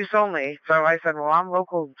 local use only. So I said, well, I'm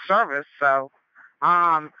local service, so.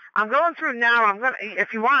 I'm going through now.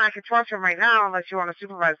 If you want, I can talk to him right now, unless you want a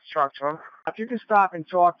supervisor to talk to him. If you can stop and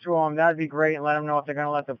talk to them, that'd be great, and let them know if they're going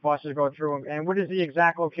to let the buses go through. And what is the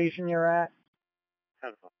exact location you're at?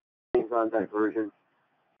 Contact version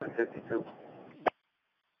 52.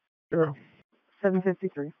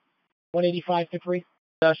 753. 185 to 3.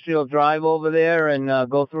 Industrial Drive over there and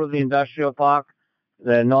go through the industrial park.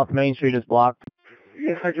 The North Main Street is blocked.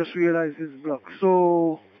 Yes, I just realized it's blocked.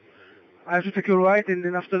 So I have to take a right, and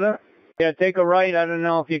then after that? Yeah, take a right. I don't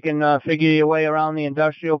know if you can figure your way around the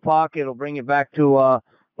industrial park. It'll bring you back to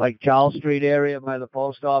like Charles Street area by the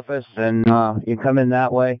post office, and you come in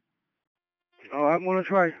that way. Oh, I'm going to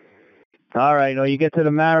try. All right. Or you get to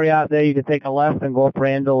the Marriott there, you can take a left and go up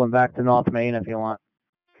Randall and back to North Main if you want.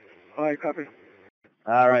 All right, copy.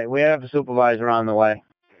 All right. We have a supervisor on the way.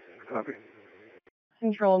 Copy.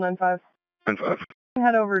 Control 95. 9-5.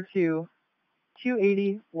 Head over to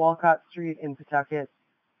 280 Walcott Street in Pawtucket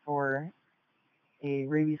for a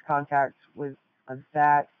rabies contact with a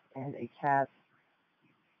bat and a cat.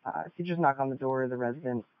 If you just knock on the door of the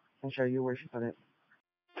resident and show you where she put it.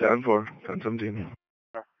 10-4. 10-17.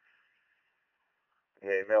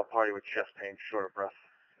 Hey, male party with chest pain, short of breath.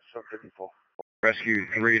 754. Rescue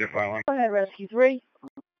 3 to file on. Go ahead, Rescue 3.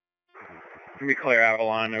 Can we clear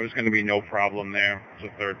Avalon? There was going to be no problem there.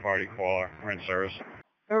 It's a third-party caller. We're in service.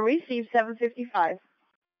 Receive 755.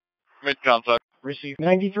 Mid contact. Receive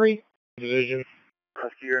 93. Division.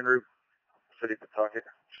 Rescue en route. City Pawtucket.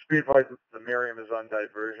 Just be advised that the Miriam is on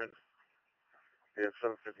diversion. We have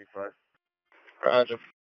 755. Roger.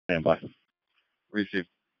 Stand by. Receive.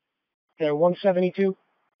 Okay, 172.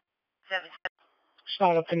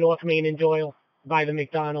 Start up to North Main and Doyle by the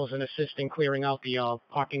McDonald's and assist in clearing out the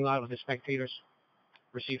parking lot with the spectators.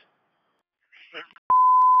 Receive.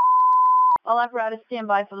 All apparatus stand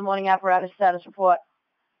by for the morning apparatus status report.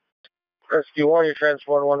 Rescue 1, you're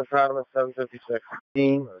transporting 1 autonomous 756.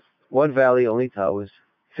 Team, 1 Valley, only towers.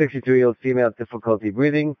 63-year-old female, difficulty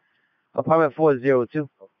breathing. Apartment 402.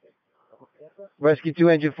 Rescue 2,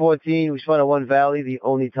 engine 14, respond to 1 Valley, the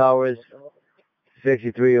only towers.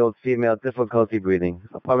 63-year-old female, difficulty breathing.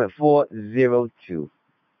 Apartment 402.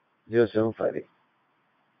 0758.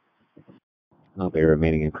 I'll be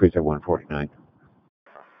remaining in cruiser 149.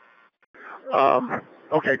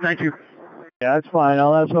 Okay, thank you. Yeah, that's fine.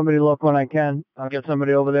 I'll have somebody look when I can. I'll get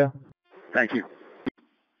somebody over there. Thank you.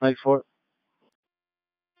 Thanks for it.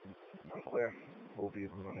 Clear. Both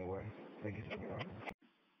vehicles on their way. Thank you.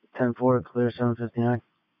 10-4, clear 759.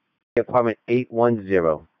 Apartment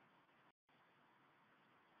 810.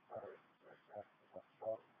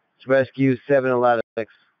 It's rescue 7 ladder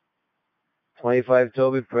 6. 25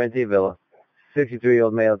 Toby Parente Villa.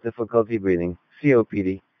 63-year-old male, difficulty breathing.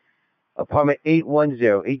 COPD. Apartment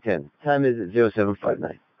 810, 810. Time is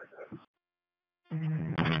 0759.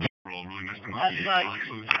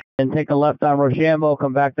 And take a left on Rochambeau,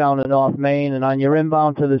 come back down to North Main, and on your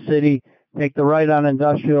inbound to the city, take the right on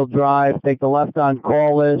Industrial Drive, take the left on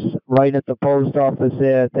Corliss, right at the post office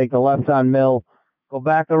there, take the left on Mill, go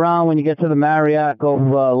back around when you get to the Marriott, go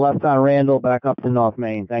left on Randall, back up to North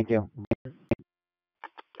Main. Thank you.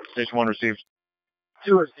 Station 1 received.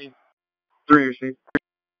 2 received. 3 received.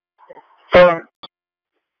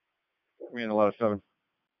 We in a lot of 7.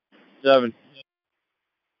 7.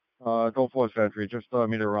 Don't force entry. Just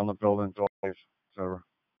meet her around the building, doors, etc.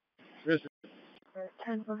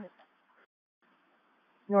 10-5.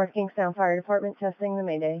 North Kingstown Fire Department testing the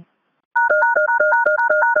Mayday.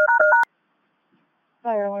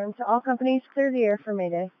 Fire alarm to all companies, clear the air for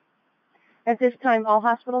Mayday. At this time, all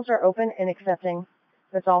hospitals are open and accepting.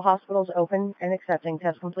 That's all hospitals open and accepting.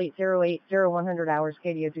 Test complete 080100 hours,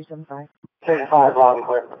 KDO 275. Station 5, loud and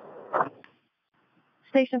clear.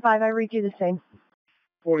 Station 5, I read you the same.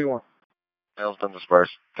 41. Mail's been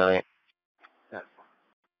dispersed. 10-8.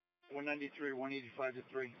 193, 185 to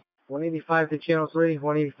 3. 185 to channel 3,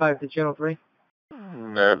 185 to channel 3.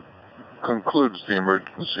 That concludes the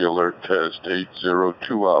emergency alert test.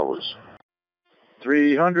 802 hours.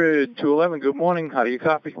 300, 211, good morning. How do you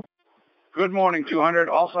copy? Good morning, 200.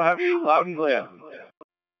 Also have you loud and clear.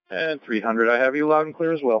 And 300, I have you loud and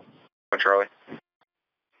clear as well. Charlie.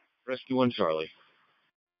 Rescue 1 Charlie.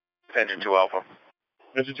 Engine 2 Alpha.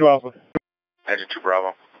 Engine 2 Alpha. Engine 2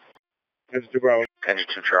 Bravo. Engine 2 Bravo. Engine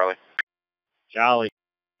 2 Charlie. Charlie.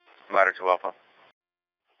 Ladder 2 Alpha.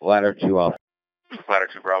 Ladder 2 Alpha. Ladder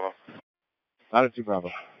 2 Bravo. Ladder 2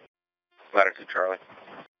 Bravo. Ladder 2 Charlie.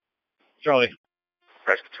 Charlie.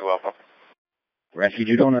 Rescue 2 Alpha. Rescue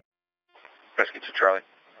 2 Donut. Rescue 2 Charlie.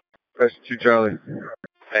 Rescue 2 Charlie.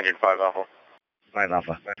 Engine 5 Alpha. 5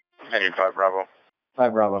 Alpha. Engine 5 Bravo.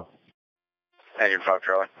 5 Bravo. Engine 5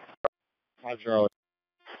 Charlie. 5 Charlie.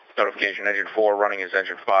 Notification, Engine 4 running is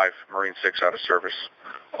Engine 5, Marine 6 out of service.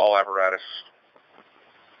 All apparatus.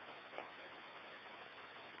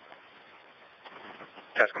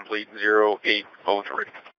 Test complete 0803.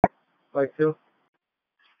 52.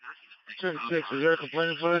 6, is there a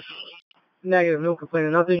complaint for this? Negative, no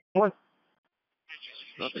complaining, nothing. What?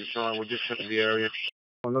 Nothing showing. We're just checking the area.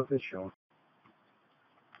 Oh, nothing showing.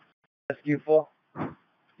 Rescue 4.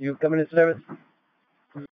 You coming in service?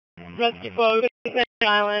 Rescue 4, going to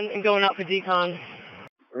Island and going out for decon.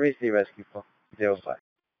 Receive Rescue 4. 05.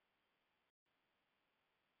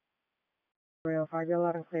 305, you're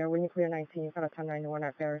loud and clear. When you clear 19, you've got a 1091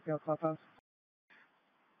 at Berryfield Clubhouse.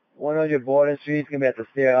 100 Borden Street is going to be at the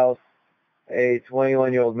Stair House. A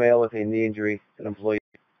 21-year-old male with a knee injury, an employee.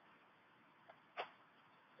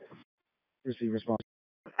 Receive response.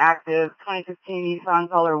 Active 2015 Nissan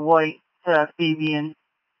color white to Fabian,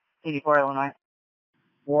 84 Illinois.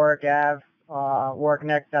 Warwick Ave, Warwick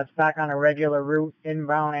Neck, that's back on a regular route,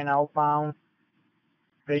 inbound and outbound.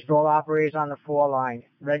 Visual operators on the 4 line.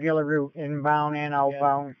 Regular route, inbound and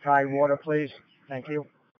outbound. Tide water, please. Thank you.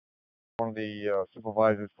 One of the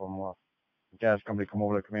supervisors from the gas company come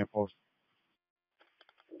over to the command post.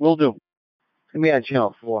 Will do. It's going to be on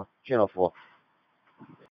channel 4. Channel 4.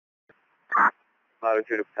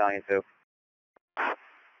 Latitude of Battalion 2.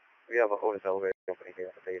 We have a Otis elevator company here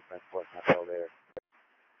at the basement, not the elevator.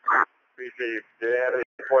 Receive. Did they have any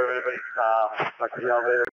report of anybody stuck in the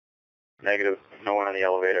elevator? Negative, no one on the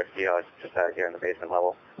elevator. Just out here in the basement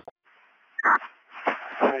level.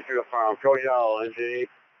 Entry to farm. Cody Yellow, Engine 8,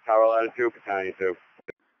 Tower Latitude, Battalion 2.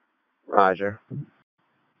 Roger.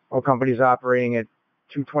 All companies operating at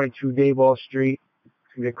 222 Dayball Street.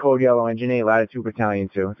 It's going to be a code yellow, Engine 8, Latitude, Battalion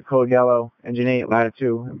 2. It's a code yellow, Engine 8,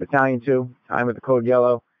 Latitude, and Battalion 2. Time with the code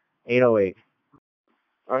yellow, 808.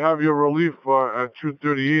 I have your relief at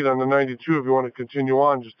 2:38 on the 92. If you want to continue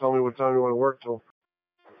on, just tell me what time you want to work till.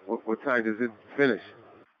 What time does it finish?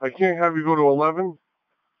 I can't have you go to 11,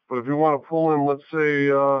 but if you want to pull in, let's say,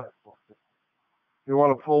 you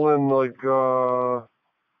want to pull in like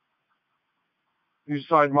East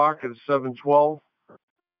Side Market at 7:12.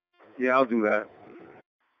 Yeah, I'll do that.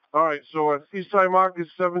 Alright, so at Eastside Market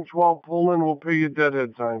 712, pull in, we'll pay you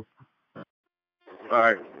deadhead time.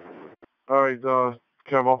 Alright. Alright,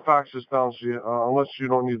 Kev, I'll fax this down to you, unless you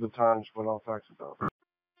don't need the times, but I'll fax it down.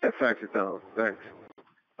 Yeah, fax it down. Thanks.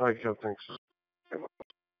 Alright, Kev, thanks.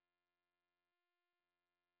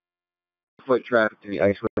 Foot traffic to be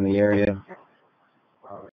isolated in the area.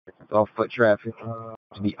 All foot traffic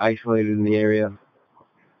to be isolated in the area.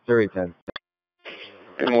 3010.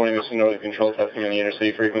 Good morning, this is Northern Control testing on the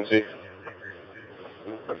intercity frequency.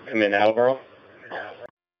 Come in, Attleboro.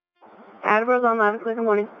 Attleboro's on loud and clear. Good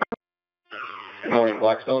morning. Good morning,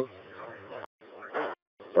 Blackstone.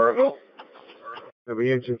 Burville.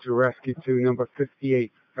 W engine to rescue to number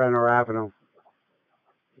 58, Fenner Avenue.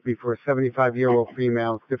 Be for a 75-year-old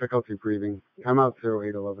female, difficulty breathing. Time out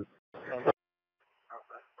 0811.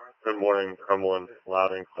 Good morning, Cumberland,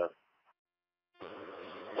 loud and clear.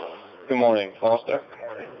 Good morning, Foster.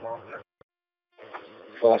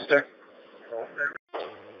 Foster.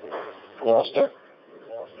 Foster.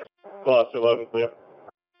 Foster, loud and clear.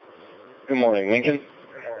 Good morning, Lincoln.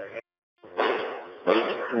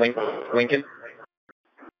 Lincoln.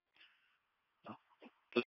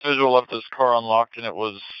 This individual left his car unlocked and it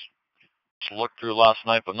was looked through last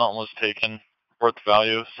night, but nothing was taken worth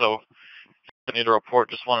value, so I need a report.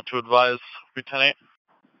 Just wanted to advise Lieutenant.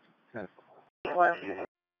 Good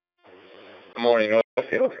morning,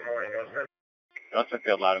 Northfield.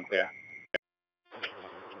 Northfield, loud and clear.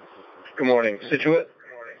 Good morning, Situate.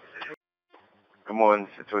 Good morning,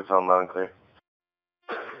 Situate's on loud and clear.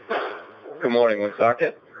 Good morning,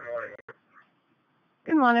 Woonsocket.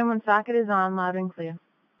 Good morning. Woonsocket is on loud and clear.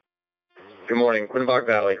 Good morning, Quinnipiac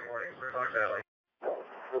Valley.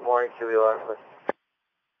 Good morning, QE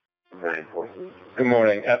Good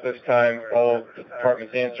morning. At this time, all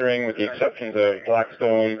departments answering with the exceptions of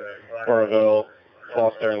Blackstone, Burville,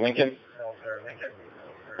 Foster, and Lincoln.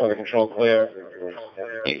 Weather control clear.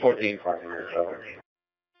 814.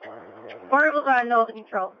 Burville's on Northern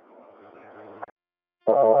Control.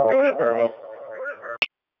 Go ahead, Burville.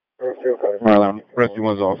 Rescue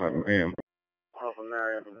 1's off at AM. Alpha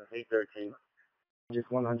Marion, 813. Just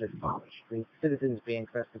 100 Fox Street. Citizens Bank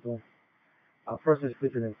Festival. Person is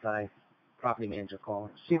sleeping inside. Property manager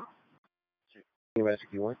calling.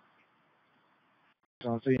 Rescue 1.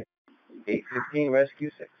 815, Rescue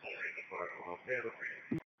 6.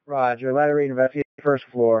 Roger, letter read, investigate first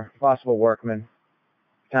floor. Possible workman.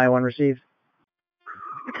 County 1 received.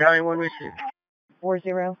 County 1 received.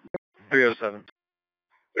 40. 307.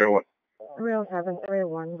 01.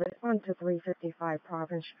 30731. Respond to 355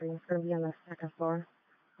 Province Street. It's going to be on the second floor.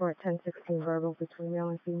 Or at 1016 verbal between male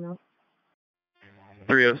and female.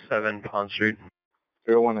 307 Pond Street.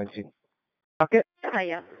 0119. Okay.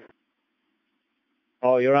 Hiya.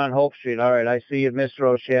 Oh, you're on Hope Street. All right, I see you, Mr.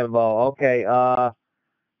 O'Shambo. Okay, all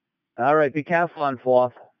right, be careful on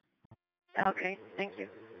 4th. Okay, thank you.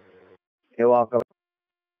 You're welcome.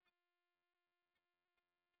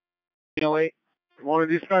 1308. Morning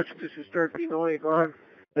dispatch, this is 1308, go ahead.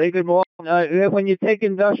 Hey, good morning. When you take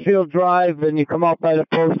Industrial Drive and you come up by the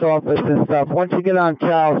post office and stuff, once you get on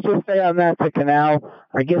Charles, just stay on that to Canal.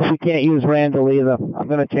 I guess we can't use Randall either. I'm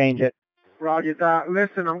going to change it. Roger that.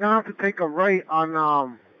 Listen, I'm going to have to take a right on,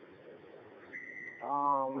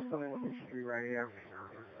 what's the name of the street right here?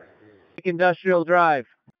 Take Industrial Drive.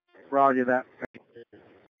 Roger that.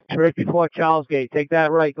 Right before Charles Gate. Take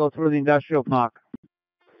that right, go through the Industrial Park.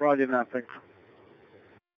 Roger that, thanks.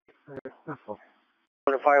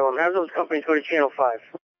 On the fire alarm, have those companies go to channel 5.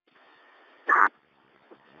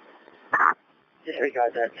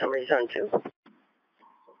 Disregard that. Somebody's on 2.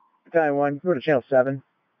 Time 1, go to Channel 7.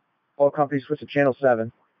 All companies switch to Channel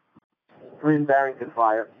 7. Green Barrington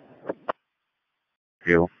Fire.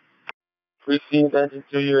 Fuel. Received engine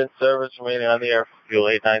 2, you're in service, remaining on the air for fuel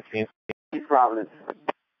 819. East Providence.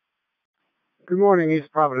 Good morning,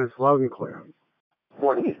 East Providence, loud and clear.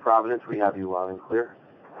 Morning, East Providence. We have you loud and clear.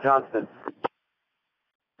 Johnston.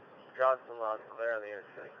 Johnson, loud and clear on the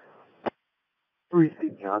interstate.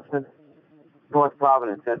 Receive Johnston. North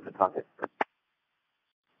Providence, at Pawtucket.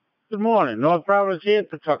 Good morning, North Providence here,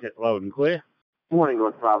 Pawtucket, loud and clear. Morning,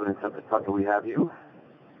 North Providence, at Pawtucket. We have you.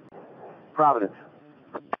 Providence.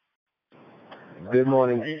 Good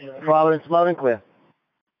morning, Providence, loud and clear.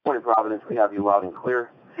 Morning, Providence. We have you loud and clear.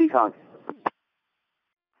 Seekonk.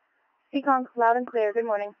 Seekonk, loud and clear. Good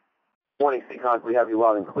morning. Morning, Seekonk. We have you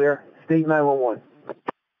loud and clear. State 911.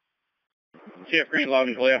 CF Green, loud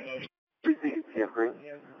and clear. Receive CF Green.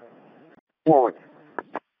 Warwick.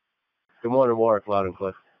 Good morning, Warwick, loud and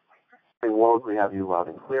clear. Morning, Warwick. We have you loud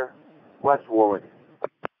and clear. West Warwick.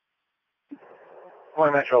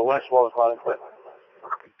 Morning, Metro. West Warwick, loud and clear.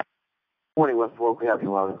 20 West Fork, we have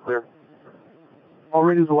you loud and clear. All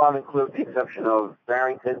readings are loud and clear with the exception of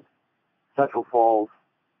Barrington, Central Falls,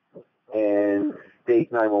 and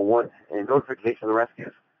State 911, and notification of the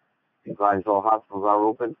rescues. Advise all hospitals are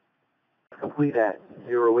open. Complete at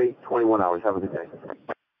 08:21 hours. Have a good day.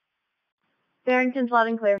 Barrington's loud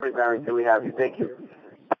and clear. Hey, Barrington, we have you. Thank you.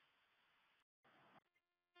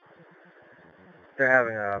 They're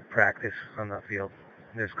having a practice on the field.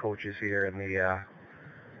 There's coaches here, and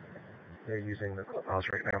they're using the clubhouse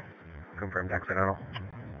right now. Confirmed accidental.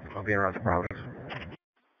 I'll be around to Providence.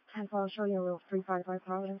 10 I'll show you a real 355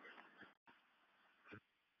 Providence.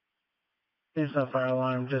 There's a fire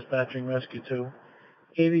alarm dispatching rescue 2.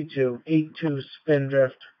 8282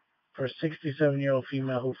 spindrift for a 67-year-old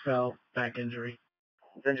female who fell, back injury.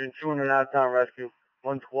 Engine 2 and an out-of-town rescue.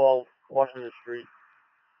 112 Washington Street.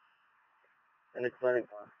 In the clinic.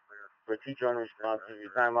 For a teacher unresponsive.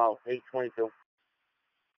 Your timeout, 8:22.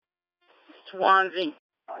 Swansea.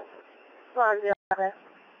 Swansea.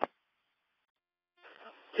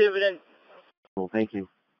 Tiverton. Well, thank you.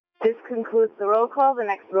 This concludes the roll call. The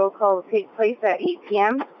next roll call will take place at 8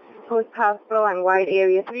 p.m. Post Hospital on Wide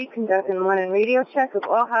Area 3, conducting a morning radio check of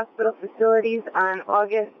all hospital facilities on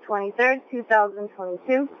August 23rd,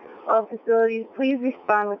 2022. All facilities, please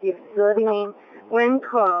respond with your facility name when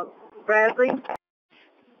called. Bradley.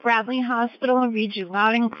 Bradley Hospital will read you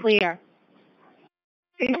loud and clear.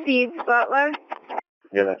 Received, Butler.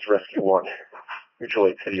 Yeah, that's Rescue 1. Mutual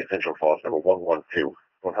Aid City of Central Falls, number 112,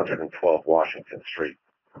 112 Washington Street.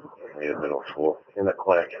 Near middle school. In the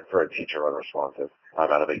clinic for a teacher unresponsive. I'm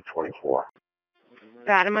out of 8:24.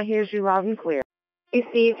 Fatima hears you loud and clear.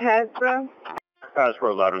 Received, Hasbro.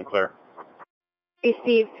 Hasbro, loud and clear.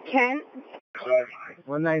 Received, Kent.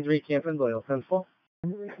 193 Camp and Doyle, 10-4.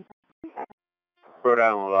 Rhode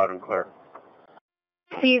Island, loud and clear.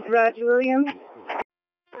 Received, Roger Williams.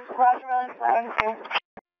 Roger Williams, loud and clear.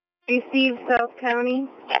 Received, South County.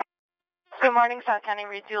 Good morning, South County.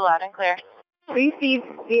 Read you loud and clear. Received,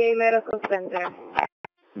 VA Medical Center.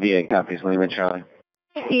 VA copies, Lima Charlie.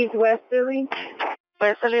 Received, Westerly.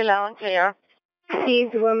 Westerly, loud and clear.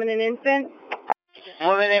 Received, Women and Infant.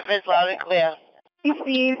 Women and infants, loud and clear.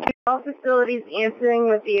 Received, all facilities answering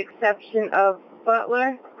with the exception of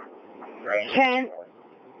Butler, Kent,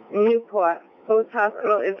 Newport. Post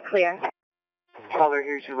Hospital is clear. Caller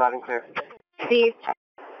hears you loud and clear. Received.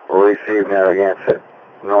 Received, Narragansett,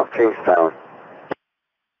 North Kingstown.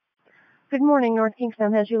 Good morning, North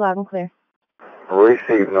Kingstown has you loud and clear.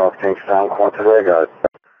 Received, North Kingstown, Quantum Regard.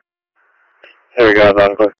 Here we go,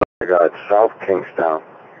 loud and clear. Regard, South Kingstown.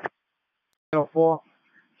 Channel 4,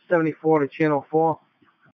 74 to Channel 4.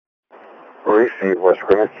 Received, West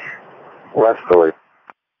Greenwich, Westerly.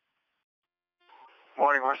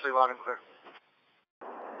 Morning, Wesley, loud and clear.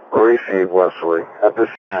 Received, Westerly. At this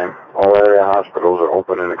time, all area hospitals are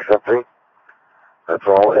open and accepting. That's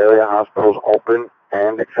all area hospitals open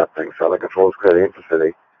and accepting. Southern Control is clear, the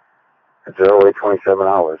intercity. At 08:27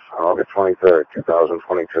 hours on August 23rd,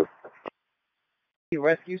 2022.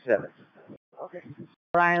 Rescue 7. Okay.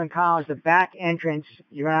 Rhode Island College, the back entrance,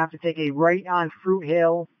 you're going to have to take a right on Fruit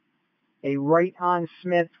Hill, a right on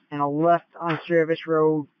Smith, and a left on Service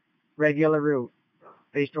Road, regular route.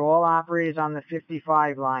 Based on all operators on the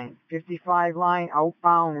 55 line. 55 line,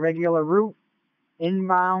 outbound, regular route.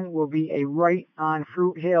 Inbound will be a right on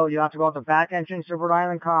Fruit Hill. You'll have to go out the back entrance of Rhode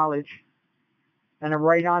Island College. And a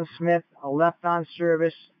right on Smith, a left on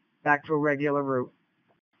Service, back to a regular route.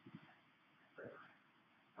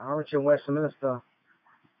 Harwich and Westminster.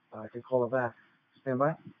 I can call it back. Stand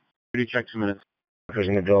by. 30 checks a minute. Officers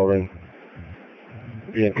in the building.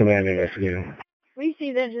 Being command investigating.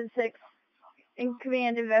 Received, Engine 6. In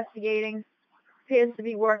command investigating. Appears to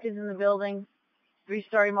be workers in the building.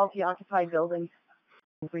 3-story multi-occupied building.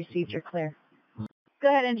 Received, you're clear. Go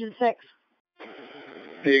ahead, Engine 6.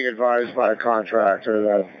 Being advised by a contractor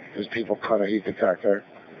that his people cut a heat detector.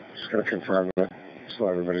 Just going to confirm that. Just let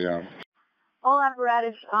everybody know. All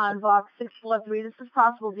apparatus on Box 643. This is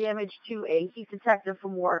possible damage to a heat detector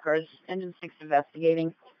from workers. Engine 6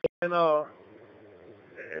 investigating. And, I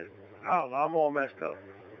don't know, I'm all messed up.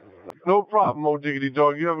 No problem, Mo Diggity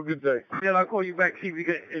Dog. You have a good day. Yeah, I'll call you back, see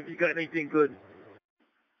if you got anything good.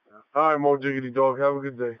 All right, Mo Diggity Dog. Have a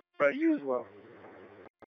good day. Right, you as well.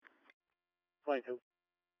 22.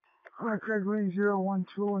 Alright, Craig Ring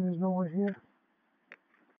 012, and there's no one here.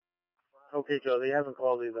 Okay, Joe, they haven't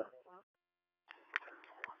called either.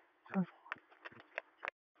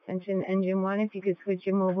 Engine 1, if you could switch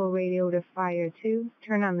your mobile radio to Fire 2.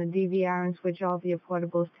 Turn on the DVR and switch all of your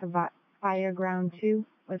portables to Fire Ground 2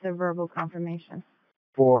 with a verbal confirmation.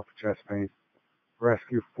 4 for chest pain.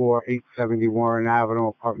 Rescue 4, 870 Warren Avenue,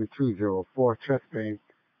 apartment 204, chest pain,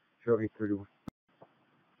 0831.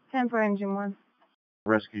 10 for engine 1.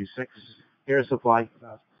 Rescue 6, air supply.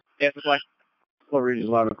 Air supply. Flow read is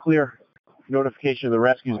loud and clear. Notification of the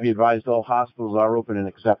rescues. Be advised all hospitals are open and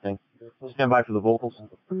accepting. Stand by for the vocals.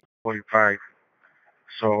 45.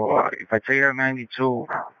 So if I take out 92,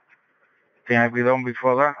 can I be done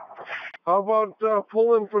before that? How about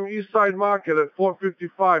pulling from East Side Market at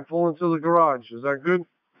 455, pulling to the garage? Is that good?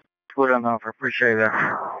 Good enough. I appreciate that.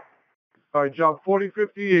 All right, job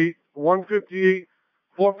 4058, 158,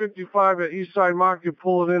 455 at East Side Market.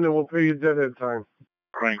 Pull it in and we'll pay you deadhead time.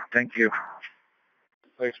 Great. Thank you.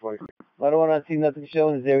 Thanks, Mike. Ladder 1 on scene, nothing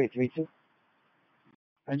shown, 0832.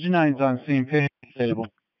 Engine 9's on scene, patient stable.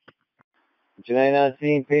 Engine 9 on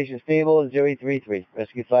scene, patient stable, 0833.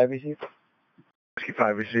 Rescue 5 received. Rescue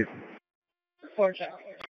 5 received. 4 check.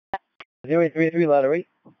 0833, ladder 8.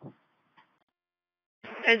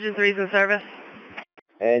 Engine 3's in service.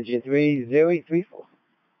 Engine 3, 0834.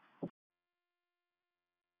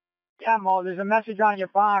 Yeah, Mo, there's a message on your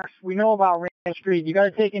box. We know about Randall Street. You got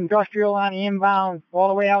to take industrial on the inbound all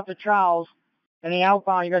the way out to Charles. And the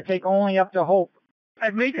outbound, you got to take only up to Hope.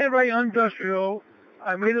 I made that right on industrial.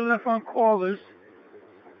 I made a left on Corliss.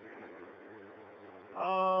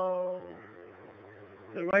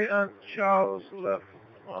 The right on Charles, left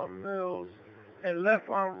on Mills, and left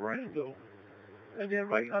on Randall, and then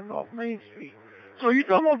right on North Main Street. So you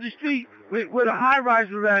talking about the street where the high rise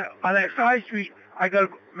is at, on that side street, I gotta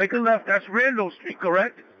make a left, that's Randall Street,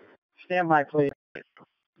 correct? Stand by, please.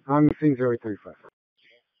 On the scene, 0835.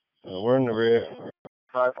 We're in the rear.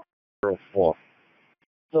 504.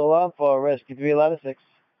 Still on for Rescue 3, ladder 6.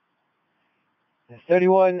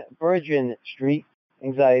 31 Virgin Street,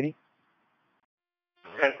 anxiety.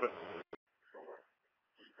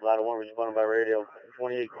 Ladder 1 responded by radio,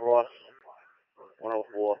 28 Cross,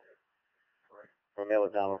 104. From mail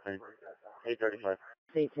it down, okay. 835.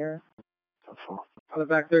 State Terrace. On the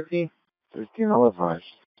back 13? 13, I'll advise.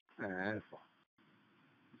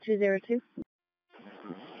 202.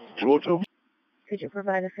 202. Could you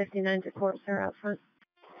provide a 59 to Corpser out front?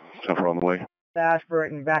 Jumper on the way.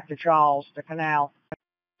 Ashburn and back to Charles, the canal.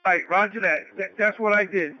 All right, roger that. That's what I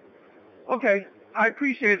did. Okay, I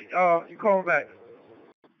appreciate you calling back.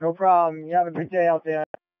 No problem. You have a good day out there.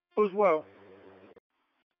 You as well.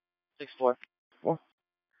 6-4. 2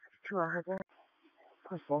 Harbor.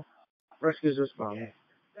 Plus 4. Rescue's responding.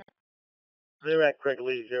 They're at Craig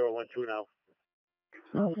Lee, 012 now.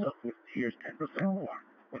 Here's 10% more.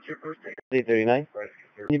 What's your first name? 839.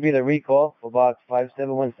 Can you be the recall for box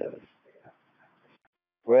 5717?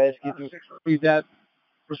 Rescue 3. Read that.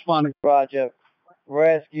 Responding. Roger.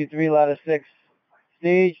 Rescue 3, ladder 6.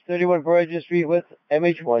 Stage 31 Virgin Street with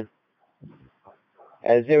MH1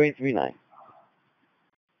 at 0839.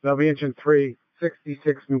 That'll be engine 3,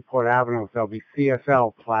 66 Newport Avenue. That'll be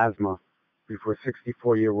CSL plasma before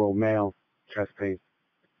 64-year-old male, chest pain.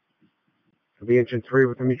 That'll be engine 3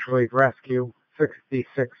 with the mutual aid rescue,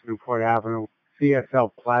 66 Newport Avenue, CSL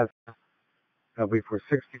plasma. That'll be for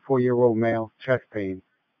 64-year-old male, chest pain.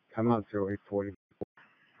 Come out 0840.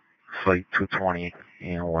 Flight 220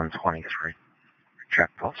 and 123. Check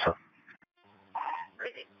also.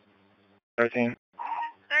 13. 13.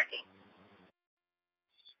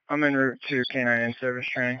 I'm en route to K9 in service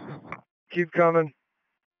training. Keep coming.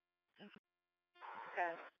 Okay.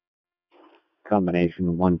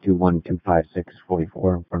 Combination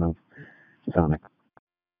 121-256-44 in front of Sonic.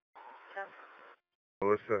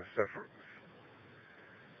 Melissa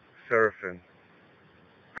Seraphin.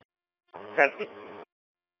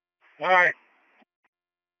 All right.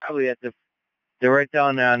 Probably at the. They're right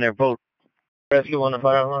down there on their boat. Rescue 1 to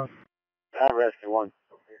fire alarm. Rescue 1.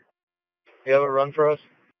 You have a run for us?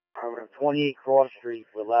 28 Cross Street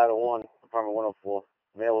with ladder 1, apartment 104.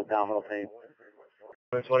 Mail abdominal pain.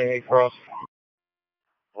 28 Cross.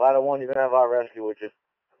 Ladder 1, you're going to have our rescue with you.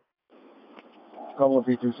 Couple of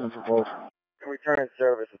P2 Central Boat. Return in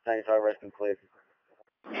service with 95 rescue cleared.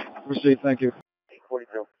 Received, thank you.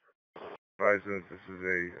 42. Advise that this is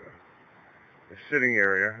a sitting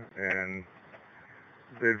area, and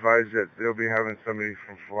they advise that they'll be having somebody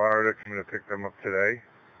from Florida come in to pick them up today,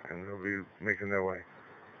 and they'll be making their way.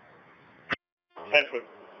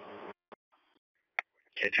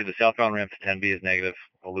 Okay, to the southbound ramp to 10B is negative.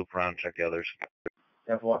 We'll loop around and check the others.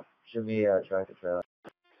 10-4. Should be tractor trailer.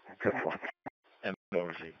 10-4. And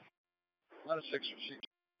overseas. Not a 6 receipt.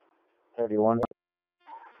 31. Got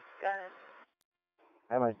it.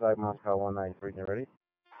 Hi, my flag Moscow 193. You ready?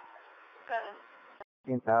 Got it.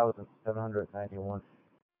 15,791.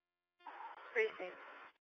 Precinct.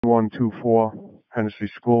 124, Hennessy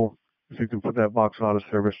School, If you can put that box out of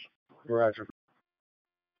service. Roger.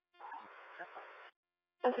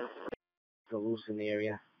 Still loose in the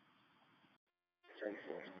area.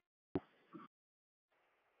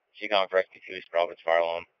 Seacon Rescue 2, East Providence Fire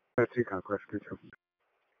Alarm. That's Seacon Rescue 2.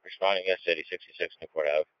 Responding S-City 66, Newport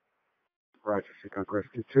Ave. Roger, Seacon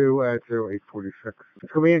Rescue 2 at 0846.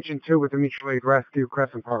 It's going to be engine 2 with the mutual aid rescue,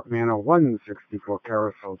 Crescent Park Manor, 164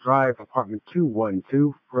 Carousel Drive, apartment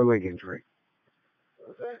 212 for leg injury.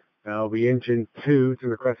 That'll be engine 2 to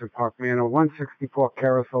the Crescent Park Manor, 164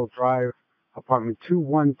 Carousel Drive, apartment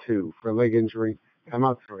 212 for leg injury. Time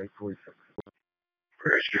out to 846.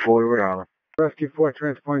 Rescue 4 Rhode Island. Rescue 4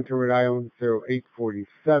 transporting to Rhode Island,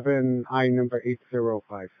 0847, I number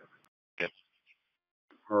 8057. Yep.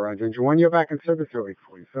 Roger, engine 1, you're back in service,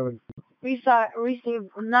 0847.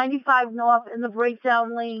 Received 95 north in the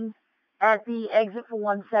breakdown lane at the exit for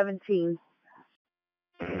 117.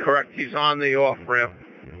 Correct, he's on the off ramp.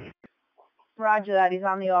 Roger that, he's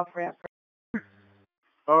on the off ramp.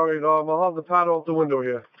 All right, I'll have the pad out the window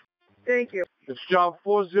here. Thank you. It's job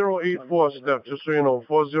 4084, Steph, just so you know,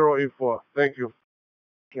 4084. Thank you.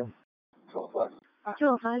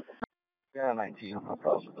 205. Yeah, 19. I'll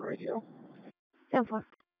pause with the radio. 10-4.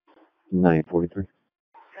 943.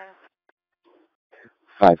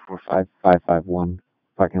 545 551.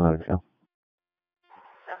 Parking lot of Shell.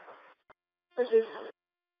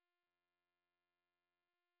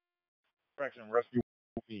 Rescue.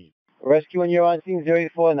 Rescue when you're on scene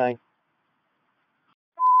 0849.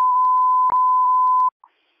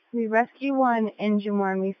 We rescue 1, engine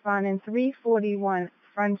 1, responding 341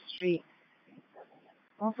 Front Street.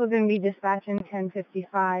 Also going to be dispatching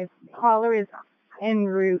 1055. Caller is en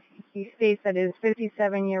route. He states that his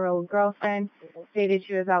 57-year-old girlfriend stated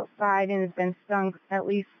she was outside and has been stung at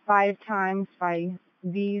least 5 times by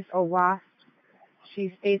bees or wasps. She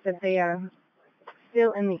states that they are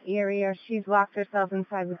still in the area. She's locked herself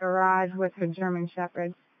inside the garage with her German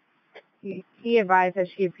Shepherd. He advised that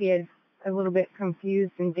she appeared a little bit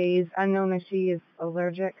confused and dazed, unknown if she is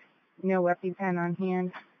allergic. No EpiPen on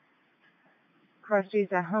hand. Cross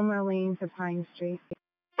streets at Homer Lane to Pine Street.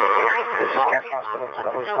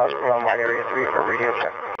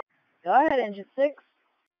 Go ahead, engine 6.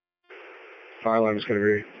 Fire alarm is going to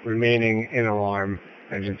be remaining in alarm.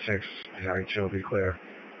 Engine 6 is having to be clear.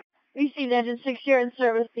 Received engine 6 here in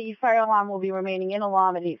service. The fire alarm will be remaining in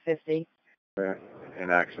alarm at 850.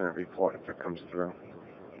 An accident report if it comes through.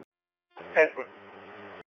 12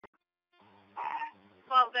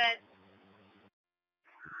 bed.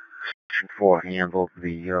 4 handled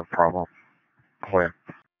the problem. Clear.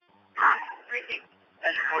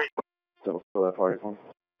 So that party phone?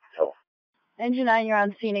 Engine 9, you're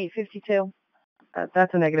on scene 852.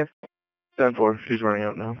 That's a negative. 10-4, she's running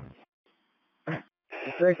out now.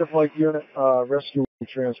 Take the flight unit, rescue and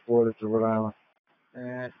transport it to Rhode Island.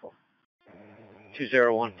 And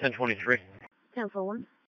 201, 1023. 1041.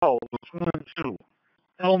 Oh, it's 1-2.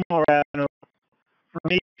 Elmore Avenue.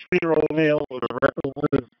 From 8-year-old male with a record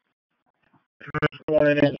with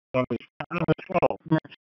transporting in on the number 12.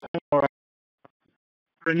 Elmore Avenue.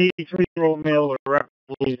 For an 83-year-old male with a record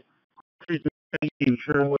with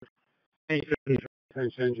Sherwood. 850.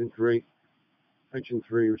 Engine 3. Engine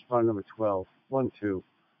 3, respond number 12. 1-2.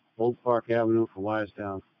 Old Park Avenue for wires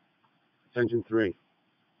down. Engine 3.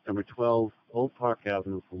 Number 12, Old Park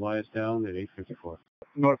Avenue for wires down at 854.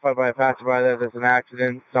 Notified by a passerby that there's an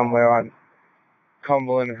accident somewhere on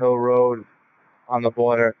Cumberland Hill Road on the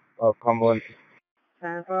border of Cumberland.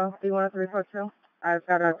 10-4. Do you want us to report too? I've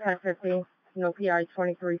got a 1050, no PI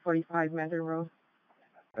 2345 Mandarin Road.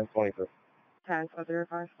 1023.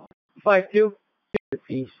 10-405. 5-2.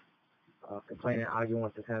 Peace. Complainant arguing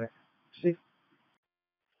with the tenant. See?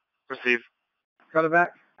 Receive. Cut it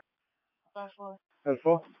back. 5-4.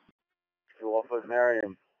 10-4. To offer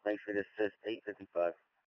Miriam, make sure this says 855.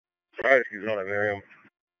 Alright, he's on it, Miriam.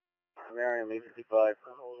 Miriam, 855.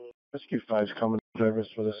 Rescue 5 is coming to service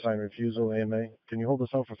for the sign refusal, AMA. Can you hold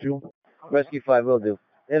us out for fuel? Rescue 5 will do.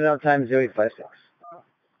 In and out time 0856.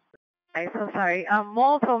 I'm so sorry.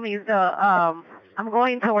 Maul told me I'm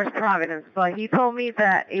going towards Providence, but he told me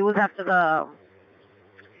that it was after the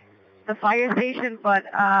fire station, but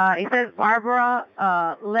it says Barbara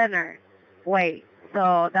Leonard Way,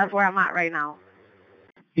 so that's where I'm at right now.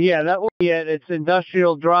 Yeah, that will be it. It's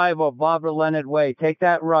Industrial Drive or Barbara Leonard Way. Take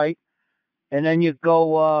that right, and then you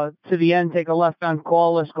go to the end, take a left on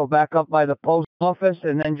Corliss, go back up by the post office,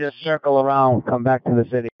 and then just circle around, come back to the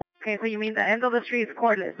city. Okay, so you mean the end of the street is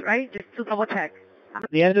Corliss, right? Just to double check.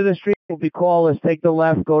 The end of the street will be Corliss. Take the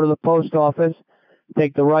left, go to the post office,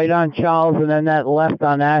 take the right on Charles, and then that left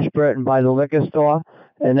on Ashburton by the liquor store,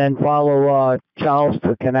 and then follow Charles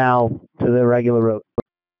to Canal to the regular route.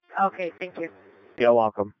 Okay, thank you. You're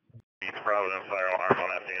welcome. Providence fire alarm on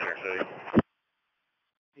that intercity.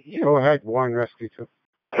 Go ahead, Warren Rescue 2.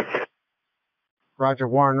 Roger,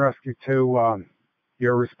 Warren Rescue 2.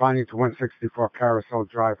 You're responding to 164 Carousel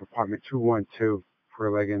Drive, apartment 212, for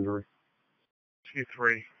a leg injury. Rescue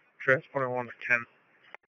 3, transporting 1 to Kent.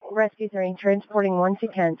 Rescue 3, transporting 1 to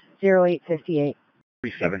Kent, 0858.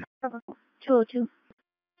 37. 202.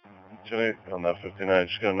 Today on that 59,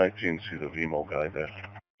 just got a 19, see the VMO guy there.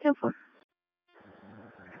 10-4.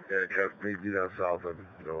 Yeah, just maybe down south of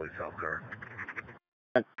Early South Car.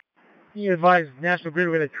 You advise National Grid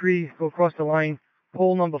with a tree, go across the line,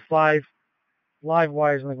 pole number 5, live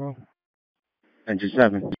wires in the ground. Engine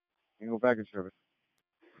 7. You go back in service.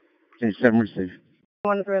 Engine 7 receive.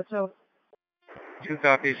 130. 2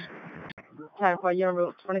 copies. Time for your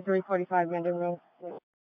route, 2345 Minden Road.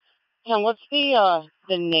 And what's the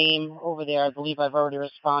name over there? I believe I've already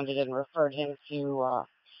responded and referred him to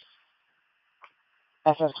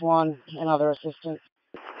FS1 and other assistants.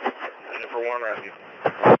 For Warren Rescue.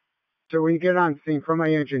 So when you get on scene from my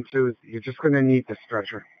engine 2, you're just going to need the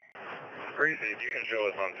stretcher. Appreciate you can show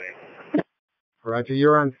us on scene. Roger,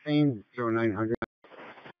 you're on scene, 0900.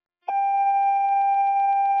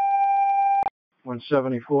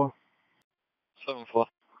 174. 7-4.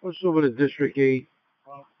 Let's over to District 8,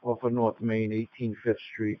 off of North Main, 18 Fifth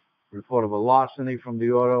Street. Report of a larceny from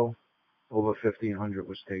the auto. Over 1500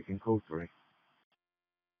 was taken, code 3.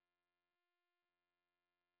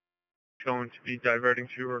 Going to be diverting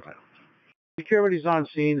to Security's on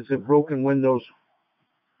scene. It's a broken windows,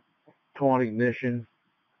 torn ignition,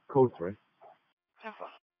 code 3.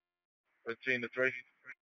 15 to 3.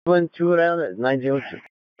 1-2 around at 902.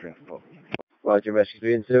 Roger, Rescue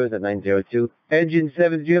 3 in service at 902. Engine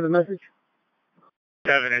 7, did you have a message?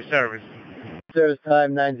 7 in service. Service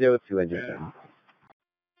time 902, Engine 7.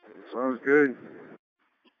 Sounds good.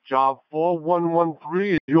 Job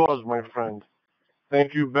 4113 is yours, my friend.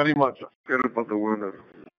 Thank you very much. Get up out the window.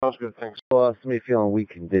 Sounds good, thanks. Somebody feeling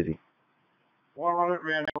weak and dizzy. 100,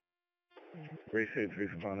 man. 333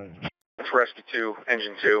 responded. That's Rescue 2,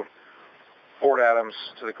 Engine 2. Fort Adams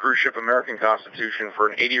to the cruise ship American Constitution for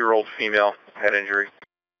an 80-year-old female head injury.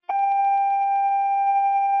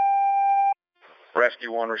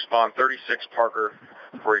 Rescue 1, respond 36 Parker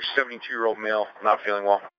for a 72-year-old male not feeling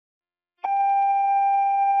well.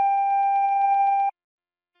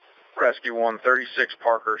 Rescue 1, 36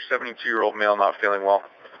 Parker, 72-year-old male not feeling well.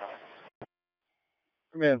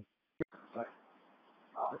 Come in.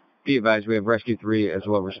 Be advised, we have Rescue 3 as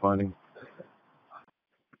well responding.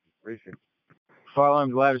 Fire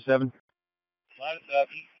alarm, ladder 7.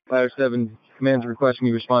 Ladder 7, command's requesting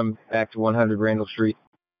me respond back to 100 Randall Street.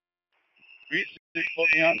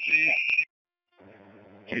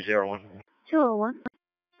 201. 201.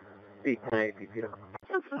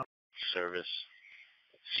 Service.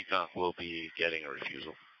 Seacock will be getting a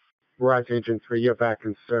refusal. Roger, Engine 3, you're back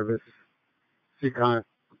in service. Seacon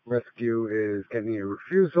Rescue is getting a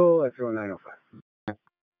refusal at 0905.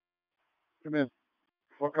 Come in.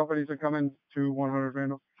 What companies are coming to 100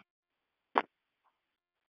 Randall?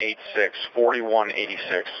 86,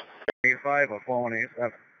 4186. 85 or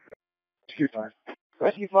 4187. Rescue 5.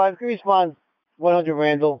 Rescue 5, can you respond 100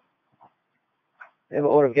 Randall? They have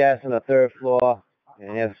an odor of gas on the 3rd floor,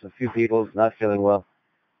 and have a few people not feeling well.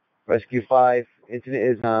 Rescue 5,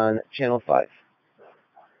 incident is on channel 5.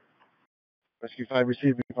 Rescue 5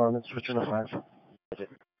 received department, switching to 5.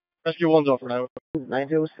 Rescue 1's off now.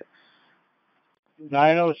 906.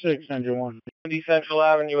 906, Engine 1. 70 Central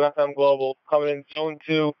Avenue, FM Global, coming in Zone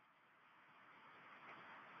 2.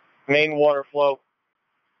 Main water flow.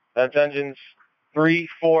 That's engines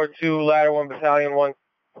 342, Ladder 1, Battalion 1.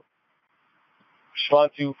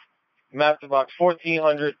 Respond to Master Box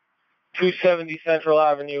 1400, 270 Central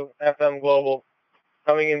Avenue, FM Global,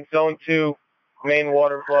 coming in Zone 2, main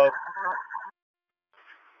water flow.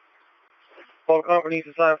 All companies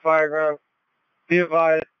assigned fire ground. Be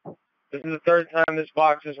advised, this is the 3rd time this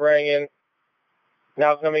box is rang in.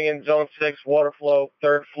 Now coming in Zone 6, water flow,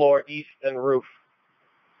 3rd floor, east and roof.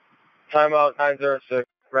 Timeout 906.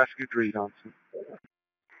 Rescue 3, Johnson.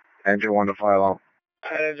 Engine 1 to fire alarm.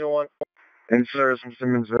 Engine 1. In service from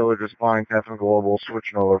Simmons Village, responding to FM Global,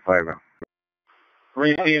 switching over to fire ground.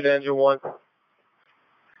 Received, Engine 1.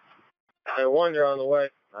 And 1, you're on the way.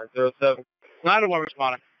 907. 901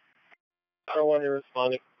 responding. 901, you're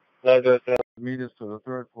responding. 907. Meters to the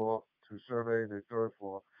 3rd floor to survey the 3rd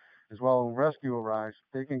floor. As well, when rescue arrives,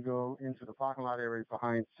 they can go into the parking lot area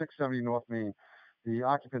behind 670 North Main The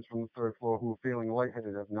occupants from the third floor who are feeling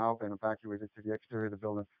lightheaded have now been evacuated to the exterior of the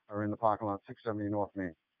building, are in the parking lot 670 North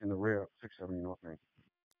Main, in the rear of 670 North Main.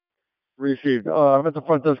 Received. I'm at the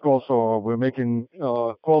front desk also. We're making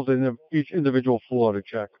calls to each individual floor to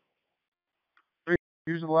check.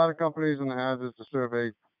 Use a lot of companies and the hazards to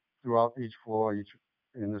survey throughout each floor, each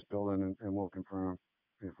in this building, and we'll confirm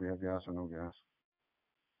if we have gas or no gas.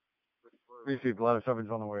 Received. A lot of coverage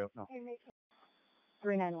on the way up now.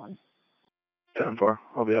 391. 10-4.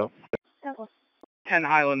 I'll be out. 10-4. 10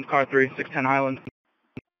 Highland, car 3, 610 Highland.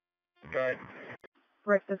 Right.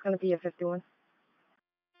 Rick, there's going to be a 51.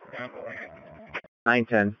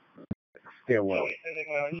 910. Stairwell.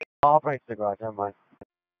 I'll break the garage, never mind.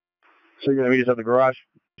 So you're going to meet us at the garage?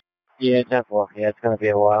 Yeah, 10-4. Yeah, it's going to be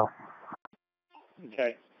a while.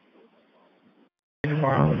 Okay.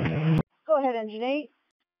 Go ahead, Engine 8.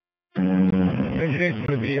 Engine 8's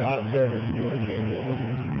going to be out of service.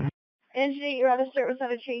 Engine 8, you're out of service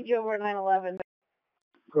on a changeover at 911.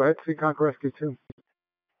 Go ahead, Seekonk Rescue 2. We're going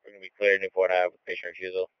to be cleared Newport Ave with patient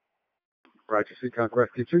refusal. Roger, Seekonk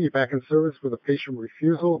Rescue 2. You're back in service with a patient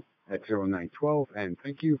refusal at 0912, and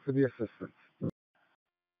thank you for the assistance.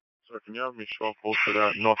 Sir, can you have me show posted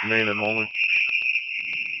at North Main and only?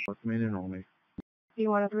 North Main and only. Do you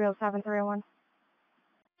want a 307, 301?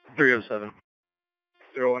 307.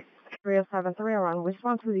 01. 307, 301.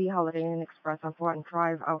 Respond to the Holiday Inn Express on Fortin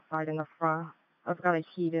Drive outside in the front. I've got a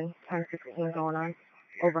heated 1016 going on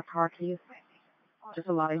over car keys. Just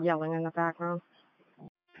a lot of yelling in the background.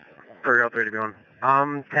 303 to be on.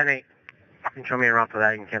 10-8. You can show me around for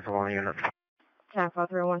that. You can cancel one unit. 10-4,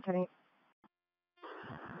 301, 10-8.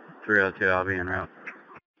 302, I'll be en route.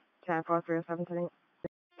 10-4, 307, 10-8.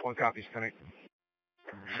 1 copy, 10-8.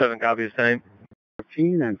 7 copies, 10-8.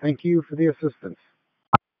 13, and thank you for the assistance.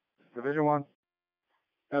 Division 1.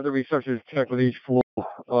 As the researchers check with each floor,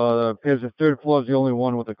 appears the third floor is the only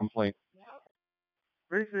one with a complaint.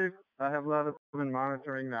 Received. I have a lot of them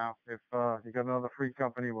monitoring now. If you got another free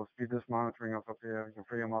company, we'll speed this monitoring up here. You can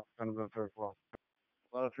free them up, send them to the third floor.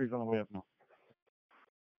 A lot of trees on the way up now.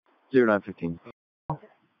 0915.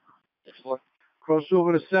 Crossed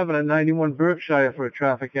over to 7 at 91 Berkshire for a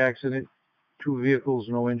traffic accident. 2 vehicles,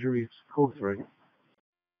 no injuries. Code 3.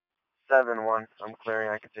 7-1. I'm clearing.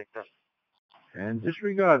 I can take that. And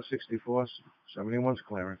disregard 64. 71's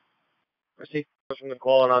clearing. Receipt from the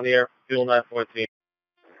calling on the air. Fuel 914.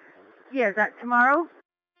 Yeah, is that tomorrow?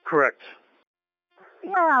 Correct.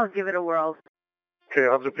 Yeah, I'll give it a whirl. Okay,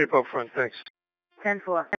 I'll have the people up front. Thanks.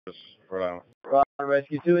 10-4. Rhode Island. Rhode Island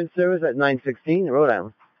Rescue 2 in service at 916, Rhode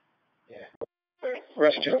Island.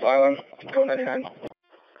 Rescue Island. Go ahead.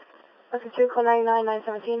 Rescue 2, call 99,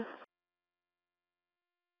 917.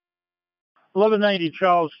 1190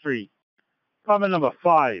 Charles Street, apartment number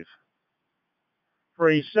 5. For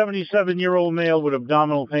a 77-year-old male with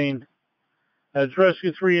abdominal pain. That's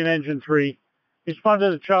Rescue 3 and Engine 3. Respond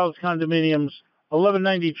to the Charles Condominiums,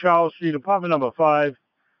 1190 Charles Street, apartment number 5.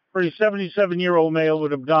 For a 77-year-old male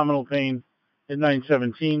with abdominal pain at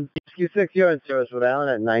 917. Rescue 6, you're in service, Rhode Island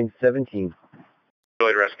at 917.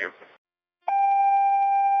 Delayed rescue.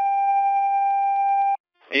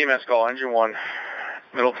 EMS call, Engine 1,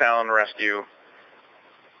 Middletown Rescue,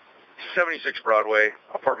 76 Broadway,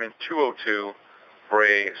 apartment 202, for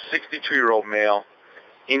a 62-year-old male,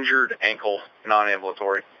 injured ankle,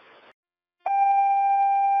 non-ambulatory.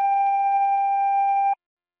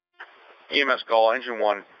 EMS call, Engine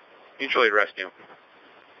 1, mutual aid rescue,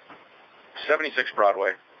 76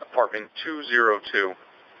 Broadway, apartment 202,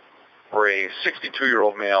 for a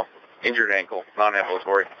 62-year-old male, injured ankle,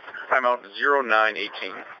 non-ambulatory. Timeout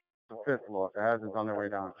 0918. The 5th floor. The hazard's on their way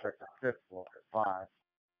down. Check the 5th floor at 5.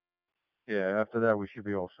 Yeah, after that we should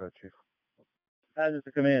be all set, Chief. Hazard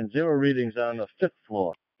to command, 0 readings on the 5th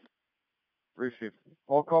floor. Received.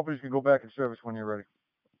 All companies can go back in service when you're ready.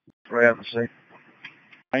 Right out the sea.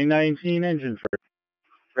 919 Engine 3.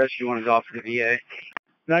 Rescue 1 is off to the VA.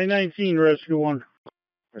 919 Rescue 1.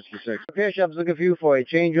 Rescue 6. Repair shop's looking for you for a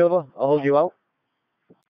changeover. I'll hold you out.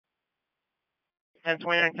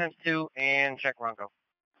 1029, 102, and check Ronco.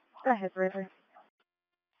 Go ahead, River.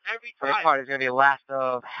 First part is going to be last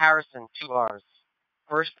of Harrison, 2 R's.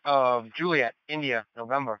 First of Juliet, India,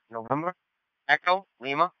 November, Echo,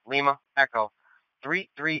 Lima, Echo,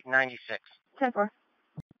 3396. 10-4.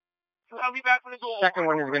 I'll be back when it's over. Second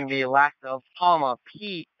one is going to be last of Palma,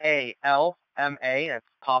 Palma, that's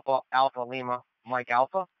Papa, Alpha, Lima, Mike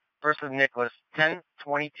Alpha. First of Nicholas,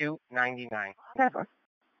 10/22/99. 10-4.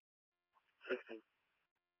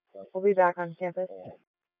 We'll be back on campus.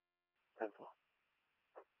 10/4.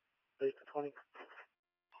 20.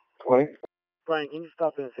 20. Brian, can you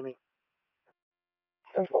stop in and see me?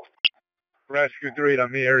 10-4. Rescue 3,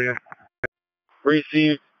 I'm the area.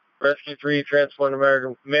 Received. Rescue 3, transport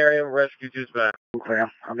American Miriam, Rescue 2's back.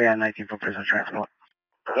 Clear. I'll be at 19 for prison transport.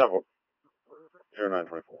 Bravo.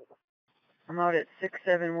 0924. I'm out at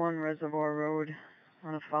 671 Reservoir Road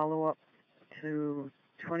on a follow-up to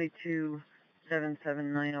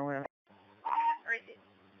 22779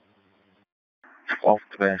 12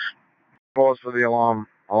 to base. Pause for the alarm.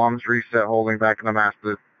 Alarm's reset, holding back in the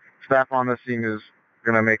master. Staff on the scene is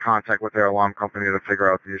going to make contact with their alarm company to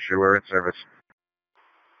figure out the issue. We're in service.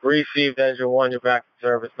 Received, engine 1, you're back to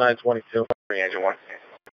service, 922. Engine 1.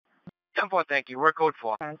 10-4, thank you. We're code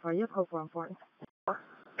 4. For you, code 4 important.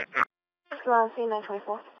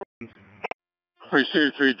 C924.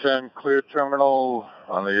 Received 310, clear terminal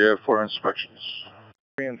on the air for inspections.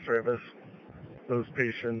 In service. Those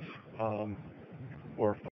patients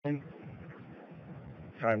were fine.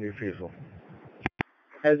 Time refusal.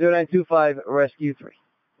 At 0925, Rescue 3.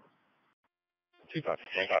 25.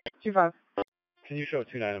 25. Can you show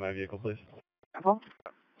 29 in my vehicle, please? Apple.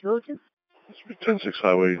 202. 106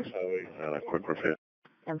 highway, and a quick repair.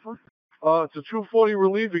 10-4. It's a 240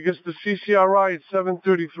 relief against the CCRI at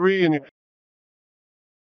 733 and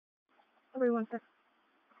 316.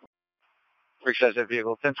 Says that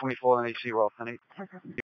vehicle, 1024 on AC roll, 10-8.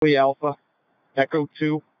 3 Alpha, Echo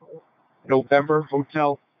 2, November,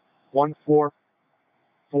 Hotel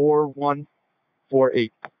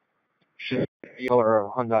 144148. Should be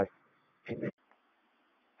or Hyundai.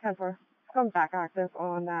 10-4. Come back active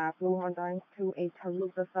on Blue Hyundai to a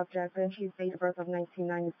Tarusa subject, and she's date of birth of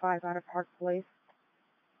 1995 out of Park Place,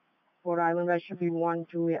 Rhode Island. That should be 1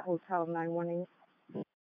 Juliet Hotel 918.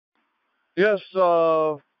 Yes,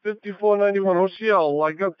 5491 OCL.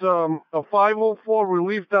 I got a 504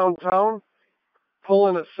 relief downtown,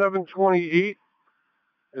 pulling at 728.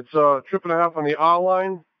 It's a trip and a half on the R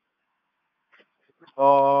line.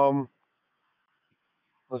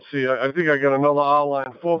 Let's see, I think I got another R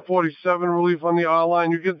line. 447 relief on the R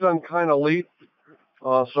line. You get done kind of late,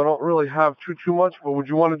 so I don't really have too much, but would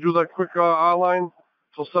you want to do that quick R line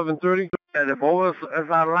till 7:30? And the bonus is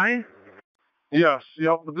online? Yes,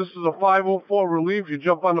 yep. But this is a 504 relief. You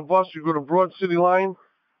jump on the bus, you go to Broad City Line,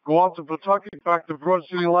 go out to Pawtucket, back to Broad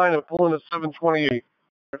City Line, and pull in at 728.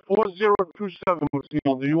 4027,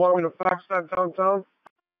 Lucille. Do you want me to fax that downtown?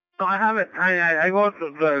 No, I haven't. I go to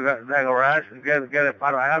the garage and get it,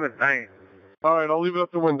 but I haven't time. All right, I'll leave it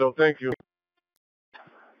at the window. Thank you.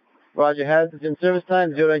 Roger, hazards in service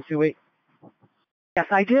time, 0928.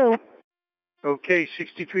 Yes, I do. Okay,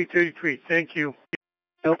 6333. Thank you.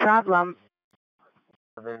 No problem.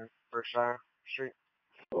 Berkshire Street.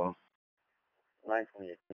 Well,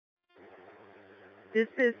 928. This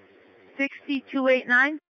is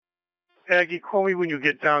 6289. Aggie, call me when you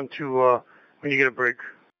get down to, when you get a break.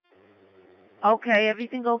 Okay,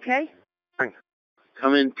 everything okay?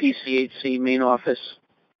 come in PCHC main office.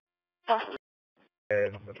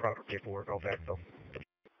 And the proper paperwork, all that stuff.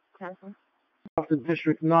 After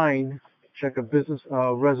District 9, check a business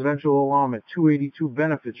residential alarm at 282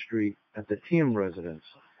 Benefit Street at the TM residence.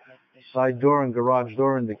 Side door and garage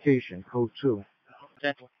door indication, code 2.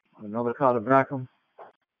 Another car to Backham.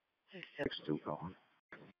 6-2, Colin.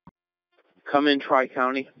 Come in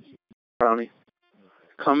Tri-County.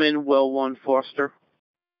 Come in Well 1 Foster.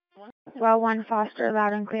 Well 1 Foster,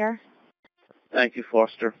 loud and clear. Thank you,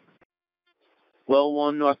 Foster. Well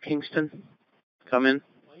 1 North Kingston. Come in.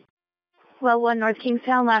 Well 1 North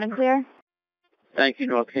Kingstown, loud and clear. Thank you,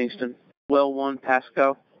 North Kingston. Well 1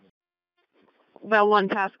 Pasco. Well 1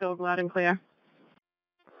 Pasco, loud and clear.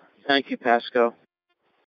 Thank you, Pasco.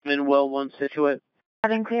 Come in Well 1 Situate.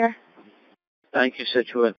 Loud and clear. Thank you,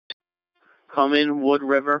 Situate. Come in Wood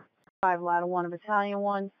River. 5 loud and 1 Battalion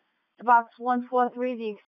 1. To box 143, the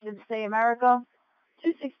Extended Stay America.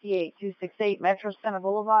 268 Metro Center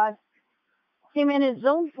Boulevard. Came in at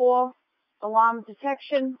Zone 4. Alarm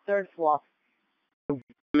detection, 3rd floor. Come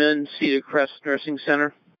in Cedar Crest Nursing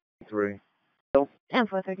Center. 3. 10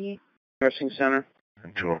 for 38. Nursing Center.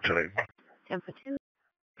 And 208. 10 for 2.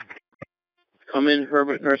 Come in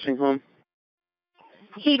Herbert Nursing Home.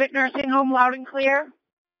 Hebert Nursing Home, loud and clear.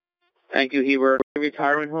 Thank you, Hebert.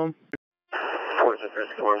 Retirement Home. Forces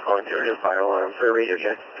Rescue 1 calling to your fire alarm for a radio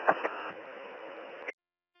check.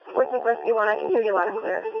 Forces Rescue 1, I can hear you loud and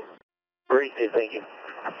clear. Great, thank you.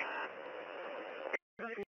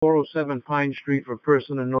 407 Pine Street for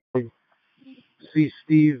person annoyed. See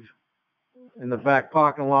Steve in the back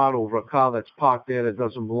parking lot over a car that's parked there that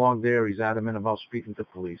doesn't belong there. He's adamant about speaking to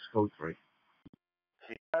police. Code 3.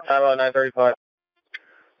 Time out 935.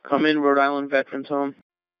 Come in Rhode Island Veterans Home.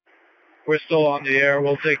 We're still on the air.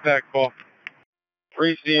 We'll take that call.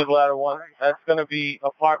 Receive ladder 1. That's going to be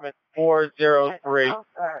apartment 403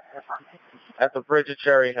 at the bridge of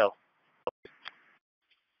Cherry Hill.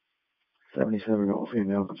 77-year-old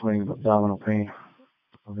female complaining of abdominal pain.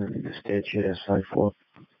 Over the stage here, side 4.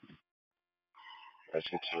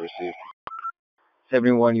 Rescue 2 received.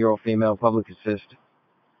 71-year-old female, public assist.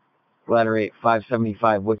 Ladder 8,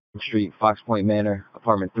 575 Wood Street, Fox Point Manor,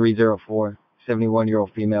 apartment 304.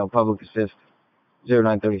 71-year-old female, public assist.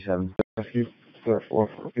 0937. Rescue, third floor,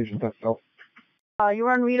 patient that fell.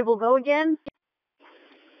 You're unreadable. Go again?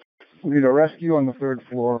 We need a rescue on the 3rd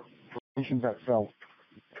floor for patient that fell.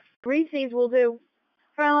 Received will do.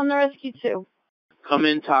 File on the rescue 2. Come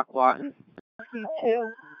in, Talk Watton. Rescue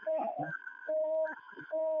 2.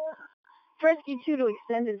 Rescue 2 to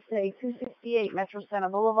extended stay, 268 Metro Center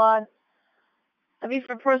Boulevard. That'll be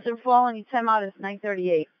for person falling, time out is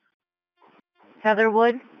 9:38.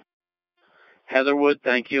 Heatherwood. Heatherwood,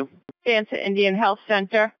 thank you. Stand to Indian Health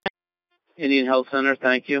Center. Indian Health Center,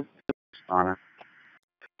 thank you. Honor.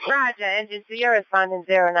 Roger, engine 3, you're responding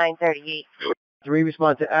 0938. 3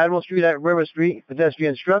 respond to Admiral Street at River Street,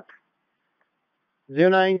 pedestrian struck.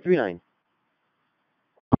 0939.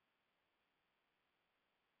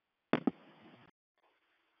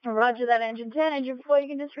 Roger that, engine 10. Engine 4, you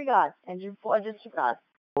can disregard. Engine 4, disregard.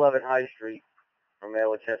 11 High Street from male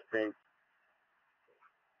with chest pain.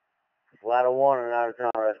 Ladder 1 and out of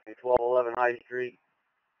town rescue. 1211 High Street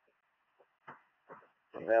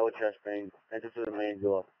from male with chest pain. Enter to the main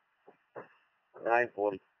door.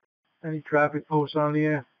 940. Any traffic posts on the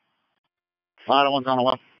air? Ladder 1's on the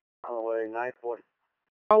left. On the way, 940.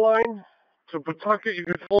 Line to Pawtucket, you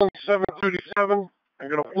can pull in 737. I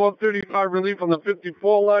got a 435 relief on the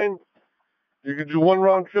 54 line. You can do one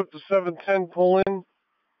round trip to 710, pull in.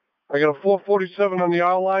 I got a 447 on the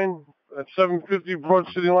R line at 750 Broad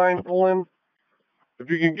City line, pull in. If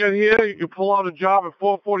you can get here, you can pull out a job at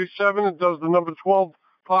 447. It does the number 12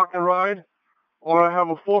 park and ride. Or I have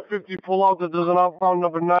a 450 pull out that does an outbound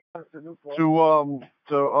number 9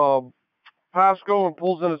 to Pasco and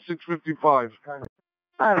pulls in at 655.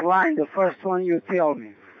 I line the first one you tell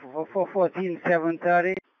me. 414,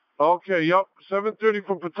 730. Okay, yep. 730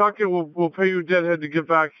 from Pawtucket. We'll pay you deadhead to get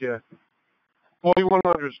back here.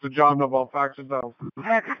 4100 is the job number. I'll fax it down.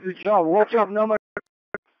 Next job. What job number?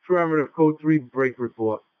 Affirmative, code 3, break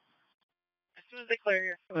report. As soon as they clear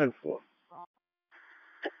here. 10-4.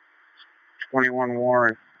 21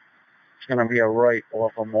 Warren. It's going to be a right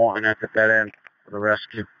off of Morton at the dead end for the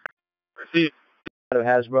rescue. Out of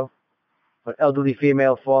Hasbro. An elderly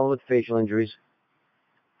female fallen with facial injuries.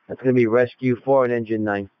 That's going to be rescue 4 and engine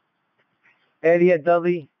 9. Eddie at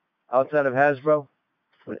Dudley, outside of Hasbro.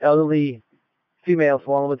 An elderly female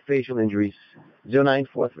fallen with facial injuries.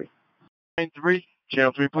 0943. 93,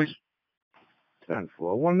 channel 3, please. 10-4.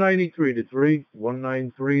 193 to 3.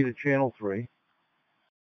 193 to channel 3.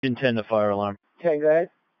 Engine 10, the fire alarm. Okay, go ahead.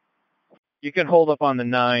 You can hold up on the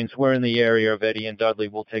 9s. We're in the area of Eddie and Dudley.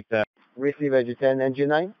 We'll take that. Receive engine 10, engine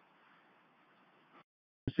 9.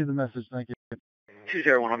 See the message, thank you.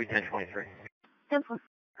 201, I'll be 1023. 10-4.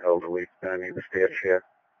 Elderly, I need to stay at chair.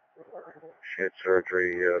 She had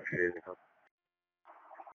surgery a few days ago.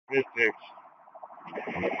 This 6.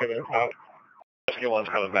 Coming out. Rescue 1's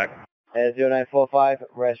coming back. 0945,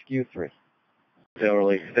 rescue 3.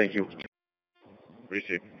 Elderly, thank you.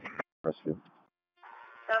 Receive. Rescue.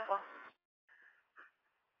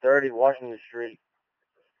 30 Washington Street.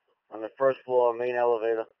 On the first floor, main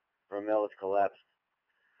elevator for a male that's collapsed.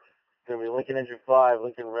 It's going to be Lincoln Engine 5,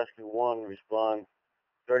 Lincoln Rescue 1, respond.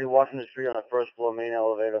 30 Washington Street on the first floor, main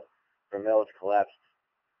elevator for a male that's collapsed.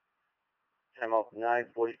 Time out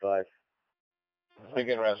 9:45.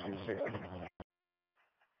 Lincoln Rescue 6.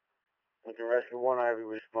 Lincoln Rescue 1, I will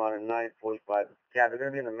respond at 9:45. Yeah, they're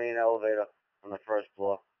going to be in the main elevator on the first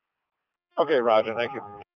floor. Okay, Roger, thank you.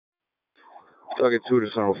 Target 2 to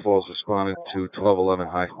Central Falls responded to 1211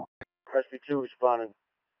 High. Rescue 2 responded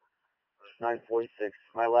 9:46.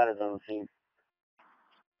 My ladder's on the scene.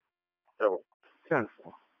 10-4.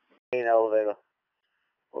 Main elevator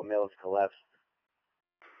for male that's collapsed.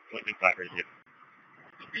 Let me back right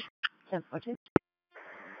here. 10-4-2.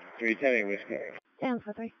 310 whiskey.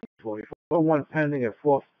 10-4-3. 44-1 pending at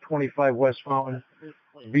 425 West Fountain.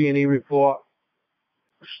 B&E report.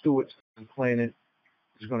 Stewart's complaining.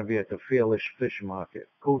 He's going to be at the Fearless Fish Market.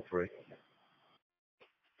 Code 3.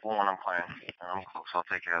 One I'm playing. I'm close. I'll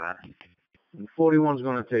take care of that. And 41's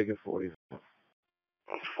going to take it 40.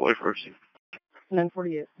 41st.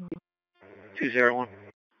 948. 201.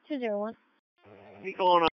 201. We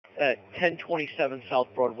going on at 1027 South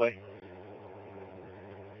Broadway.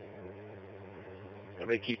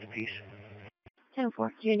 Everybody keep the peace.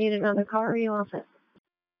 10-4. Do you need another car or are you all set?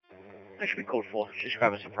 That should be code 4. She's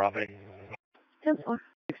grabbing some property. 10-4.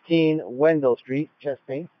 16 Wendell Street, chest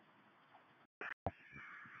pain.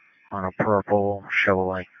 On a purple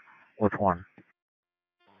Chevrolet with one.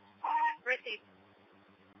 Receive.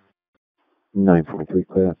 943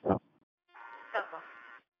 clear. Stop.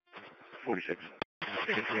 46.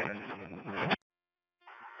 46,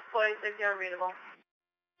 you're readable.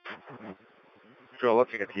 Joe,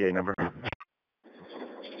 let's get the A number.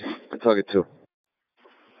 Target 2.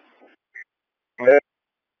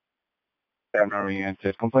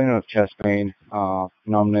 Oriented. Complaining of chest pain,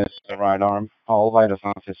 numbness in the right arm. All vital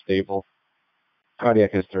signs is stable.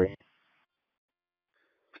 Cardiac history.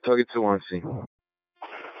 Target 2 on scene.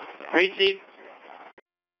 Receive.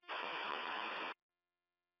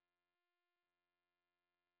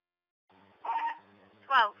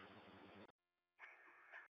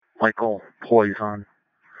 Michael Poison.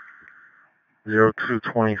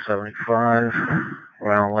 022075.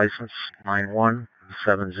 Round license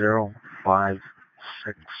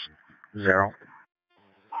 9170560.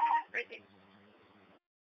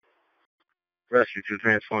 Rescue 2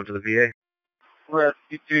 transform to the VA.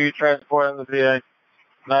 Rescue 2, transporting the VA.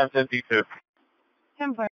 952.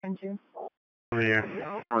 10-4 engine. On the air.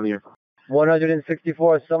 On the air.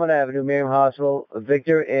 164 Summit Avenue, Miriam Hospital,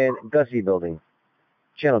 Victor and Gussie Building.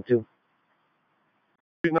 Channel 2.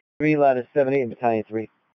 3, ladder 78 in Battalion 3.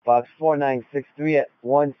 Box 4963 at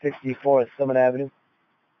 164 Summit Avenue.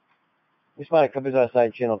 Responding companies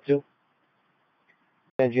outside Channel 2.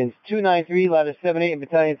 Engines 293, ladder 78 in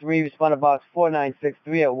Battalion 3. Responding box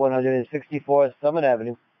 4963 at 164 Summit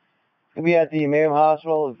Avenue. Can be at the Miriam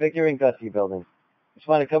Hospital, Victor and Gussie Building.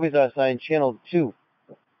 Responding companies are assigned Channel 2,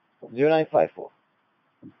 0954.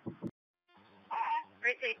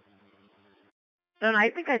 No,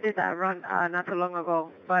 I think I did that run not too long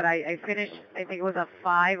ago, but I finished, I think it was a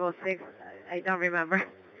 5 or 6, I don't remember.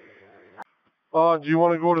 Do you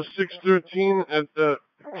want to go to 613 at the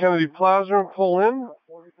Kennedy Plaza and pull in?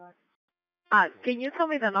 Can you tell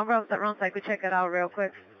me the number of the run so I could check it out real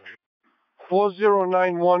quick?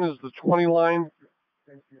 4091 is the 20 line,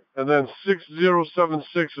 and then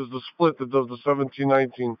 6076 is the split that does the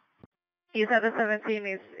 1719. You said the 17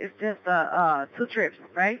 is just 2 trips,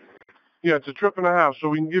 right? Yeah, it's a trip and a half, so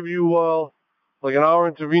we can give you like an hour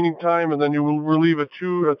intervening time, and then you will relieve at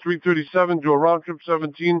 337, do a round trip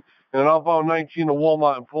 17, and an outbound 19 to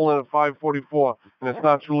Walmart and pull in at 544, and it's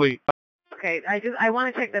not too late. Okay, I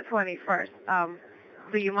want to check the 20 first.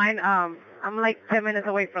 Do you mind? I'm like 10 minutes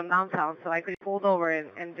away from downtown, so I could pull over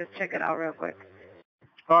and just check it out real quick.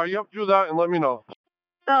 Yep, do that and let me know.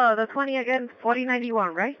 So the 20 again,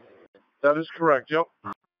 4091, right? That is correct, yep.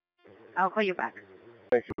 I'll call you back.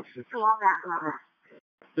 Thank you.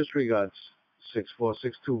 Disregards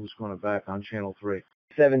 6462 is going back on Channel 3.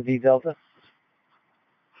 7D Delta.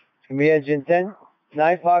 Can be engine 10,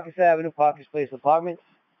 9 Parkers Avenue, Parkers Place Apartments.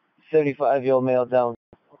 75-year-old male down.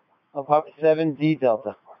 Apartment 7D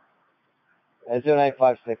Delta. At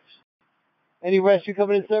 0956. Any rescue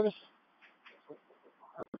coming in service?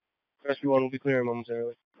 Rescue 1 will be clearing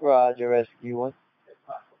momentarily. Roger, Rescue 1.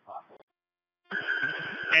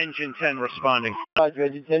 Engine 10 responding. Roger,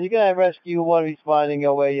 Engine 10. You can have Rescue 1 responding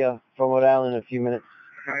your way from Rhode Island in a few minutes.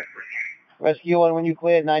 Rescue 1, when you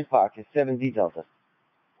clear 9 Parkers, 7D Delta.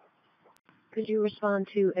 Could you respond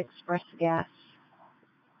to Express Gas,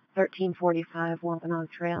 1345 Wampanoag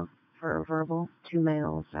Trail, for a verbal, 2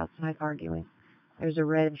 males outside arguing. There's a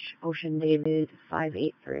Reg Ocean David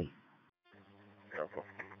 583.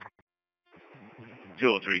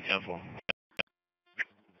 203, 10-4.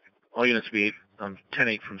 All units be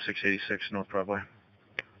 10-8 from 686 North Broadway.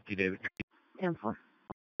 D. David. 10-4.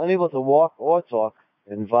 Unable to walk or talk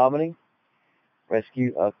and vomiting.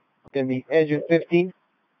 Rescue, going to be engine 15.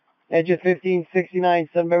 Engine 15, 69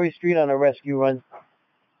 Sunbury Street on a rescue run.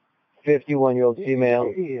 51-year-old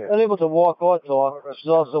female. Unable to walk or talk. She's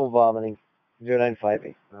also vomiting.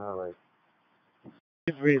 0958. All right.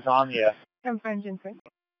 3 is on the 10 for engine 3. Go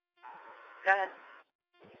ahead.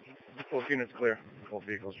 Both units clear. Both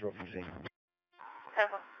vehicles drove from scene.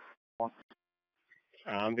 10-4.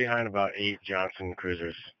 I'm behind about 8 Johnson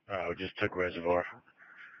cruisers. We just took Reservoir.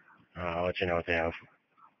 I'll let you know what they have.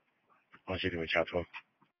 Once you can reach out to them.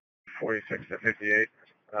 46 to 58.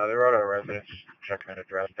 They're out of residence. Checking that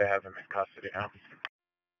address. They have them in custody now.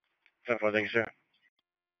 10-4, thank you, sir.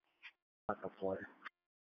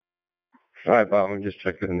 Alright, Bob, I'm just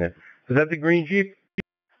checking in there. Is that the green Jeep?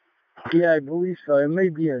 Yeah, I believe so. He may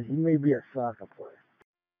be a soccer player.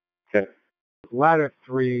 Okay. Ladder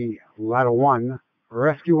 3, Ladder 1,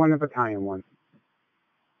 Rescue 1 and Battalion 1.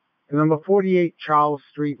 Number 48 Charles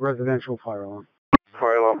Street Residential Fire Alarm.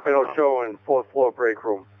 Fire alarm. Fatal show in 4th floor break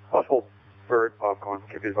room. Possible bird, popcorn,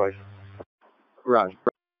 give you advice. Roger.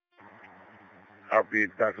 I'll be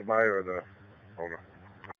Dr. Meyer or the owner.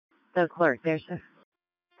 The clerk there, sir.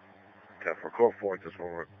 Yeah, for call 4 at this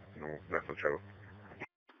moment. No, that's no trouble.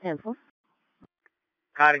 10-4.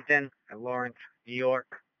 Coddington at Lawrence, New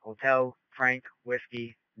York, Hotel Frank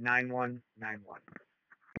Whiskey 9191.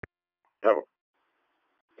 Trouble.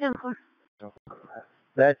 10-4.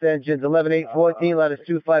 That's engines 11814, letters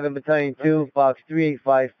 25 in battalion 2, box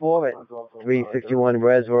 3854 at 361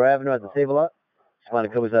 Reservoir Avenue at the Save a Lot.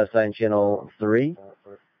 Responding covers outside channel 3.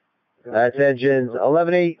 That's engines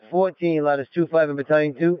 11814, letters 25 in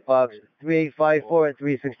battalion 2, box 3854 at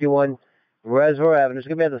 361 Reservoir Avenue. It's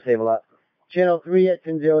going to be at the Save a Lot. Channel 3 at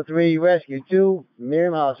 1003, Rescue 2,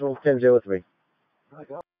 Miriam Hospital, 1003.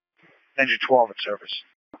 Engine 12 in service.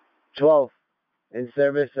 12 in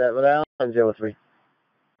service at Rhode Island, 1003.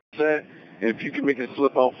 Sir, if you can make a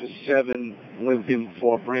slip out for 7 Lincoln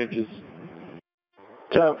 4 branches.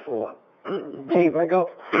 10-4. Dave, I got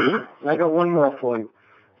one more for you.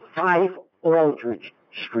 5 Aldridge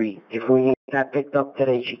Street. If we get that picked up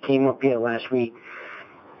today, she came up here last week,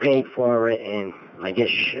 paid for it, and I guess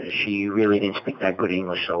she really didn't speak that good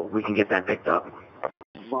English, so we can get that picked up.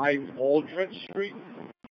 5 Aldrich Street?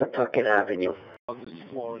 Pawtucket Avenue. This is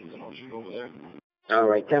Florence, I'll shoot over there. All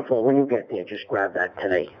right, 10-4. When you get there, just grab that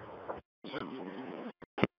today.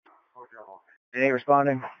 8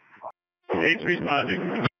 responding. 8's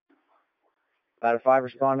responding. Out of 5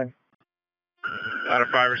 responding. Out of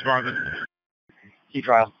 5 responding. Key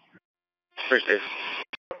trial. First Dave.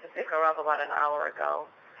 To pick her up about an hour ago,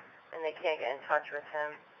 and they can't get in touch with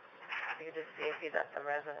him. You could just see if he's at the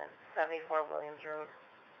residence, 74 Williams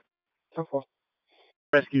Road.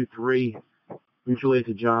 Rescue 3, mutual aid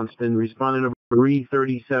to Johnston, responding to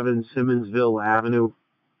 337 Simmonsville Avenue,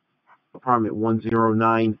 apartment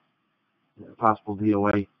 109, possible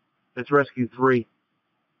DOA. That's Rescue 3.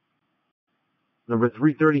 Number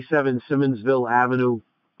 337 Simmonsville Avenue,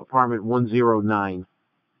 apartment 109,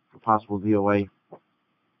 for possible DOA.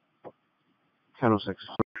 1006.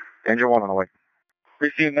 Engine 1 on the way.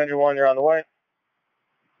 Received Engine 1, you're on the way.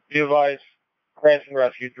 Be advised, Cranston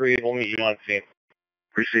Rescue 3 will meet you on scene.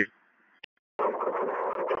 Received.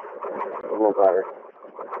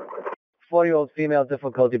 40-year-old female,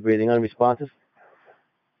 difficulty breathing, unresponsive.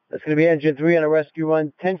 That's going to be Engine 3 on a rescue run,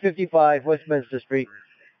 1055 Westminster Street.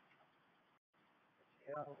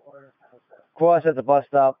 Cross at the bus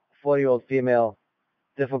stop, 40-year-old female,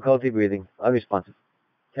 difficulty breathing, unresponsive.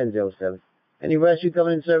 1007. Any rescue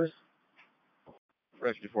coming in service?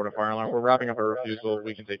 Rescue 4 to fire alarm. We're wrapping up a refusal.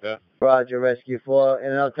 We can take that. Roger, Rescue 4.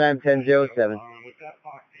 In another time, 1007.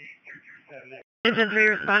 Engine 3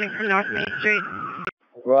 responding from North Main Street.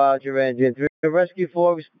 Roger, Engine 3. Rescue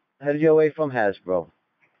 4 headed your way from Hasbro.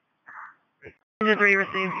 Engine 3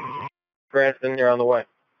 received. Cranston, you're on the way.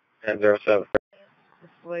 1007.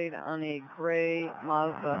 Displayed on a gray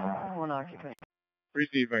Mazda, one occupant.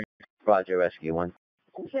 Receiving. Roger, Rescue 1.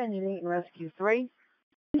 Engine 8 and Rescue 3.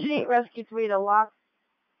 Engine 8 Rescue 3 to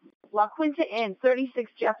La Quinta Inn,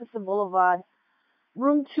 36 Jefferson Boulevard.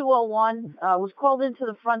 Room 201 was called into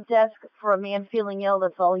the front desk for a man feeling ill.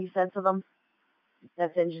 That's all he said to them.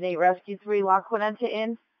 That's Engine 8 Rescue 3, La Quinta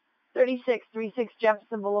Inn, 3636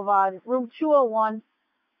 Jefferson Boulevard. Room 201.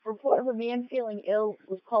 Report of a man feeling ill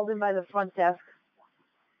was called in by the front desk.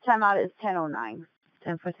 Timeout is 10:09.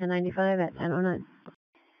 10 for 1095 at 10:09.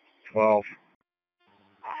 12.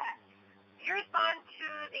 You respond to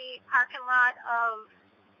the parking lot of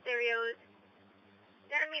Stereos.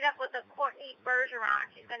 You're going to meet up with a Courtney Bergeron.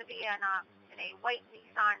 She's going to be in a white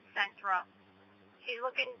Nissan Sentra. She's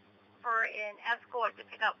looking for an escort to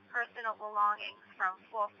pick up personal belongings from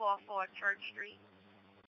 444 Church Street.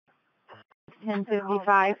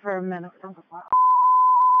 10:55 for medical.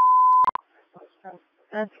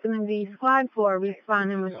 That's going to be Squad 4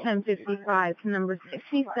 responding with 10:55 to number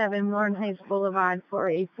 67 Warren Heights Boulevard for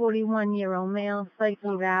a 41-year-old male psych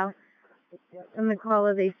eval. In the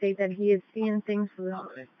caller, they state that he is seeing things for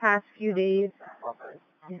the past few days.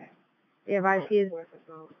 They advise he is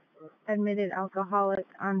admitted alcoholic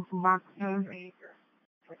on Suboxone.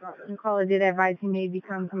 The caller did advise he may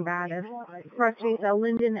become combative. Cross streets are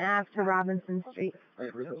Linden Ave to Robinson Street.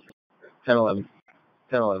 1011.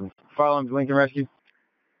 1011. Fire alarms, Lincoln Rescue.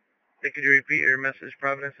 Could you repeat your message,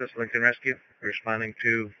 Providence? That's Lincoln Rescue. Responding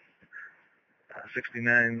to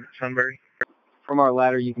 69 Sunbury. From our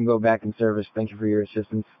ladder, you can go back in service. Thank you for your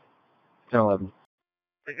assistance. 1011.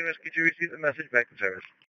 Lincoln Rescue, did you receive the message back in service?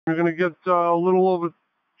 We're going to get a little over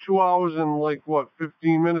 2 hours and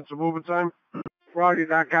 15 minutes of overtime? Roger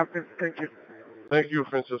that, Captain. Thank you. Thank you,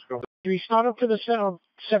 Francisco. Start up to the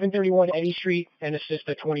 731 Eddy Street and assist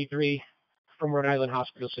at 23 from Rhode Island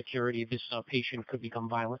Hospital Security. This patient could become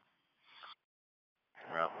violent.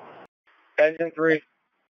 Engine 3,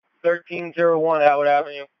 1301 Atwood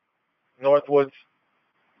Avenue, Northwoods,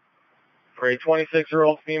 for a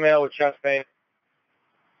 26-year-old female with chest pain.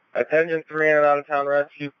 That's Engine 3 and an out-of-town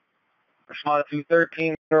rescue. Respond to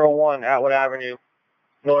 1301 Atwood Avenue,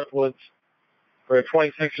 Northwoods, for a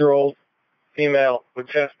 26-year-old female with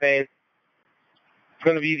chest pain. It's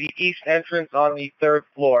going to be the east entrance on the 3rd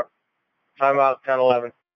floor. Timeout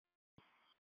 1011.